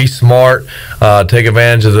going, be smart, take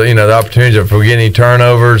advantage of the opportunities. If we get any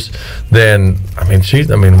turnovers, then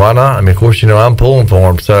why not? I mean, of course, I'm pulling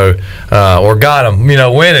for them. So, or got them,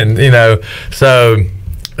 winning, So,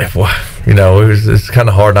 if it's kind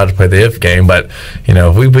of hard not to play the if game, but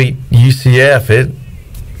if we beat UCF,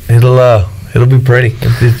 it'll be pretty.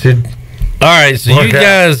 It should. All right, so you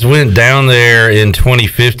guys went down there in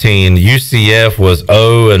 2015. UCF was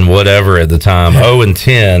 0 and whatever at the time, 0 and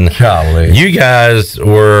 10. Golly. You guys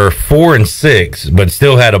were 4 and 6, but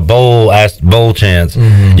still had a bowl chance.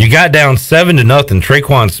 You got down 7-0.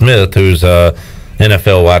 Traquan Smith, who's a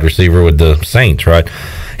NFL wide receiver with the Saints, right?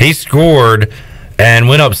 He scored and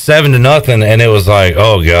went up 7-0, and it was like,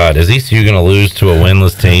 oh God, is ECU going to lose to a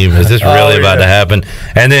winless team? Is this really about to happen?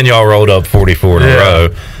 And then y'all rolled up 44 in a row.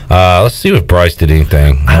 Let's see if Bryce did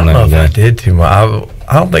anything. I don't know if I did too much.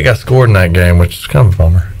 I don't think I scored in that game, which is kind of a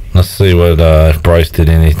bummer. Let's see what if Bryce did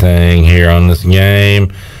anything here on this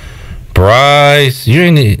game. Bryce,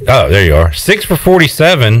 there you are. 6 for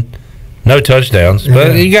 47. No touchdowns,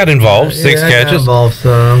 but you got involved. 6 catches.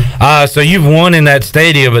 So you've won in that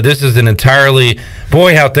stadium, but this is an entirely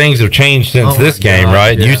how things have changed since this game,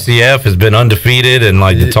 right? Yeah. UCF has been undefeated and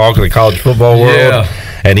like the talk of the college football world,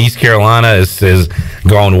 and East Carolina is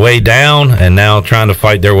gone way down and now trying to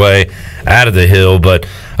fight their way out of the hill. But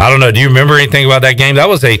I don't know. Do you remember anything about that game? That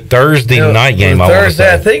was a Thursday night game.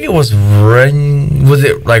 Thursday, I think it was raining. Was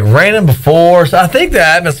it like raining before? So I think the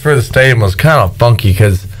atmosphere of the stadium was kind of funky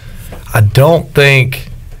because I don't think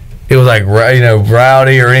it was like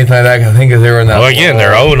rowdy or anything like that. I think they were in that. Well, again,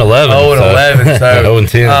 they're 0-11. 0-11. So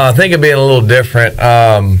 0-10. I think it being a little different.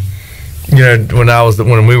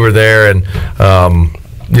 When we were there, and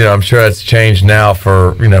I'm sure that's changed now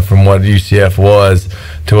from what UCF was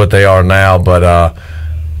to what they are now. But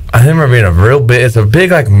I remember being a real big. It's a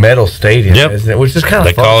big like metal stadium, isn't it? Which is kind of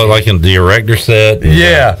they call it like in the erector set.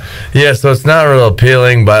 Yeah. So it's not real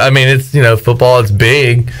appealing, but I mean it's football. It's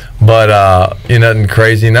big, but nothing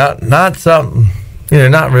crazy. Not something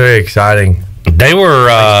not really exciting. They were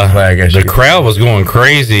the crowd was going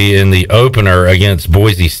crazy in the opener against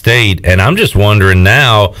Boise State, and I'm just wondering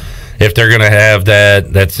now if they're going to have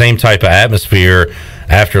that same type of atmosphere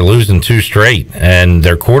after losing 2 straight and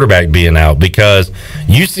their quarterback being out, because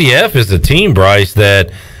UCF is a team, Bryce,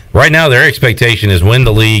 that right now their expectation is win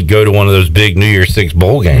the league, go to one of those big New Year's Six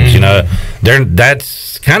bowl games.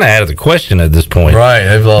 That's kind of out of the question at this point. Right,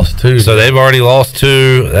 they've lost 2. So they've already lost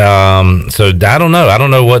 2. So I don't know. I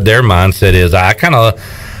don't know what their mindset is.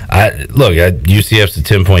 Look, UCF's a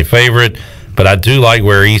 10-point favorite, but I do like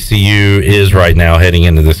where ECU is right now heading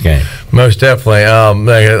into this game. Most definitely.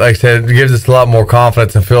 Like I said, it gives us a lot more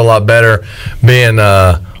confidence and feel a lot better being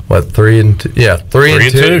 3-2. Yeah,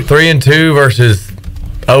 3-2. 3-2 versus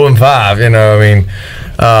 0-5.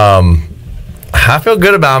 I feel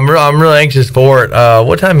good about it. I'm really anxious for it.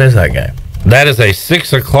 What time is that game? That is a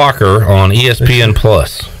 6 o'clocker on ESPN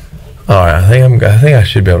Plus. All right, I think I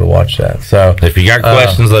should be able to watch that. So if you got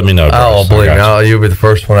questions, let me know. Bryce. Believe me, you'll be the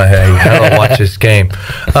first one I have to watch this game.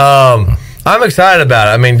 I'm excited about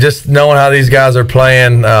it. I mean, just knowing how these guys are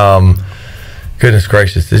playing. Goodness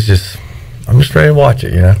gracious, I'm just ready to watch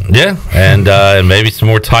it. Yeah, and maybe some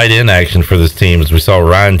more tight end action for this team, as we saw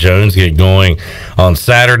Ryan Jones get going on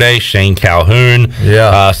Saturday. Shane Calhoun,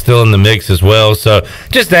 still in the mix as well. So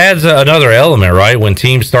just adds another element, right? When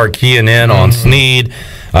teams start keying in on Snead.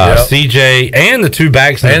 CJ and the 2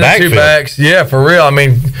 backs in the backfield. 2 backs, yeah, for real. I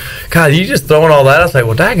mean, God, you just throwing all that. I was like,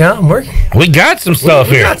 well, daggone, we got some stuff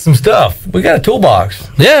here. We got some stuff. We got a toolbox.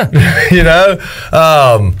 Yeah.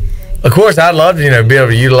 Of course, I'd love to, be able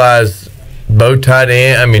to utilize both tight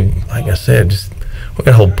end. I mean, like I said, we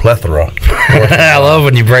got a whole plethora. I love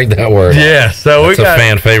when you break that word. Yeah, so that's a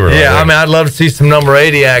fan favorite. Yeah, I mean, I'd love to see some number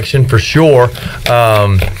 80 action for sure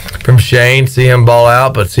from Shane. See him ball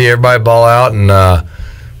out, but see everybody ball out and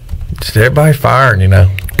just everybody firing.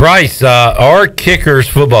 Bryce, are kickers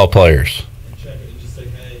football players?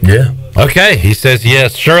 Yeah. Okay, he says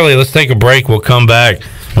yes. Shirley, let's take a break. We'll come back.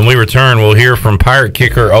 When we return, we'll hear from Pirate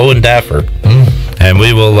kicker Owen Dafford. And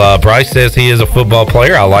we will, Bryce says he is a football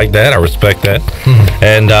player. I like that. I respect that.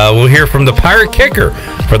 And we'll hear from the Pirate kicker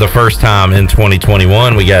for the first time in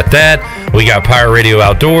 2021. We got that. We got Pirate Radio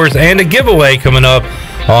Outdoors and a giveaway coming up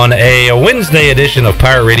on a Wednesday edition of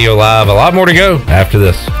Pirate Radio Live. A lot more to go after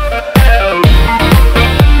this.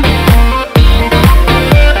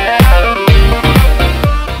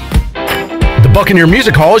 Buccaneer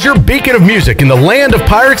Music Hall is your beacon of music in the land of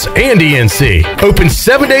pirates and ENC. Open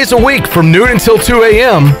 7 days a week from noon until 2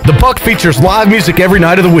 a.m., the Buck features live music every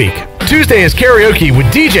night of the week. Tuesday is karaoke with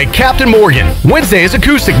DJ Captain Morgan. Wednesday is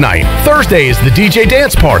acoustic night. Thursday is the DJ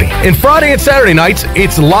dance party. And Friday and Saturday nights,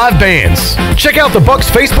 it's live bands. Check out the Buck's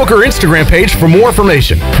Facebook or Instagram page for more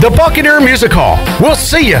information. The Buccaneer Music Hall. We'll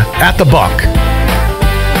see you at the Buck.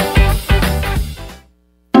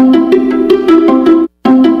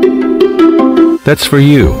 That's for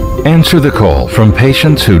you. Answer the call from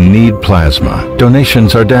patients who need plasma.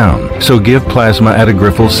 Donations are down, so give plasma at a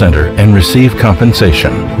Grifols Center and receive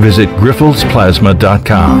compensation. Visit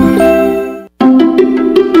grifolsplasma.com.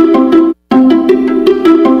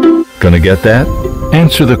 Gonna get that?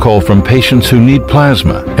 Answer the call from patients who need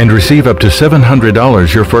plasma and receive up to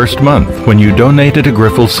 $700 your first month when you donate at a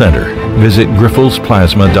Grifols Center. Visit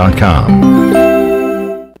grifolsplasma.com.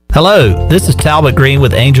 Hello, this is Talbot Green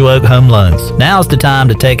with Angel Oak Home Loans. Now's the time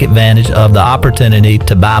to take advantage of the opportunity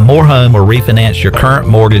to buy more home or refinance your current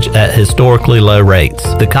mortgage at historically low rates.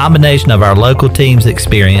 The combination of our local team's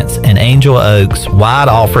experience and Angel Oak's wide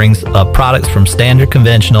offerings of products from standard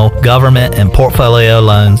conventional, government, and portfolio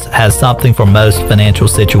loans has something for most financial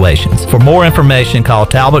situations. For more information, call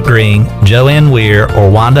Talbot Green, Joanne Weir,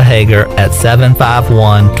 or Wanda Hager at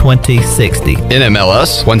 751-2060.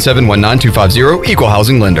 NMLS 1719250, Equal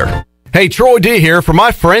Housing Lender. Hey, Troy D here for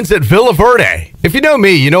my friends at Villa Verde. If you know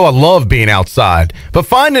me, you know I love being outside, but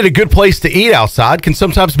finding a good place to eat outside can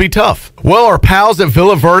sometimes be tough. Well, our pals at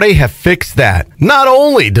Villa Verde have fixed that. Not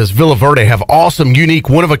only does Villa Verde have awesome, unique,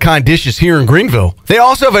 one-of-a-kind dishes here in Greenville, they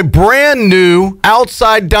also have a brand new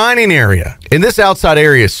outside dining area. And this outside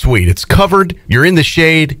area is sweet. It's covered, you're in the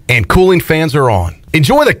shade, and cooling fans are on.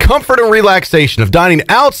 Enjoy the comfort and relaxation of dining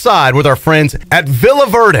outside with our friends at Villa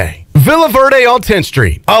Verde. Villa Verde on 10th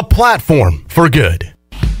Street, a platform for good.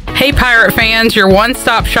 Hey Pirate fans, your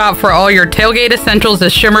one-stop shop for all your tailgate essentials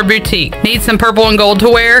is Shimmer Boutique. Need some purple and gold to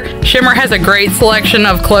wear? Shimmer has a great selection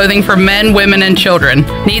of clothing for men, women, and children.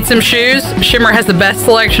 Need some shoes? Shimmer has the best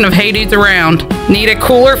selection of Hey Dudes around. Need a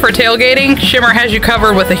cooler for tailgating? Shimmer has you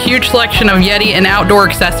covered with a huge selection of Yeti and outdoor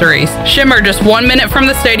accessories. Shimmer, just 1 minute from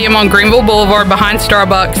the stadium on Greenville Boulevard behind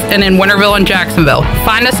Starbucks and in Winterville and Jacksonville.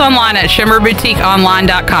 Find us online at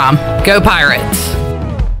shimmerboutiqueonline.com. Go Pirates!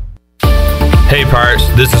 Hey Pirates,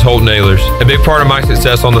 this is Holt Nailers. A big part of my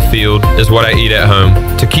success on the field is what I eat at home.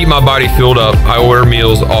 To keep my body filled up, I order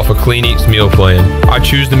meals off a Clean Eats meal plan. I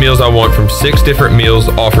choose the meals I want from 6 different meals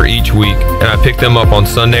offered each week, and I pick them up on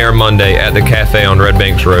Sunday or Monday at the cafe on Red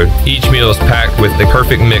Banks Road. Each meal is packed with the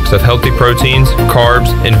perfect mix of healthy proteins, carbs,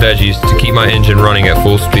 and veggies to keep my engine running at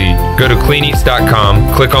full speed. Go to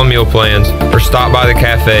cleaneats.com, click on meal plans, or stop by the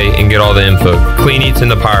cafe and get all the info. Clean Eats and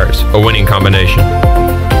the Pirates, a winning combination.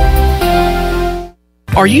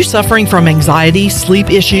 Are you suffering from anxiety, sleep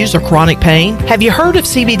issues, or chronic pain? Have you heard of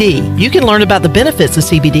CBD? You can learn about the benefits of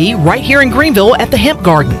CBD right here in Greenville at the Hemp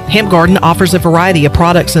Garden. Hemp Garden offers a variety of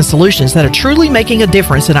products and solutions that are truly making a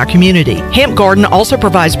difference in our community. Hemp Garden also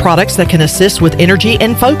provides products that can assist with energy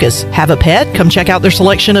and focus. Have a pet? Come check out their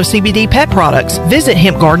selection of CBD pet products. Visit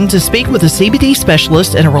Hemp Garden to speak with a CBD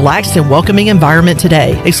specialist in a relaxed and welcoming environment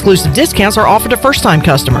today. Exclusive discounts are offered to first-time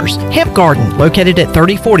customers. Hemp Garden, located at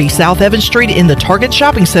 3040 South Evans Street in the Target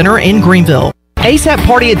Shopping Center in Greenville. ASAP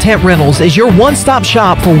Party and Tent Rentals is your one-stop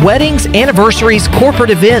shop for weddings, anniversaries, corporate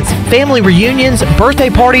events, family reunions, birthday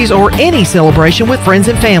parties, or any celebration with friends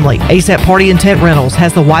and family. ASAP Party and Tent Rentals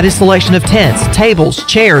has the widest selection of tents, tables,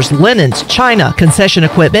 chairs, linens, china, concession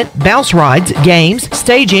equipment, bounce rides, games,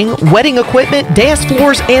 staging, wedding equipment, dance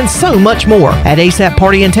floors, and so much more. At ASAP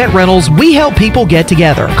Party and Tent Rentals, we help people get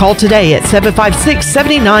together. Call today at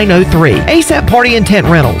 756-7903. ASAP Party and Tent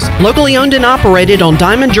Rentals, locally owned and operated on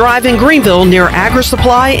Diamond Drive in Greenville near Agri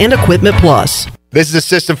Supply and Equipment Plus. This is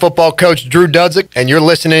assistant football coach Drew Dudzik, and you're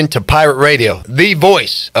listening to Pirate Radio, the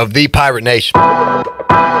voice of the Pirate Nation. Yeah.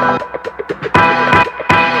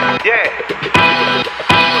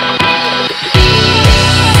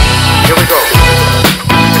 Here we go.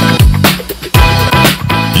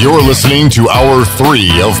 You're listening to Hour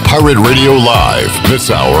 3 of Pirate Radio Live. This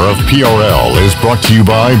hour of PRL is brought to you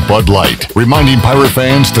by Bud Light, reminding Pirate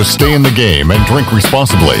fans to stay in the game and drink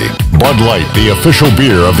responsibly. Bud Light, the official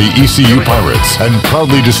beer of the ECU Pirates, and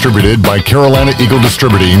proudly distributed by Carolina Eagle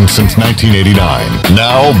Distributing since 1989.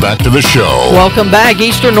 Now, back to the show. Welcome back.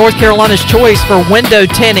 Eastern North Carolina's choice for window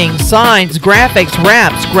tinting, signs, graphics,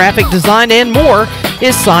 wraps, graphic design, and more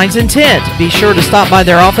is Signs and Tint. Be sure to stop by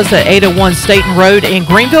their office at 801 Staten Road in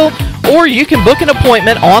Greenville, or you can book an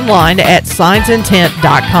appointment online at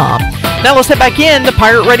signsandtint.com. Now let's head back in to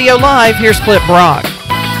Pirate Radio Live. Here's Flip Brock.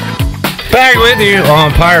 Back with you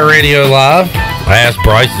on Pirate Radio Live. I asked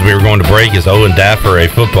Bryce as we were going to break, is Owen Daffer a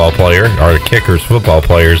football player, or the Kickers football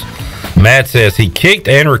players? Matt says he kicked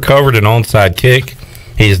and recovered an onside kick.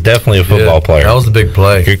 He's definitely a football player. That was a big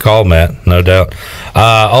play. Good call, Matt. No doubt.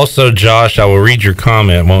 Also, Josh, I will read your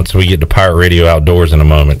comment once we get to Pirate Radio Outdoors in a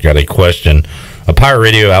moment. Got a question, a Pirate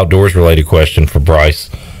Radio Outdoors related question for Bryce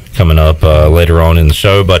coming up later on in the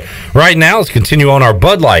show. But right now, let's continue on our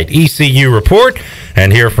Bud Light ECU report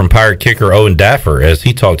and hear from Pirate kicker Owen Daffer as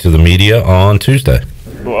he talked to the media on Tuesday.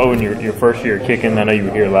 Well, Owen, your first year kicking, I know you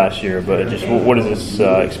were here last year, but just what has this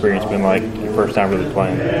experience been like, your first time really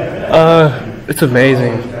playing? It's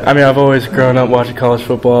amazing. I mean, I've always grown up watching college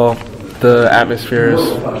football. The atmosphere is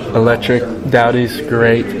electric. Dowdy's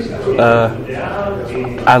great.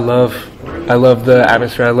 I love the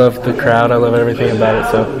atmosphere. I love the crowd. I love everything about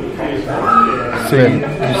it. So you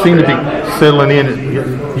seem to be settling in.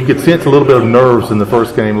 You could sense a little bit of nerves in the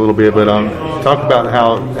first game, a little bit, but talk about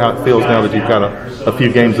how it feels now that you've got a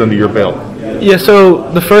few games under your belt. Yeah, so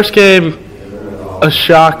the first game, a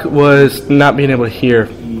shock was not being able to hear.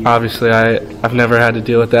 Obviously, I've never had to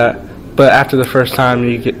deal with that, but after the first time,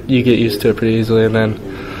 you get used to it pretty easily, and then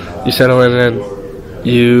you settle in and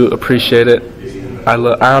you appreciate it. I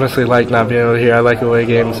honestly like not being able to hear. I like away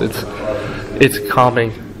games. It's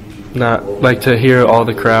calming, not like to hear all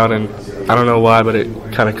the crowd, and I don't know why, but it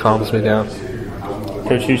kind of calms me down.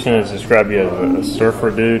 Coach Houston has described you as a surfer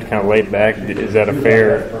dude, kind of laid back. Is that a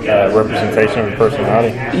fair representation of your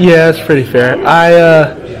personality? Yeah, it's pretty fair.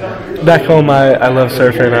 Back home, I love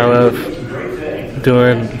surfing. I love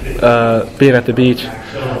doing being at the beach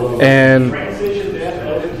and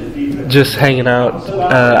just hanging out.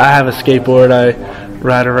 I have a skateboard. I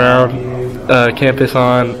ride around. campus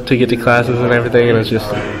on to get to classes and everything, and it's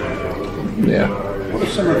just, yeah. What are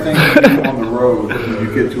some of the things you do on the road when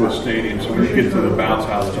you get to a stadium? So when you get to the bounce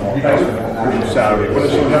house on Saturday, what are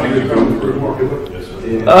some of the things you go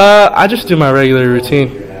through? I just do my regular routine.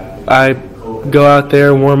 I go out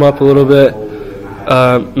there, warm up a little bit,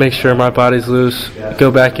 make sure my body's loose,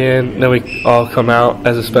 go back in, then we all come out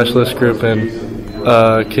as a specialist group and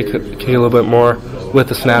kick a little bit more with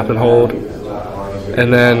the snap and hold,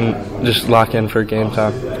 and then just lock in for game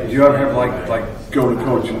time. Do you ever have like go to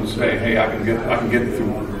coach and say, hey, I can get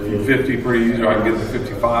through 50 pretty easy, or I can get to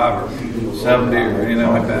 55 or 70 or anything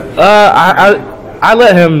like that? I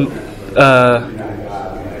let him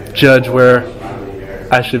judge where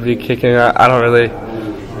I should be kicking. I don't really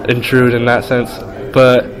intrude in that sense,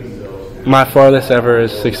 but my farthest ever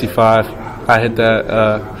is 65. I hit that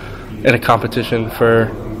in a competition to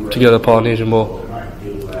go to the Polynesian Bowl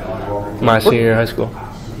my senior year of high school.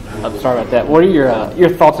 I'm sorry about that. What are your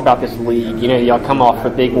thoughts about this league? You know, y'all come off a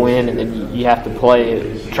big win, and then you have to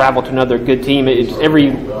travel to another good team. It's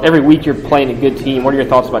every week you're playing a good team. What are your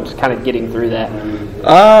thoughts about just kind of getting through that?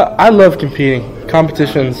 I love competing.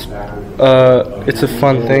 Competition's it's a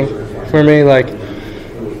fun thing for me. Like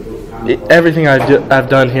everything I've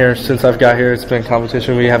done here since I've got here, it's been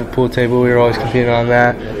competition. We have a pool table. We were always competing on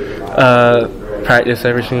that. Practice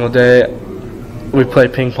every single day. We play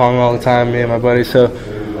ping pong all the time, me and my buddies. So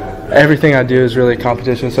everything I do is really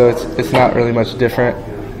competition. So it's not really much different.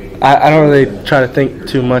 I don't really try to think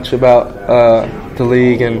too much about the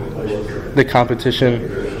league and the competition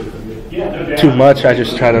too much. I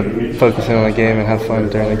just try to focus in on the game and have fun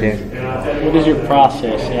during the game. What is your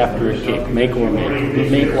process after a kick? Make or miss?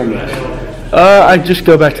 I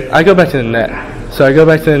go back to the net. So I go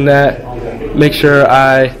back to the net, make sure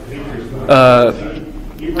I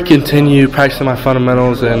continue practicing my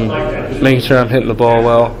fundamentals and making sure I'm hitting the ball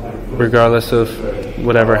well, regardless of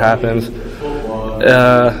whatever happens.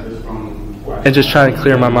 And just trying to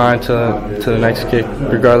clear my mind to the next kick,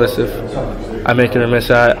 regardless if I make it or miss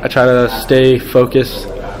it. I try to stay focused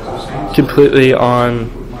completely on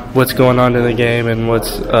what's going on in the game and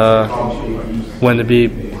when to be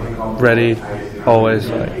ready always.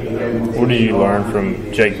 What did you learn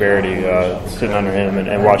from Jake Verity sitting under him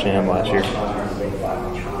and watching him last year?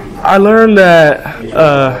 I learned that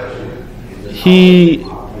he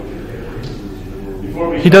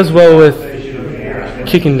does well with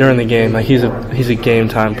kicking during the game. Like he's a game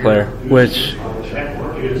time player, which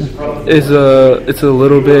is it's a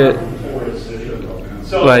little bit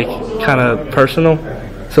like kind of personal.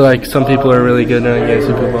 So like some people are really good during the game,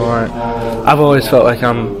 some people aren't. I've always felt like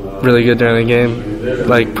I'm really good during the game.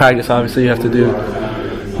 Like practice, obviously you have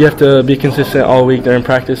to be consistent all week during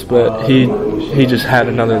practice, but he just had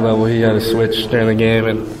another level. He had a switch during the game,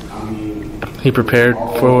 and he prepared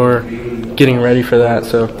for getting ready for that.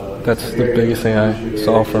 So that's the biggest thing I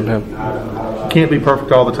saw from him. Can't be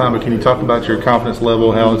perfect all the time, but can you talk about your confidence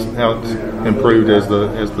level, how it's improved as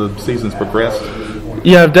the season's progressed?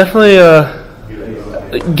 Yeah, definitely.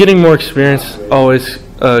 Getting more experience always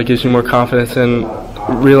gives you more confidence, and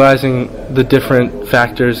realizing the different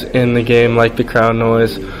factors in the game, like the crowd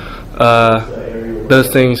noise, those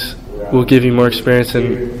things will give you more experience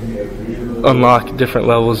and unlock different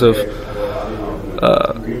levels of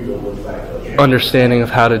understanding of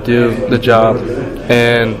how to do the job.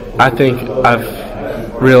 And I think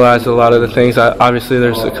I've realized a lot of the things. Obviously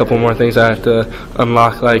there's a couple more things I have to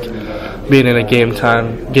unlock, like being in a game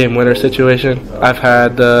winner situation. I've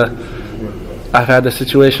had the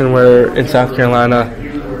situation where in South Carolina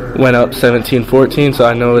went up 17-14, so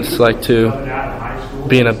I know it's like to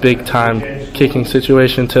be in a big time kicking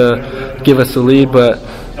situation to give us the lead, but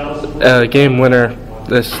a game winner,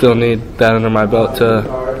 I still need that under my belt to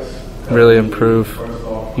really improve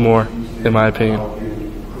more, in my opinion.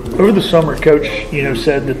 Over the summer, Coach,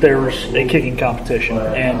 said that there was a kicking competition,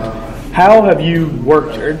 and how have you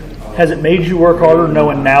worked, or has it made you work harder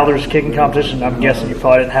knowing now there's a kicking competition? I'm guessing you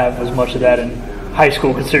probably didn't have as much of that in high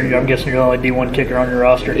school, considering I'm guessing you're the only D1 kicker on your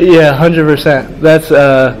roster. Yeah, 100%. That's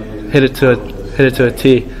hit it to a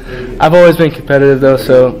T. I've always been competitive though,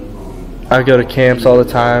 so I go to camps all the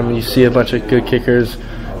time. You see a bunch of good kickers.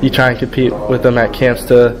 You try and compete with them at camps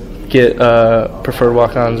to get preferred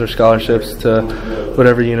walk-ons or scholarships to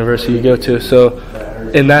whatever university you go to. So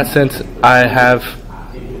in that sense, I have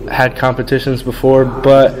had competitions before,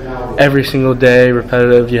 but every single day,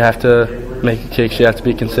 repetitive, you have to make kicks, you have to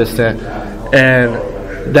be consistent. And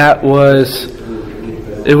it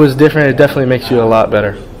was different. It definitely makes you a lot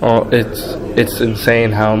better. It's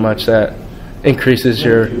insane how much that increases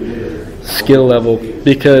your skill level,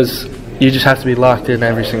 because you just have to be locked in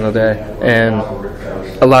every single day. And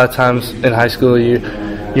a lot of times in high school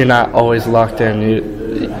you're not always locked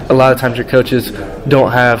in. A lot of times your coaches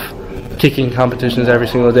don't have kicking competitions every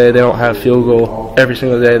single day. They don't have field goal every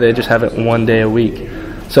single day. They just have it one day a week.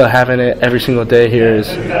 So having it every single day here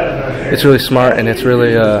it's really smart, and it's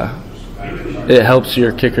really it helps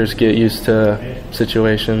your kickers get used to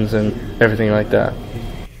situations and everything like that.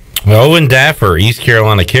 Well, Owen Daffer, East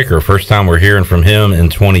Carolina kicker. First time we're hearing from him in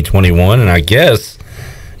 2021, and I guess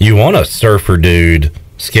you want a surfer dude,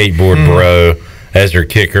 skateboard bro, as your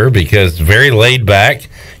kicker because very laid back.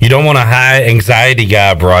 You don't want a high anxiety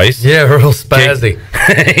guy, Bryce. Yeah, real spazzy.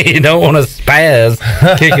 You don't want to spaz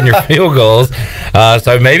kicking your field goals.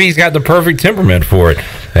 So maybe he's got the perfect temperament for it.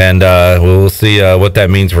 And we'll see what that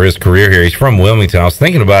means for his career here. He's from Wilmington. I was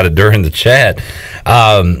thinking about it during the chat.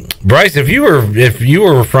 Bryce, if you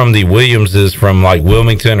were from the Williamses from like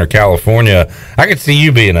Wilmington or California, I could see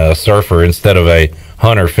you being a surfer instead of a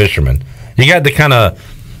hunter fisherman. You got the kind of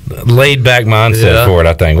laid back mindset for it,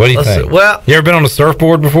 I think. What do you think? Well, you ever been on a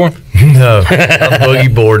surfboard before? No, I'm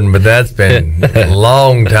boogie boarding, but that's been a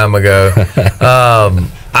long time ago. I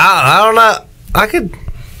don't know. I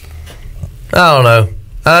don't know.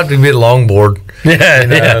 I'd have to be a longboard.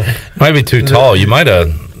 Yeah. Might be too tall. You might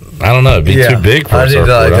have. I don't know. It'd be too big for a surfboard.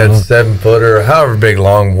 I need like that 7-footer, or however big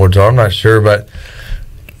longboards are. I'm not sure, but.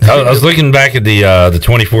 I was looking back at the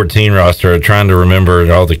 2014 roster, trying to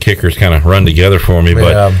remember all the kickers kind of run together for me.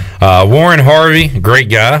 But Warren Harvey, great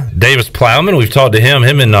guy. Davis Plowman, we've talked to him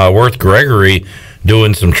and Worth Gregory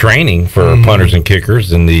doing some training for punters and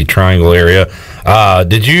kickers in the Triangle area.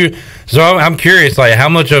 Did you? So I'm curious, like how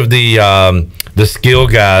much of the skill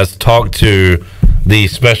guys talk to the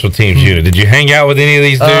special teams unit? Did you hang out with any of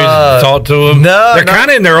these dudes? Talk to them? No, they're kind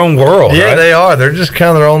of in their own world. Yeah, right? They are. They're just kind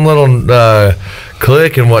of their own little.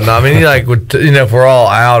 Click and whatnot. I mean, like, if we're all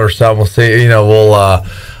out or something, we'll see. We'll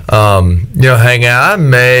hang out. I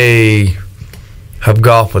may have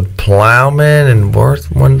golfed with Plowman and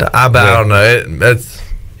Worth one day. I don't know. It's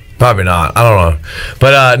probably not. I don't know.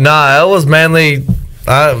 But it was mainly.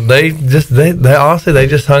 They honestly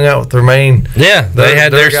just hung out with their main. Yeah, they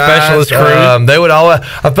had their specialist crew. They would always.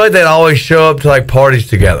 I feel like they'd always show up to like parties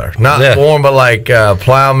together. Not Warren, but like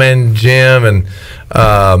Plowman, Jim, and. You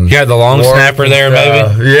got the long snapper there,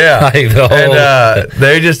 maybe? Yeah. Like the whole, and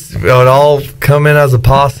they just would all come in as a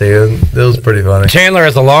posse. It was pretty funny. Chandler,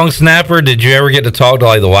 as a long snapper, did you ever get to talk to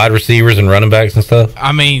like the wide receivers and running backs and stuff?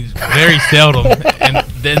 I mean, very seldom. And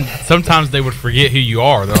then sometimes they would forget who you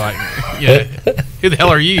are. They're like, who the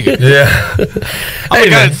hell are you? Yeah. I'm the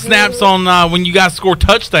guy that snaps on when you guys score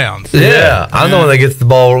touchdowns. Yeah. I'm the one that gets the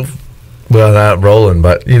ball. Well, not rolling,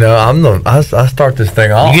 but I start this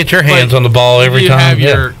thing off. You get your hands on the ball every time. You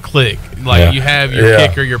have your click, like you have your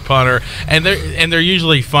kicker, your punter, and they're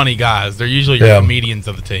usually funny guys. They're usually your comedians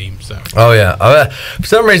of the team. So. Oh yeah, for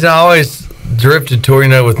some reason I always drifted toward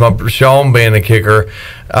with my Sean being a kicker.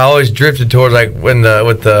 I always drifted towards like when I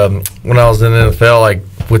was in the NFL, like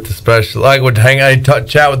with the special, like would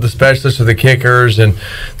chat with the specialists or the kickers and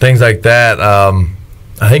things like that.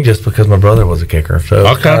 I think just because my brother was a kicker, so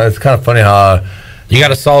it's kind of funny how you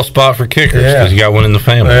got a soft spot for kickers because you got one in the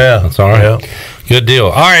family. Yeah, that's all right. Yeah. Good deal.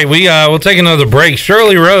 All right, we'll take another break.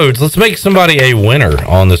 Shirley Rhodes, let's make somebody a winner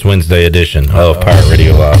on this Wednesday edition of Pirate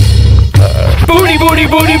Radio Live. Booty, booty,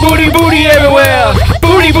 booty, booty, booty everywhere.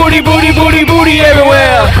 Booty, booty, booty, booty, booty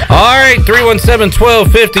everywhere. All right,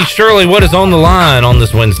 317-1250. Shirley, what is on the line on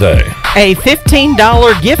this Wednesday? A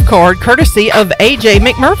 $15 gift card courtesy of AJ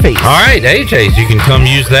McMurphy's. All right, AJ's. You can come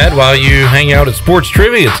use that while you hang out at Sports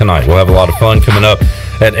Trivia tonight. We'll have a lot of fun coming up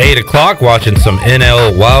at 8 o'clock watching some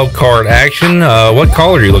NL wild card action. What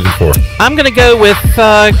caller are you looking for? I'm going to go with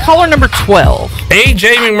caller number 12.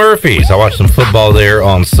 AJ McMurphy's. I watched some football there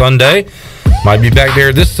on Sunday. Might be back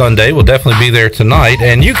there this Sunday. We'll definitely be there tonight.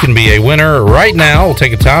 And you can be a winner right now. We'll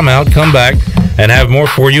take a timeout, come back, and have more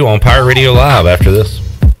for you on Pirate Radio Live after this.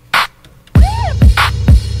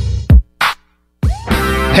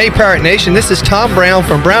 Hey Pirate Nation, this is Tom Brown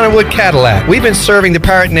from Brown & Wood Cadillac. We've been serving the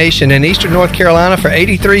Pirate Nation in Eastern North Carolina for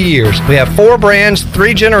 83 years. We have 4 brands,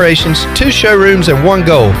 3 generations, 2 showrooms, and 1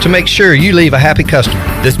 goal to make sure you leave a happy customer.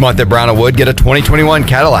 This month at Brown & Wood, get a 2021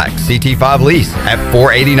 Cadillac CT5 lease at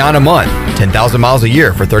 $489 a month, 10,000 miles a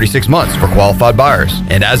year for 36 months for qualified buyers.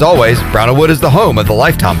 And as always, Brown & Wood is the home of the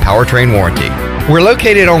lifetime powertrain warranty. We're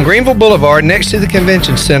located on Greenville Boulevard next to the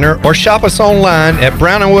Convention Center, or shop us online at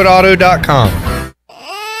brownandwoodauto.com.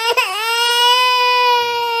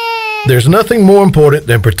 There's nothing more important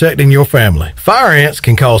than protecting your family. Fire ants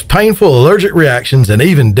can cause painful allergic reactions and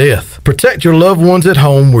even death. Protect your loved ones at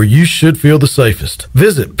home where you should feel the safest.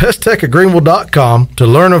 Visit pesttechofgreenville.com to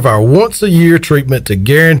learn of our once-a-year treatment to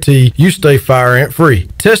guarantee you stay fire ant free.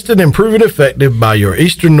 Tested and proven effective by your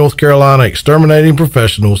Eastern North Carolina exterminating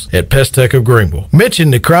professionals at Pest Tech of Greenville. Mention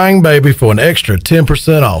the crying baby for an extra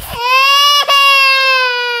 10% off.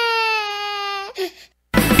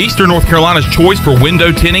 Eastern North Carolina's choice for window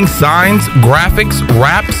tinting, signs, graphics,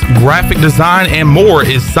 wraps, graphic design, and more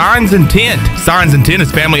is Signs and Tint. Signs and Tint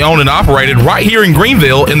is family owned and operated right here in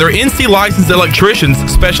Greenville, and their NC licensed electricians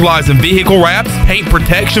specialize in vehicle wraps, paint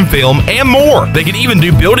protection film, and more. They can even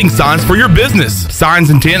do building signs for your business. Signs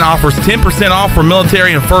and Tint offers 10% off for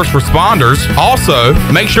military and first responders. Also,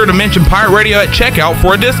 make sure to mention Pirate Radio at checkout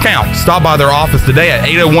for a discount. Stop by their office today at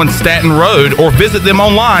 801 Staten Road or visit them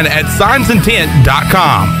online at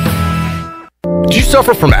signsandtint.com. Do you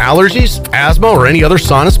suffer from allergies, asthma, or any other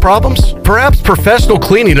sinus problems? Perhaps professional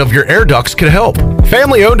cleaning of your air ducts could help.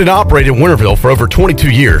 Family owned and operated in Winterville for over 22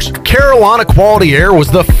 years, Carolina Quality Air was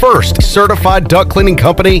the first certified duct cleaning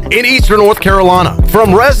company in Eastern North Carolina.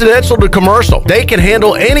 From residential to commercial, they can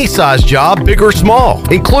handle any size job, big or small,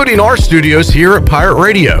 including our studios here at Pirate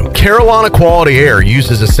Radio. Carolina Quality Air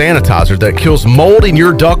uses a sanitizer that kills mold in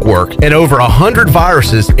your ductwork and over 100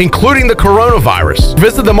 viruses, including the coronavirus.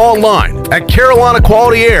 Visit them online at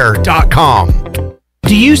carolinaqualityair.com.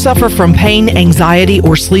 Do you suffer from pain, anxiety,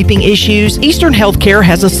 or sleeping issues? Eastern Healthcare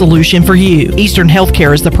has a solution for you. Eastern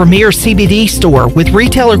Healthcare is the premier CBD store with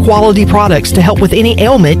retailer quality products to help with any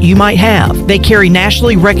ailment you might have. They carry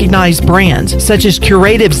nationally recognized brands such as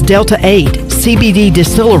Curative's Delta 8, CBD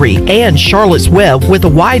Distillery, and Charlotte's Web with a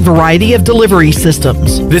wide variety of delivery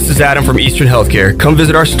systems. This is Adam from Eastern Healthcare. Come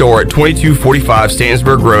visit our store at 2245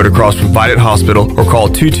 Stantonsburg Road across from Vidant Hospital or call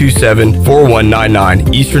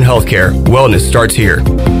 227-4199. Eastern Healthcare. Wellness starts here.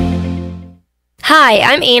 Hi,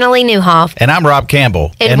 I'm Annalie Newhoff. And I'm Rob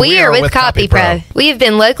Campbell. And we are with CopyPro. We have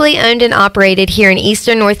been locally owned and operated here in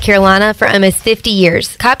Eastern North Carolina for almost 50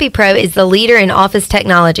 years. CopyPro is the leader in office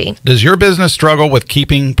technology. Does your business struggle with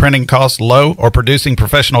keeping printing costs low or producing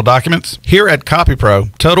professional documents? Here at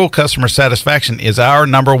CopyPro, total customer satisfaction is our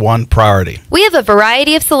 #1 priority. We have a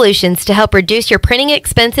variety of solutions to help reduce your printing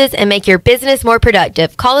expenses and make your business more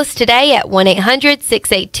productive. Call us today at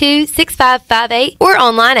 1-800-682-6558 or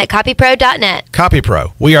online at copypro.net.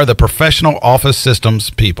 CopyPro, we are the professional office systems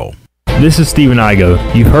people. This is Stephen Igo.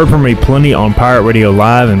 You've heard from me plenty on Pirate Radio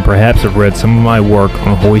Live and perhaps have read some of my work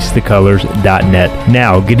on hoistthecolors.net.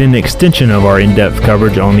 Now, get an extension of our in-depth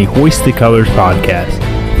coverage on the Hoist the Colors podcast.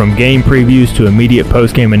 From game previews to immediate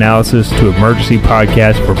post-game analysis to emergency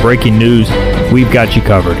podcasts for breaking news, we've got you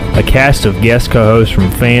covered. A cast of guest co-hosts from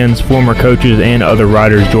fans, former coaches, and other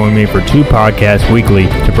writers join me for 2 podcasts weekly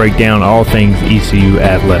to break down all things ECU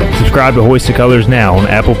athletics. Subscribe to Hoist the Colors now on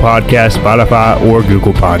Apple Podcasts, Spotify, or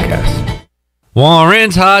Google Podcasts.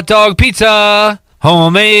 Warren's Hot Dog Pizza.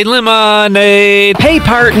 Homemade lemonade. Hey,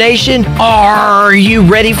 Pirate Nation, are you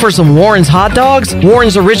ready for some Warren's hot dogs?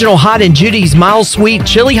 Warren's Original Hot and Judy's Mild Sweet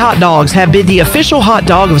Chili Hot Dogs have been the official hot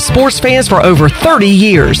dog of sports fans for over 30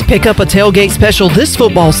 years. Pick up a tailgate special this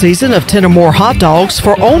football season of 10 or more hot dogs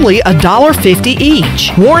for only $1.50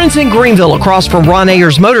 each. Warren's in Greenville across from Ron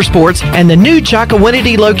Ayers Motorsports and the new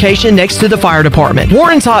Chocowinity location next to the fire department.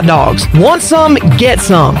 Warren's Hot Dogs. Want some? Get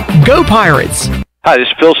some. Go Pirates. Hi, this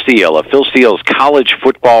is Phil Steele of Phil Steele's College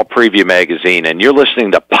Football Preview Magazine, and you're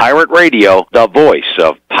listening to Pirate Radio, the voice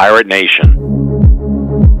of Pirate Nation.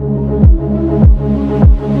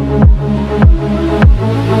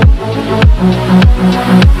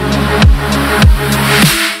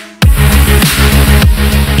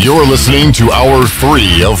 You're listening to Hour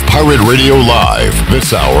 3 of Pirate Radio Live.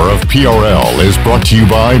 This hour of PRL is brought to you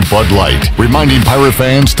by Bud Light, reminding Pirate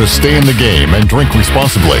fans to stay in the game and drink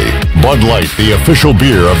responsibly. Bud Light, the official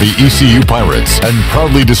beer of the ECU Pirates, and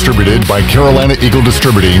proudly distributed by Carolina Eagle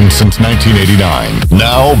Distributing since 1989.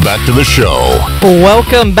 Now, back to the show.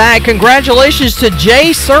 Welcome back. Congratulations to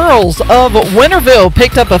Jay Searles of Winterville.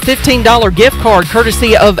 Picked up a $15 gift card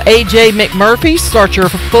courtesy of AJ McMurphy. Start your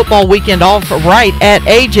football weekend off right at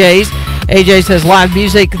AJ's. AJ's has live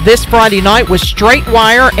music this Friday night with Straight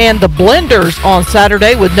Wire and the Blenders on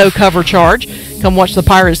Saturday with no cover charge. Come watch the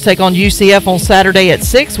Pirates take on UCF on Saturday at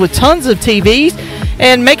 6 with tons of TVs.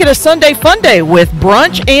 And make it a Sunday fun day with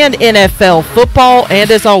brunch and NFL football. And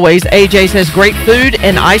as always, AJ's has great food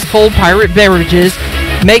and ice-cold Pirate beverages.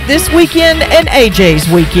 Make this weekend an AJ's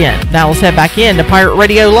weekend. Now let's head back in to Pirate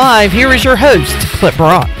Radio Live. Here is your host, Clip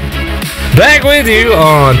Brock. Back with you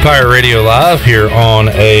on Pirate Radio Live here on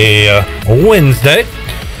a Wednesday.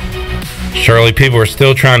 Shirley, people are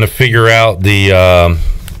still trying to figure out the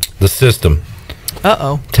system.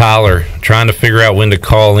 Tyler trying to figure out when to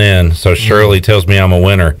call in. So Shirley tells me I'm a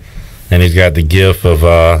winner, and he's got the gif of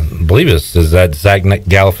I believe is that Zach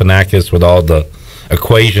Galifianakis with all the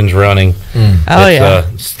equations running.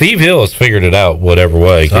 Steve Hill has figured it out whatever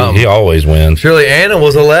way. He always wins. Surely Anna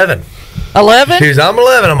was 11. 11? She was, I'm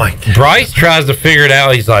 11. I'm like, Bryce tries to figure it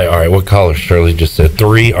out. He's like, all right, what caller? Shirley just said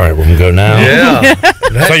 3. All right, we're going to go now. Yeah.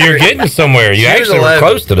 So you're getting somewhere. You actually were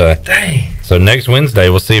close today. Dang. So next Wednesday,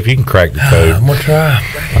 we'll see if you can crack the code. I'm going to try.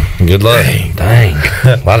 Good luck. Dang.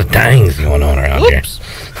 A lot of dangs going on around here.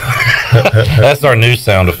 That's our new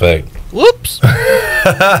sound effect. Whoops.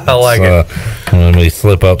 I like it. Let me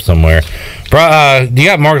slip up somewhere. Do you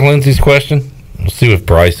got Mark Lindsay's question? We'll see what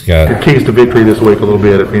Bryce got. Your keys to victory this week a little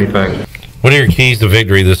bit, if anything. What are your keys to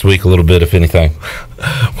victory this week a little bit, if anything?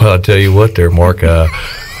 Well, I'll tell you what there, Mark.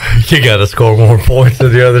 You got to score more points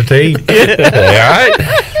than the other team. All right.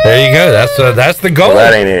 There you go. That's the goal. Well,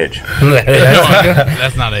 that ain't edge.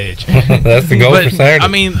 That's not edge. That's the goal for Saturday. I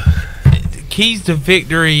mean, keys to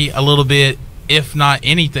victory a little bit, if not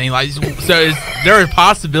anything. Like, so is there a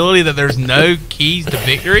possibility that there's no keys to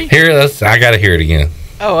victory? Here, I got to hear it again.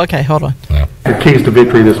 Oh, okay. Hold on. Your keys to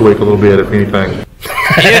victory this week a little bit, if anything.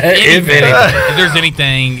 If there's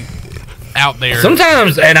anything out there.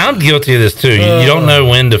 Sometimes, and I'm guilty of this too, you don't know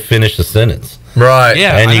when to finish a sentence. Right.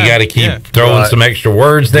 Yeah. And you got to keep throwing some extra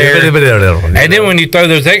words there. And then when you throw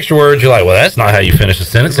those extra words, you're like, well, that's not how you finish a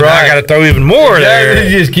sentence. And now I got to throw even more there.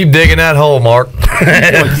 You just keep digging that hole, Mark.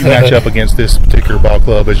 Like you match up against this particular ball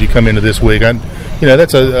club as you come into this week.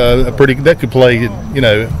 That's a pretty, that could play,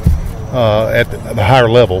 at the higher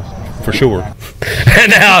level for sure.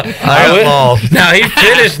 Now he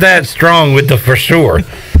finished that strong with the for sure.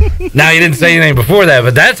 Now he didn't say anything before that,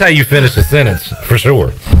 but that's how you finish a sentence for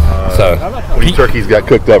sure. So when your turkeys got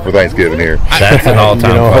cooked up for Thanksgiving here, that's an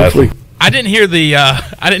all-time classic. I didn't hear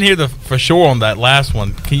the for sure on that last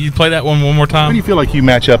one. Can you play that one more time? How do you feel like you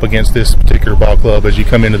match up against this particular ball club as you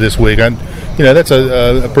come into this week? That's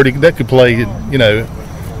a pretty, that could play,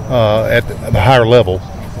 at the higher level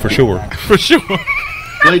for sure. For sure.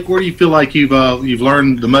 Blake, where do you feel like you've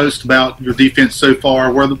learned the most about your defense so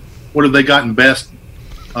far? What have they gotten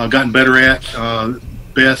better at,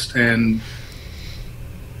 best, and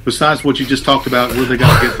besides what you just talked about, what have they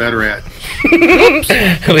got to get better at?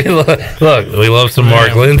 we love some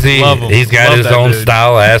Mark Lindsay. He's got his own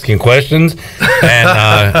style of asking questions,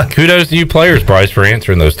 and kudos to you players, Bryce, for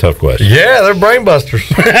answering those tough questions. Yeah, they're brain busters.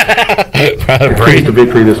 Keys to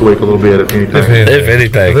victory this week a little bit, if anything. If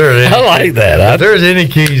anything. I like that. If there's any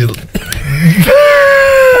keys.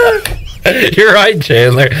 You're right,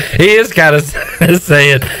 Chandler. He is kind of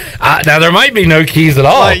saying, now there might be no keys at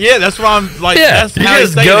all. Yeah, that's why I'm like, that's you how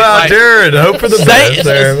just go out there and hope for the best.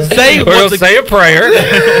 We're going to say a prayer.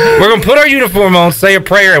 We're going to put our uniform on, say a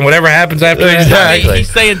prayer, and whatever happens after that. Exactly.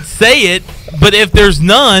 He's saying say it, but if there's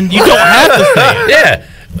none, you don't have to say it. Yeah.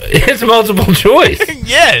 It's multiple choice.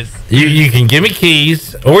 Yes. You can give me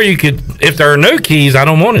keys, or you could, if there are no keys, I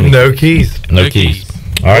don't want any. No keys. No keys.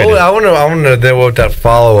 All right. I want to then what that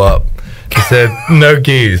follow up. He said no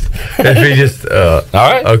keys. If he just all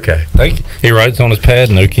right. Okay. Thank you. He writes on his pad,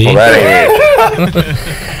 no keys. All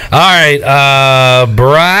right,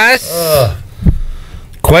 Bryce.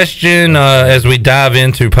 Question as we dive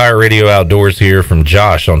into Pirate Radio Outdoors here from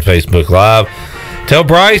Josh on Facebook Live. Tell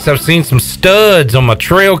Bryce I've seen some studs on my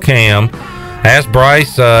trail cam. Ask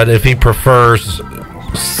Bryce if he prefers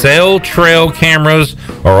cell trail cameras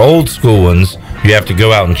or old school ones. You have to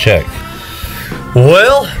go out and check.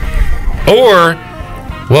 Well, or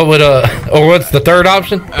what would or what's the third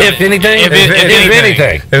option? If anything, if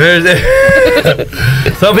anything.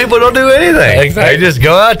 Some people don't do anything. Exactly. They just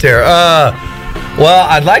go out there. Well,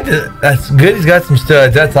 I'd like to. That's good. He's got some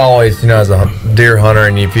studs. That's always, as a deer hunter,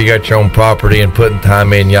 and if you got your own property and putting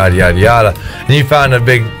time in, yada yada yada, and you find a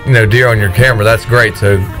big, deer on your camera, that's great.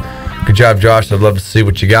 So, good job, Josh. I'd love to see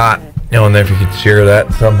what you got. And if you could share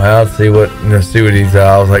that somehow, see what he's. I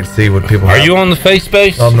always like to see what people. Are you on the face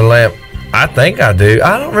space? On the lamp. I think I do.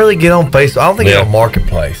 I don't really get on Facebook. I don't think get on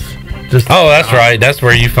Marketplace. That's right. That's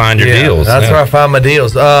where you find your deals. That's where I find my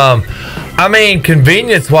deals.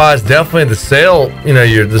 Convenience wise, definitely the cell.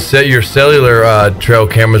 Your cellular trail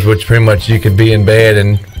cameras, which pretty much you could be in bed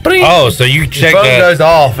and. So you check your phone that goes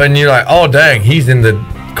off and you're like, oh dang, he's in the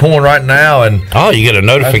corn right now, and you get a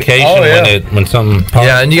notification when something pops.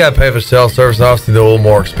 Yeah, and you got to pay for cell service. Obviously, they're a little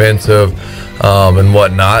more expensive and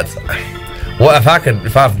whatnot. Well, if I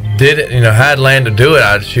did it, had land to do it,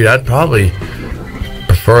 I'd probably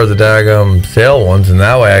prefer the daggum cell ones, and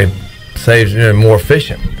that way I save more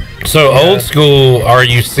efficient. So old school, are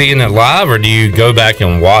you seeing it live or do you go back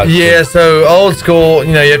and watch? Yeah, so old school,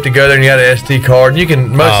 you have to go there and you got an SD card. You can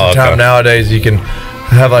most of the time nowadays you can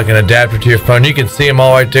have like an adapter to your phone. You can see them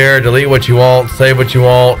all right there. Delete what you want, save what you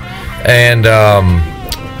want, and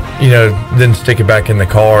then stick it back in the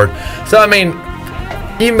card. So I mean,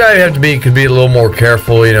 you maybe have to be a little more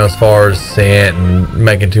careful, as far as scent and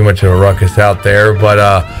making too much of a ruckus out there. But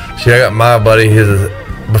I got my buddy.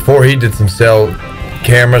 Before he did some cell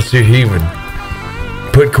cameras, he would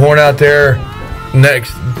put corn out there,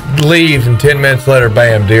 leave, and 10 minutes later,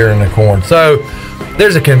 bam, deer in the corn. So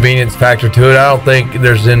there's a convenience factor to it. I don't think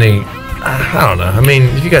there's any. I don't know. I mean,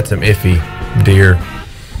 if you got some iffy deer.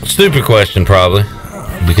 Stupid question, probably,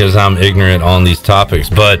 because I'm ignorant on these topics.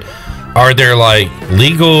 But are there like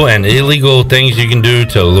legal and illegal things you can do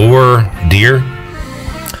to lure deer?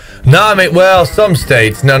 No, I mean, some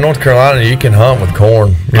states. Now, North Carolina, you can hunt with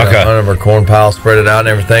corn. Hunt over a corn pile, spread it out and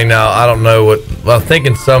everything. Now, I don't know what. Well, I think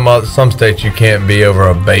in some states you can't be over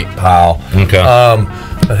a bait pile. Okay.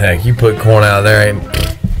 But heck, you put corn out there, and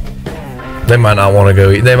they might not want to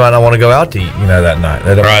go eat. They might not want to go out to eat. That night.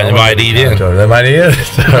 They might eat in. They might eat in.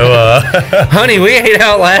 So, honey, we ate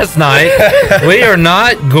out last night. We are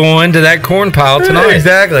not going to that corn pile tonight.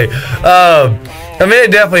 Exactly. I mean,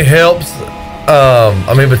 it definitely helps.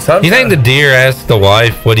 But sometimes. You think the deer asks the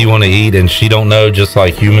wife, "What do you want to eat?" and she don't know, just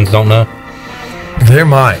like humans don't know? There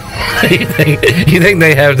might. you think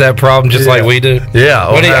they have that problem just like we do? Yeah.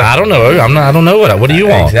 I don't know. I don't know what do you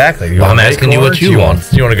want? Exactly. I'm asking you what you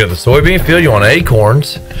want. You want to go to the soybean field? You want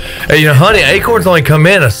acorns? Honey, acorns only come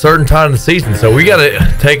in a certain time of the season, so we got to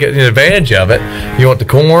take advantage of it. You want the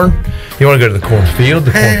corn? You want to go to the corn field,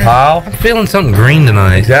 the corn pile? I'm feeling something green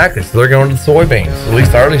tonight. Exactly. So they're going to the soybeans, at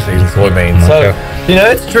least early season soybeans. So,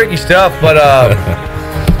 it's tricky stuff, but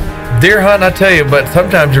deer hunting, I tell you, but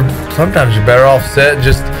sometimes you're better off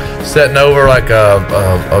setting over like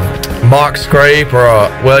a mock scrape or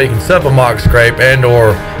you can set up a mock scrape, and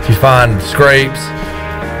or if you find scrapes,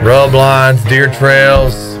 rub lines, deer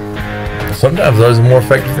trails, sometimes those are more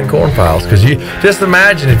effective than corn piles, because you just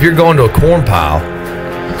imagine if you're going to a corn pile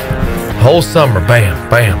whole summer, bam,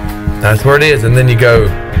 bam, that's where it is, and then you go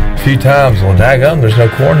a few times, well, daggum, there's no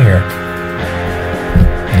corn here.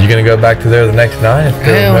 You gonna go back to there the next night?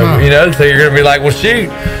 So you're gonna be like, well, shoot.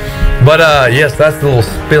 But yes, that's the little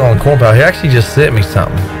spill on the corn pile. He actually just sent me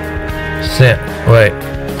something.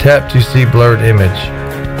 Tap to see blurred image.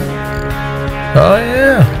 Oh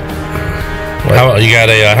yeah. You got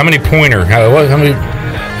how many pointer? How many?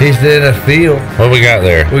 He's in a field. What we got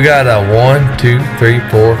there? We got a 1, 2, 3,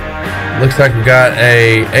 4. Looks like we got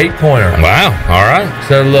a 8-pointer. Wow. All right.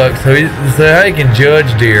 So look, so how you can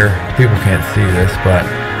judge deer. People can't see this, but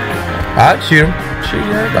I'd shoot him.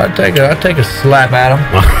 I'd take a slap at them.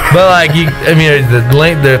 But the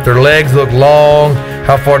length, if their legs look long,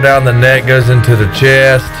 how far down the neck goes into the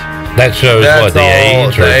chest. That shows the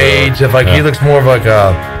age. The age. If he looks more of like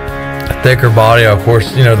a thicker body, of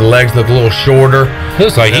course, the legs look a little shorter.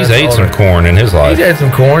 Looks like he's ate some corn in his life. He's ate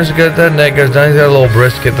some corn. He's got that neck goes down. He's got a little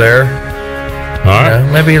brisket there. All right.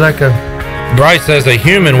 Maybe like a. Bryce says, a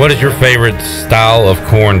human, what is your favorite style of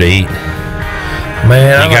corn to eat?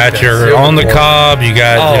 Man, you got your on the cob. You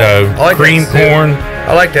got cream corn.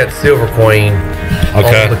 I like that Silver Queen.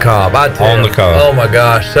 Okay. On the cob. On the cob. Oh my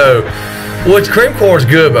gosh. So, cream corn's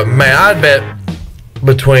good, but man, I bet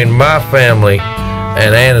between my family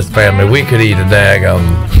and Anna's family, we could eat a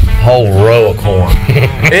daggum whole row of corn.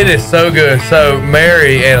 It is so good. So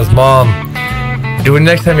Mary, Anna's mom,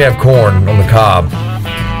 next time you have corn on the cob,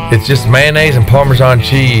 it's just mayonnaise and Parmesan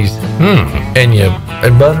cheese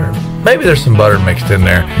and butter. Maybe there's some butter mixed in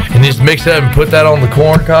there, and you just mix it up and put that on the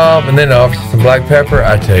corn cob, and then obviously some black pepper.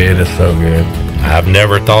 I tell you, it is so good. I've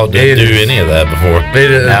never thought to do any of that before.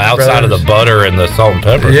 Outside of the butter and the salt and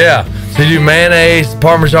pepper. Yeah. So you do mayonnaise,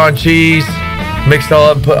 Parmesan cheese, mix it all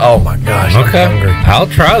up and put. Oh my gosh. Okay. I'm hungry. I'll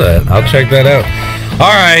try that. I'll check that out. All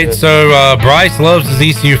right. So Bryce loves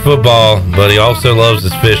his ECU football, but he also loves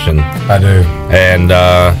his fishing. I do. And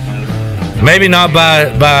maybe not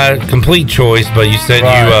by complete choice, but you said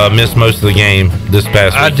you missed most of the game this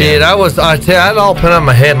past weekend. I did. I had it all put on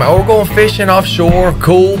my head. We're going fishing offshore.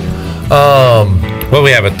 Cool. Well,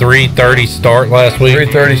 we have a 3:30 start last week.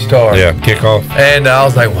 3:30 start. Yeah, kickoff. And I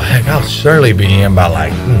was like, well, heck, I'll surely be in by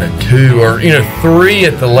like 2 or 3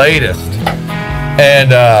 at the latest.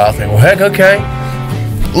 And I was like, well, heck, okay.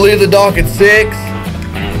 Leave the dock at 6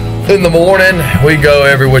 in the morning. We go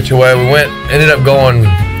every which way. We ended up going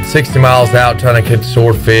 60 miles out trying to catch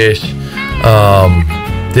swordfish.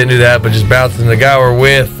 Didn't do that, but just bouncing. The guy we're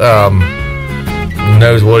with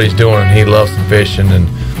knows what he's doing, and he loves some fishing. And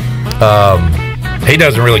He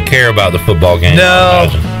doesn't really care about the football game. No,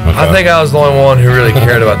 I think I was the only one who really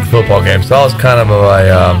cared about the football game, so I was kind of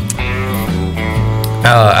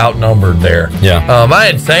outnumbered there. Yeah. I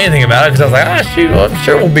didn't say anything about it because I was like, shoot, well, I'm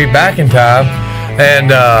sure we'll be back in time.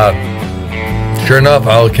 And sure enough,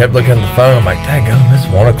 I kept looking at the phone. I'm like, dang, it's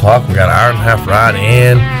 1 o'clock. We got an hour and a half ride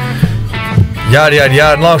in. Yada, yada,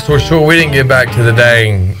 yada. And long story short, we didn't get back to the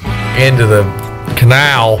dang end of the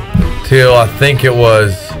canal till I think it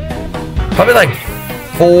was probably like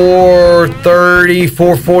 4:30,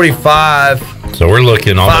 4:45. So we're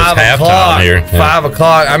looking almost halftime here. Yeah. 5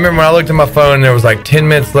 o'clock. I remember when I looked at my phone and there was like 10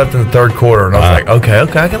 minutes left in the third quarter. And I was like, okay, I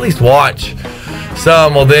can at least watch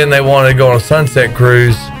some. Well, then they wanted to go on a sunset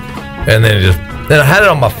cruise. And then I had it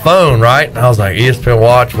on my phone, right? And I was like, ESPN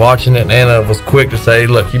watching it. And Anna was quick to say,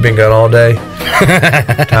 look, you've been gone all day.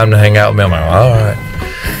 Time to hang out with me. I'm like, all right.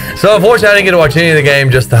 So unfortunately, I didn't get to watch any of the game,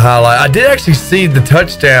 just the highlight. I did actually see the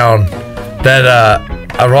touchdown that,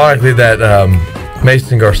 ironically, that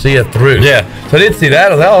Mason Garcia threw. Yeah. So I did see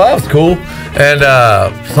that. I was like, oh, that was cool. And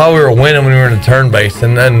saw we were winning when we were in the turn base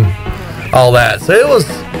and then all that. So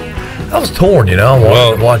I was torn, you know. I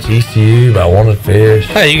wanted to watch ECU, but I wanted to fish.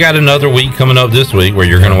 Hey, you got another week coming up this week where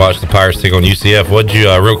you're going to watch the Pirates take on UCF. What'd you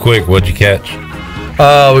catch?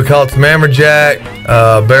 We caught some amberjack,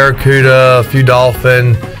 barracuda, a few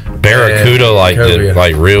dolphin. Barracuda, like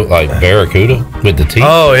barracuda with the teeth?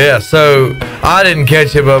 Oh, yeah. So I didn't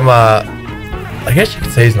catch it, but I guess you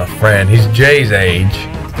could say he's my friend. He's Jay's age.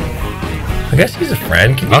 I guess he's a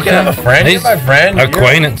friend. Can you have a friend? He's my friend.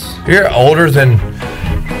 Acquaintance. You're older than,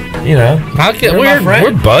 you know.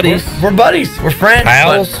 We're buddies. We're buddies. We're friends.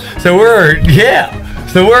 Pals. So we're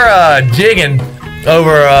jigging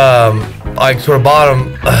over, like sort of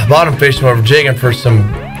bottom fishing over jigging for some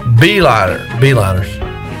beeliners.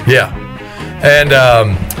 Yeah. And,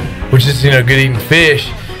 which is, good eating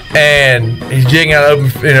fish. And he's jigging out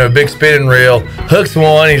a big spinning reel, hooks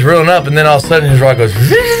one, he's reeling up, and then all of a sudden his rod goes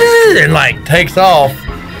and like takes off,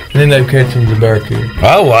 and then they catch him the barracuda.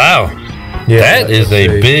 Oh wow! Yeah, that is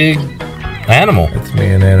a big animal. That's me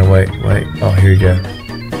and Anna. Wait. Oh, here you go.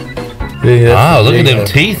 Look at them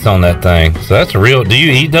teeth on that thing. So that's real. Do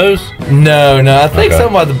you eat those? No. I think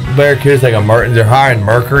some of the barracudas they're high in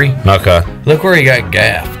mercury. Okay. Look where he got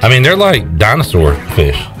gaffed. I mean, they're like dinosaur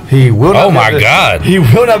fish. He will not. Oh my God! He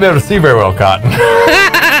will not be able to see very well, Cotton.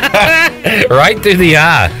 Right through the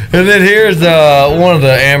eye. And then here's one of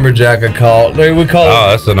the amberjack I caught. We call it. Oh,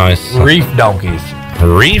 that's a nice reef donkeys.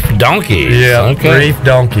 Reef donkeys. Yeah. Okay. Reef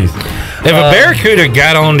donkeys. If a barracuda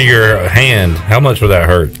got onto your hand, how much would that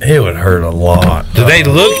hurt? It would hurt a lot. Do they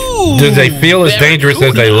look? Do they feel as dangerous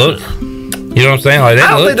as they look? You know what I'm saying? Like, I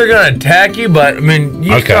don't think they're going to attack you, but I mean,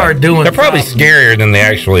 you start doing. They're probably scarier than they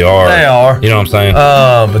actually are. They are. You know what I'm saying?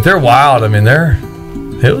 But they're wild. I mean,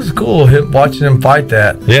 it was cool watching them fight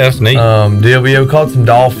that. Yeah, that's neat. We caught some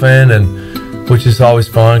dolphin, and which is always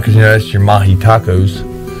fun because that's your mahi tacos.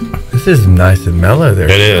 This is nice and mellow there.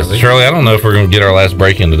 It is. Shirley, I don't know if we're going to get our last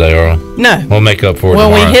break in today, or no. We'll make up for it when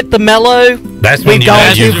tomorrow. We hit the mellow. That's when we've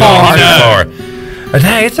gone too far.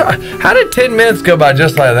 Dang, how did 10 minutes go by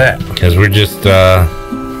just like that? Because we're just a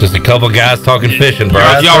couple guys talking fishing, bro.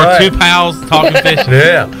 Y'all are two pals talking fishing.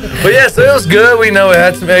 Yeah. But yeah, so it was good. We know we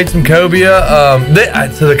ate some cobia.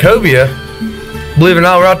 So the cobia, believe it or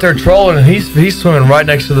not, we're out there trolling, and he's swimming right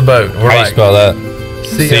next to the boat. How do you spell that?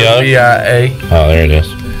 C-O-B-I-A. Oh, there it is.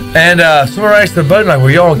 And swimming right next to the boat, like, well,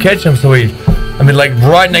 y'all want to catch him? So like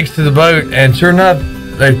right next to the boat, and sure enough,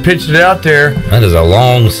 they pitched it out there. That is a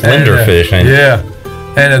long, slender fish, ain't it? Yeah.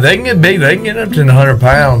 And they can get big. They can get up to 100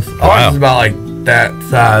 pounds. Ours is about like that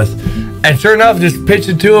size. And sure enough, just pitched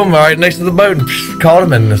it to him right next to the boat and caught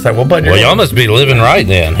him. And it's like, well, bud, y'all must be living right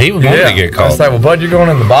then. He was wanting to get caught. It's like, well, bud, you're going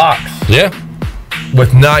in the box. Yeah.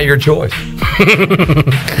 With not your choice.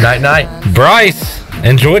 Night. Bryce,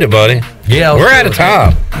 enjoyed it, buddy. Yeah. We're out of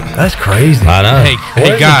time. That's crazy. I know.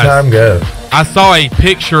 Hey guys. Time go? I saw a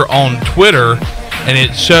picture on Twitter, and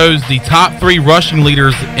it shows the top 3 rushing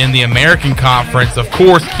leaders in the American Conference. Of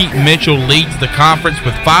course, Keaton Mitchell leads the conference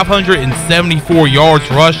with 574 yards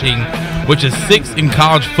rushing, which is 6th in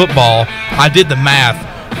college football. I did the math.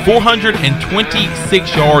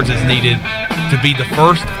 426 yards is needed to be the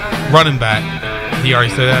first running back. Did you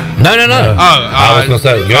already say that? No. I was going to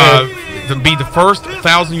say, go to be the first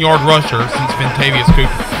 1,000-yard rusher since Ventavious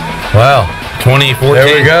Cooper. Wow. 2014.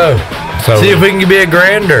 There we go. So, see if we can be a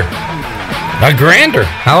grander. A grander.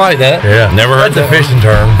 I like that. Yeah. Never heard that. That's a fishing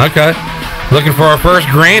term. Okay. Looking for our first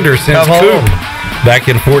grander since Coop back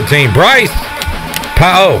in 14. Bryce.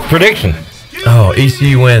 Prediction. Oh,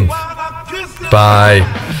 ECU wins by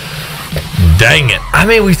Dang it. I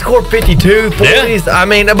mean, we scored 52 points. I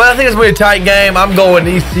mean, but I think it's going to be a tight game. I'm going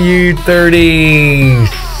ECU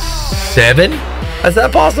 37. Is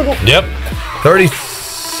that possible? Yep.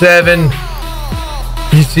 37.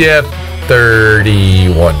 UCF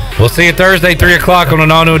 31. We'll see you Thursday, 3 o'clock on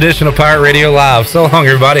an all-new edition of Pirate Radio Live. So long,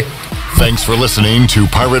 everybody. Thanks for listening to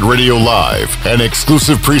Pirate Radio Live, an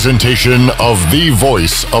exclusive presentation of the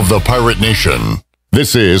voice of the Pirate Nation.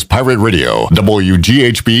 This is Pirate Radio,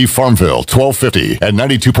 WGHB Farmville, 1250 at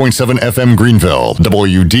 92.7 FM Greenville,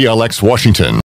 WDLX Washington.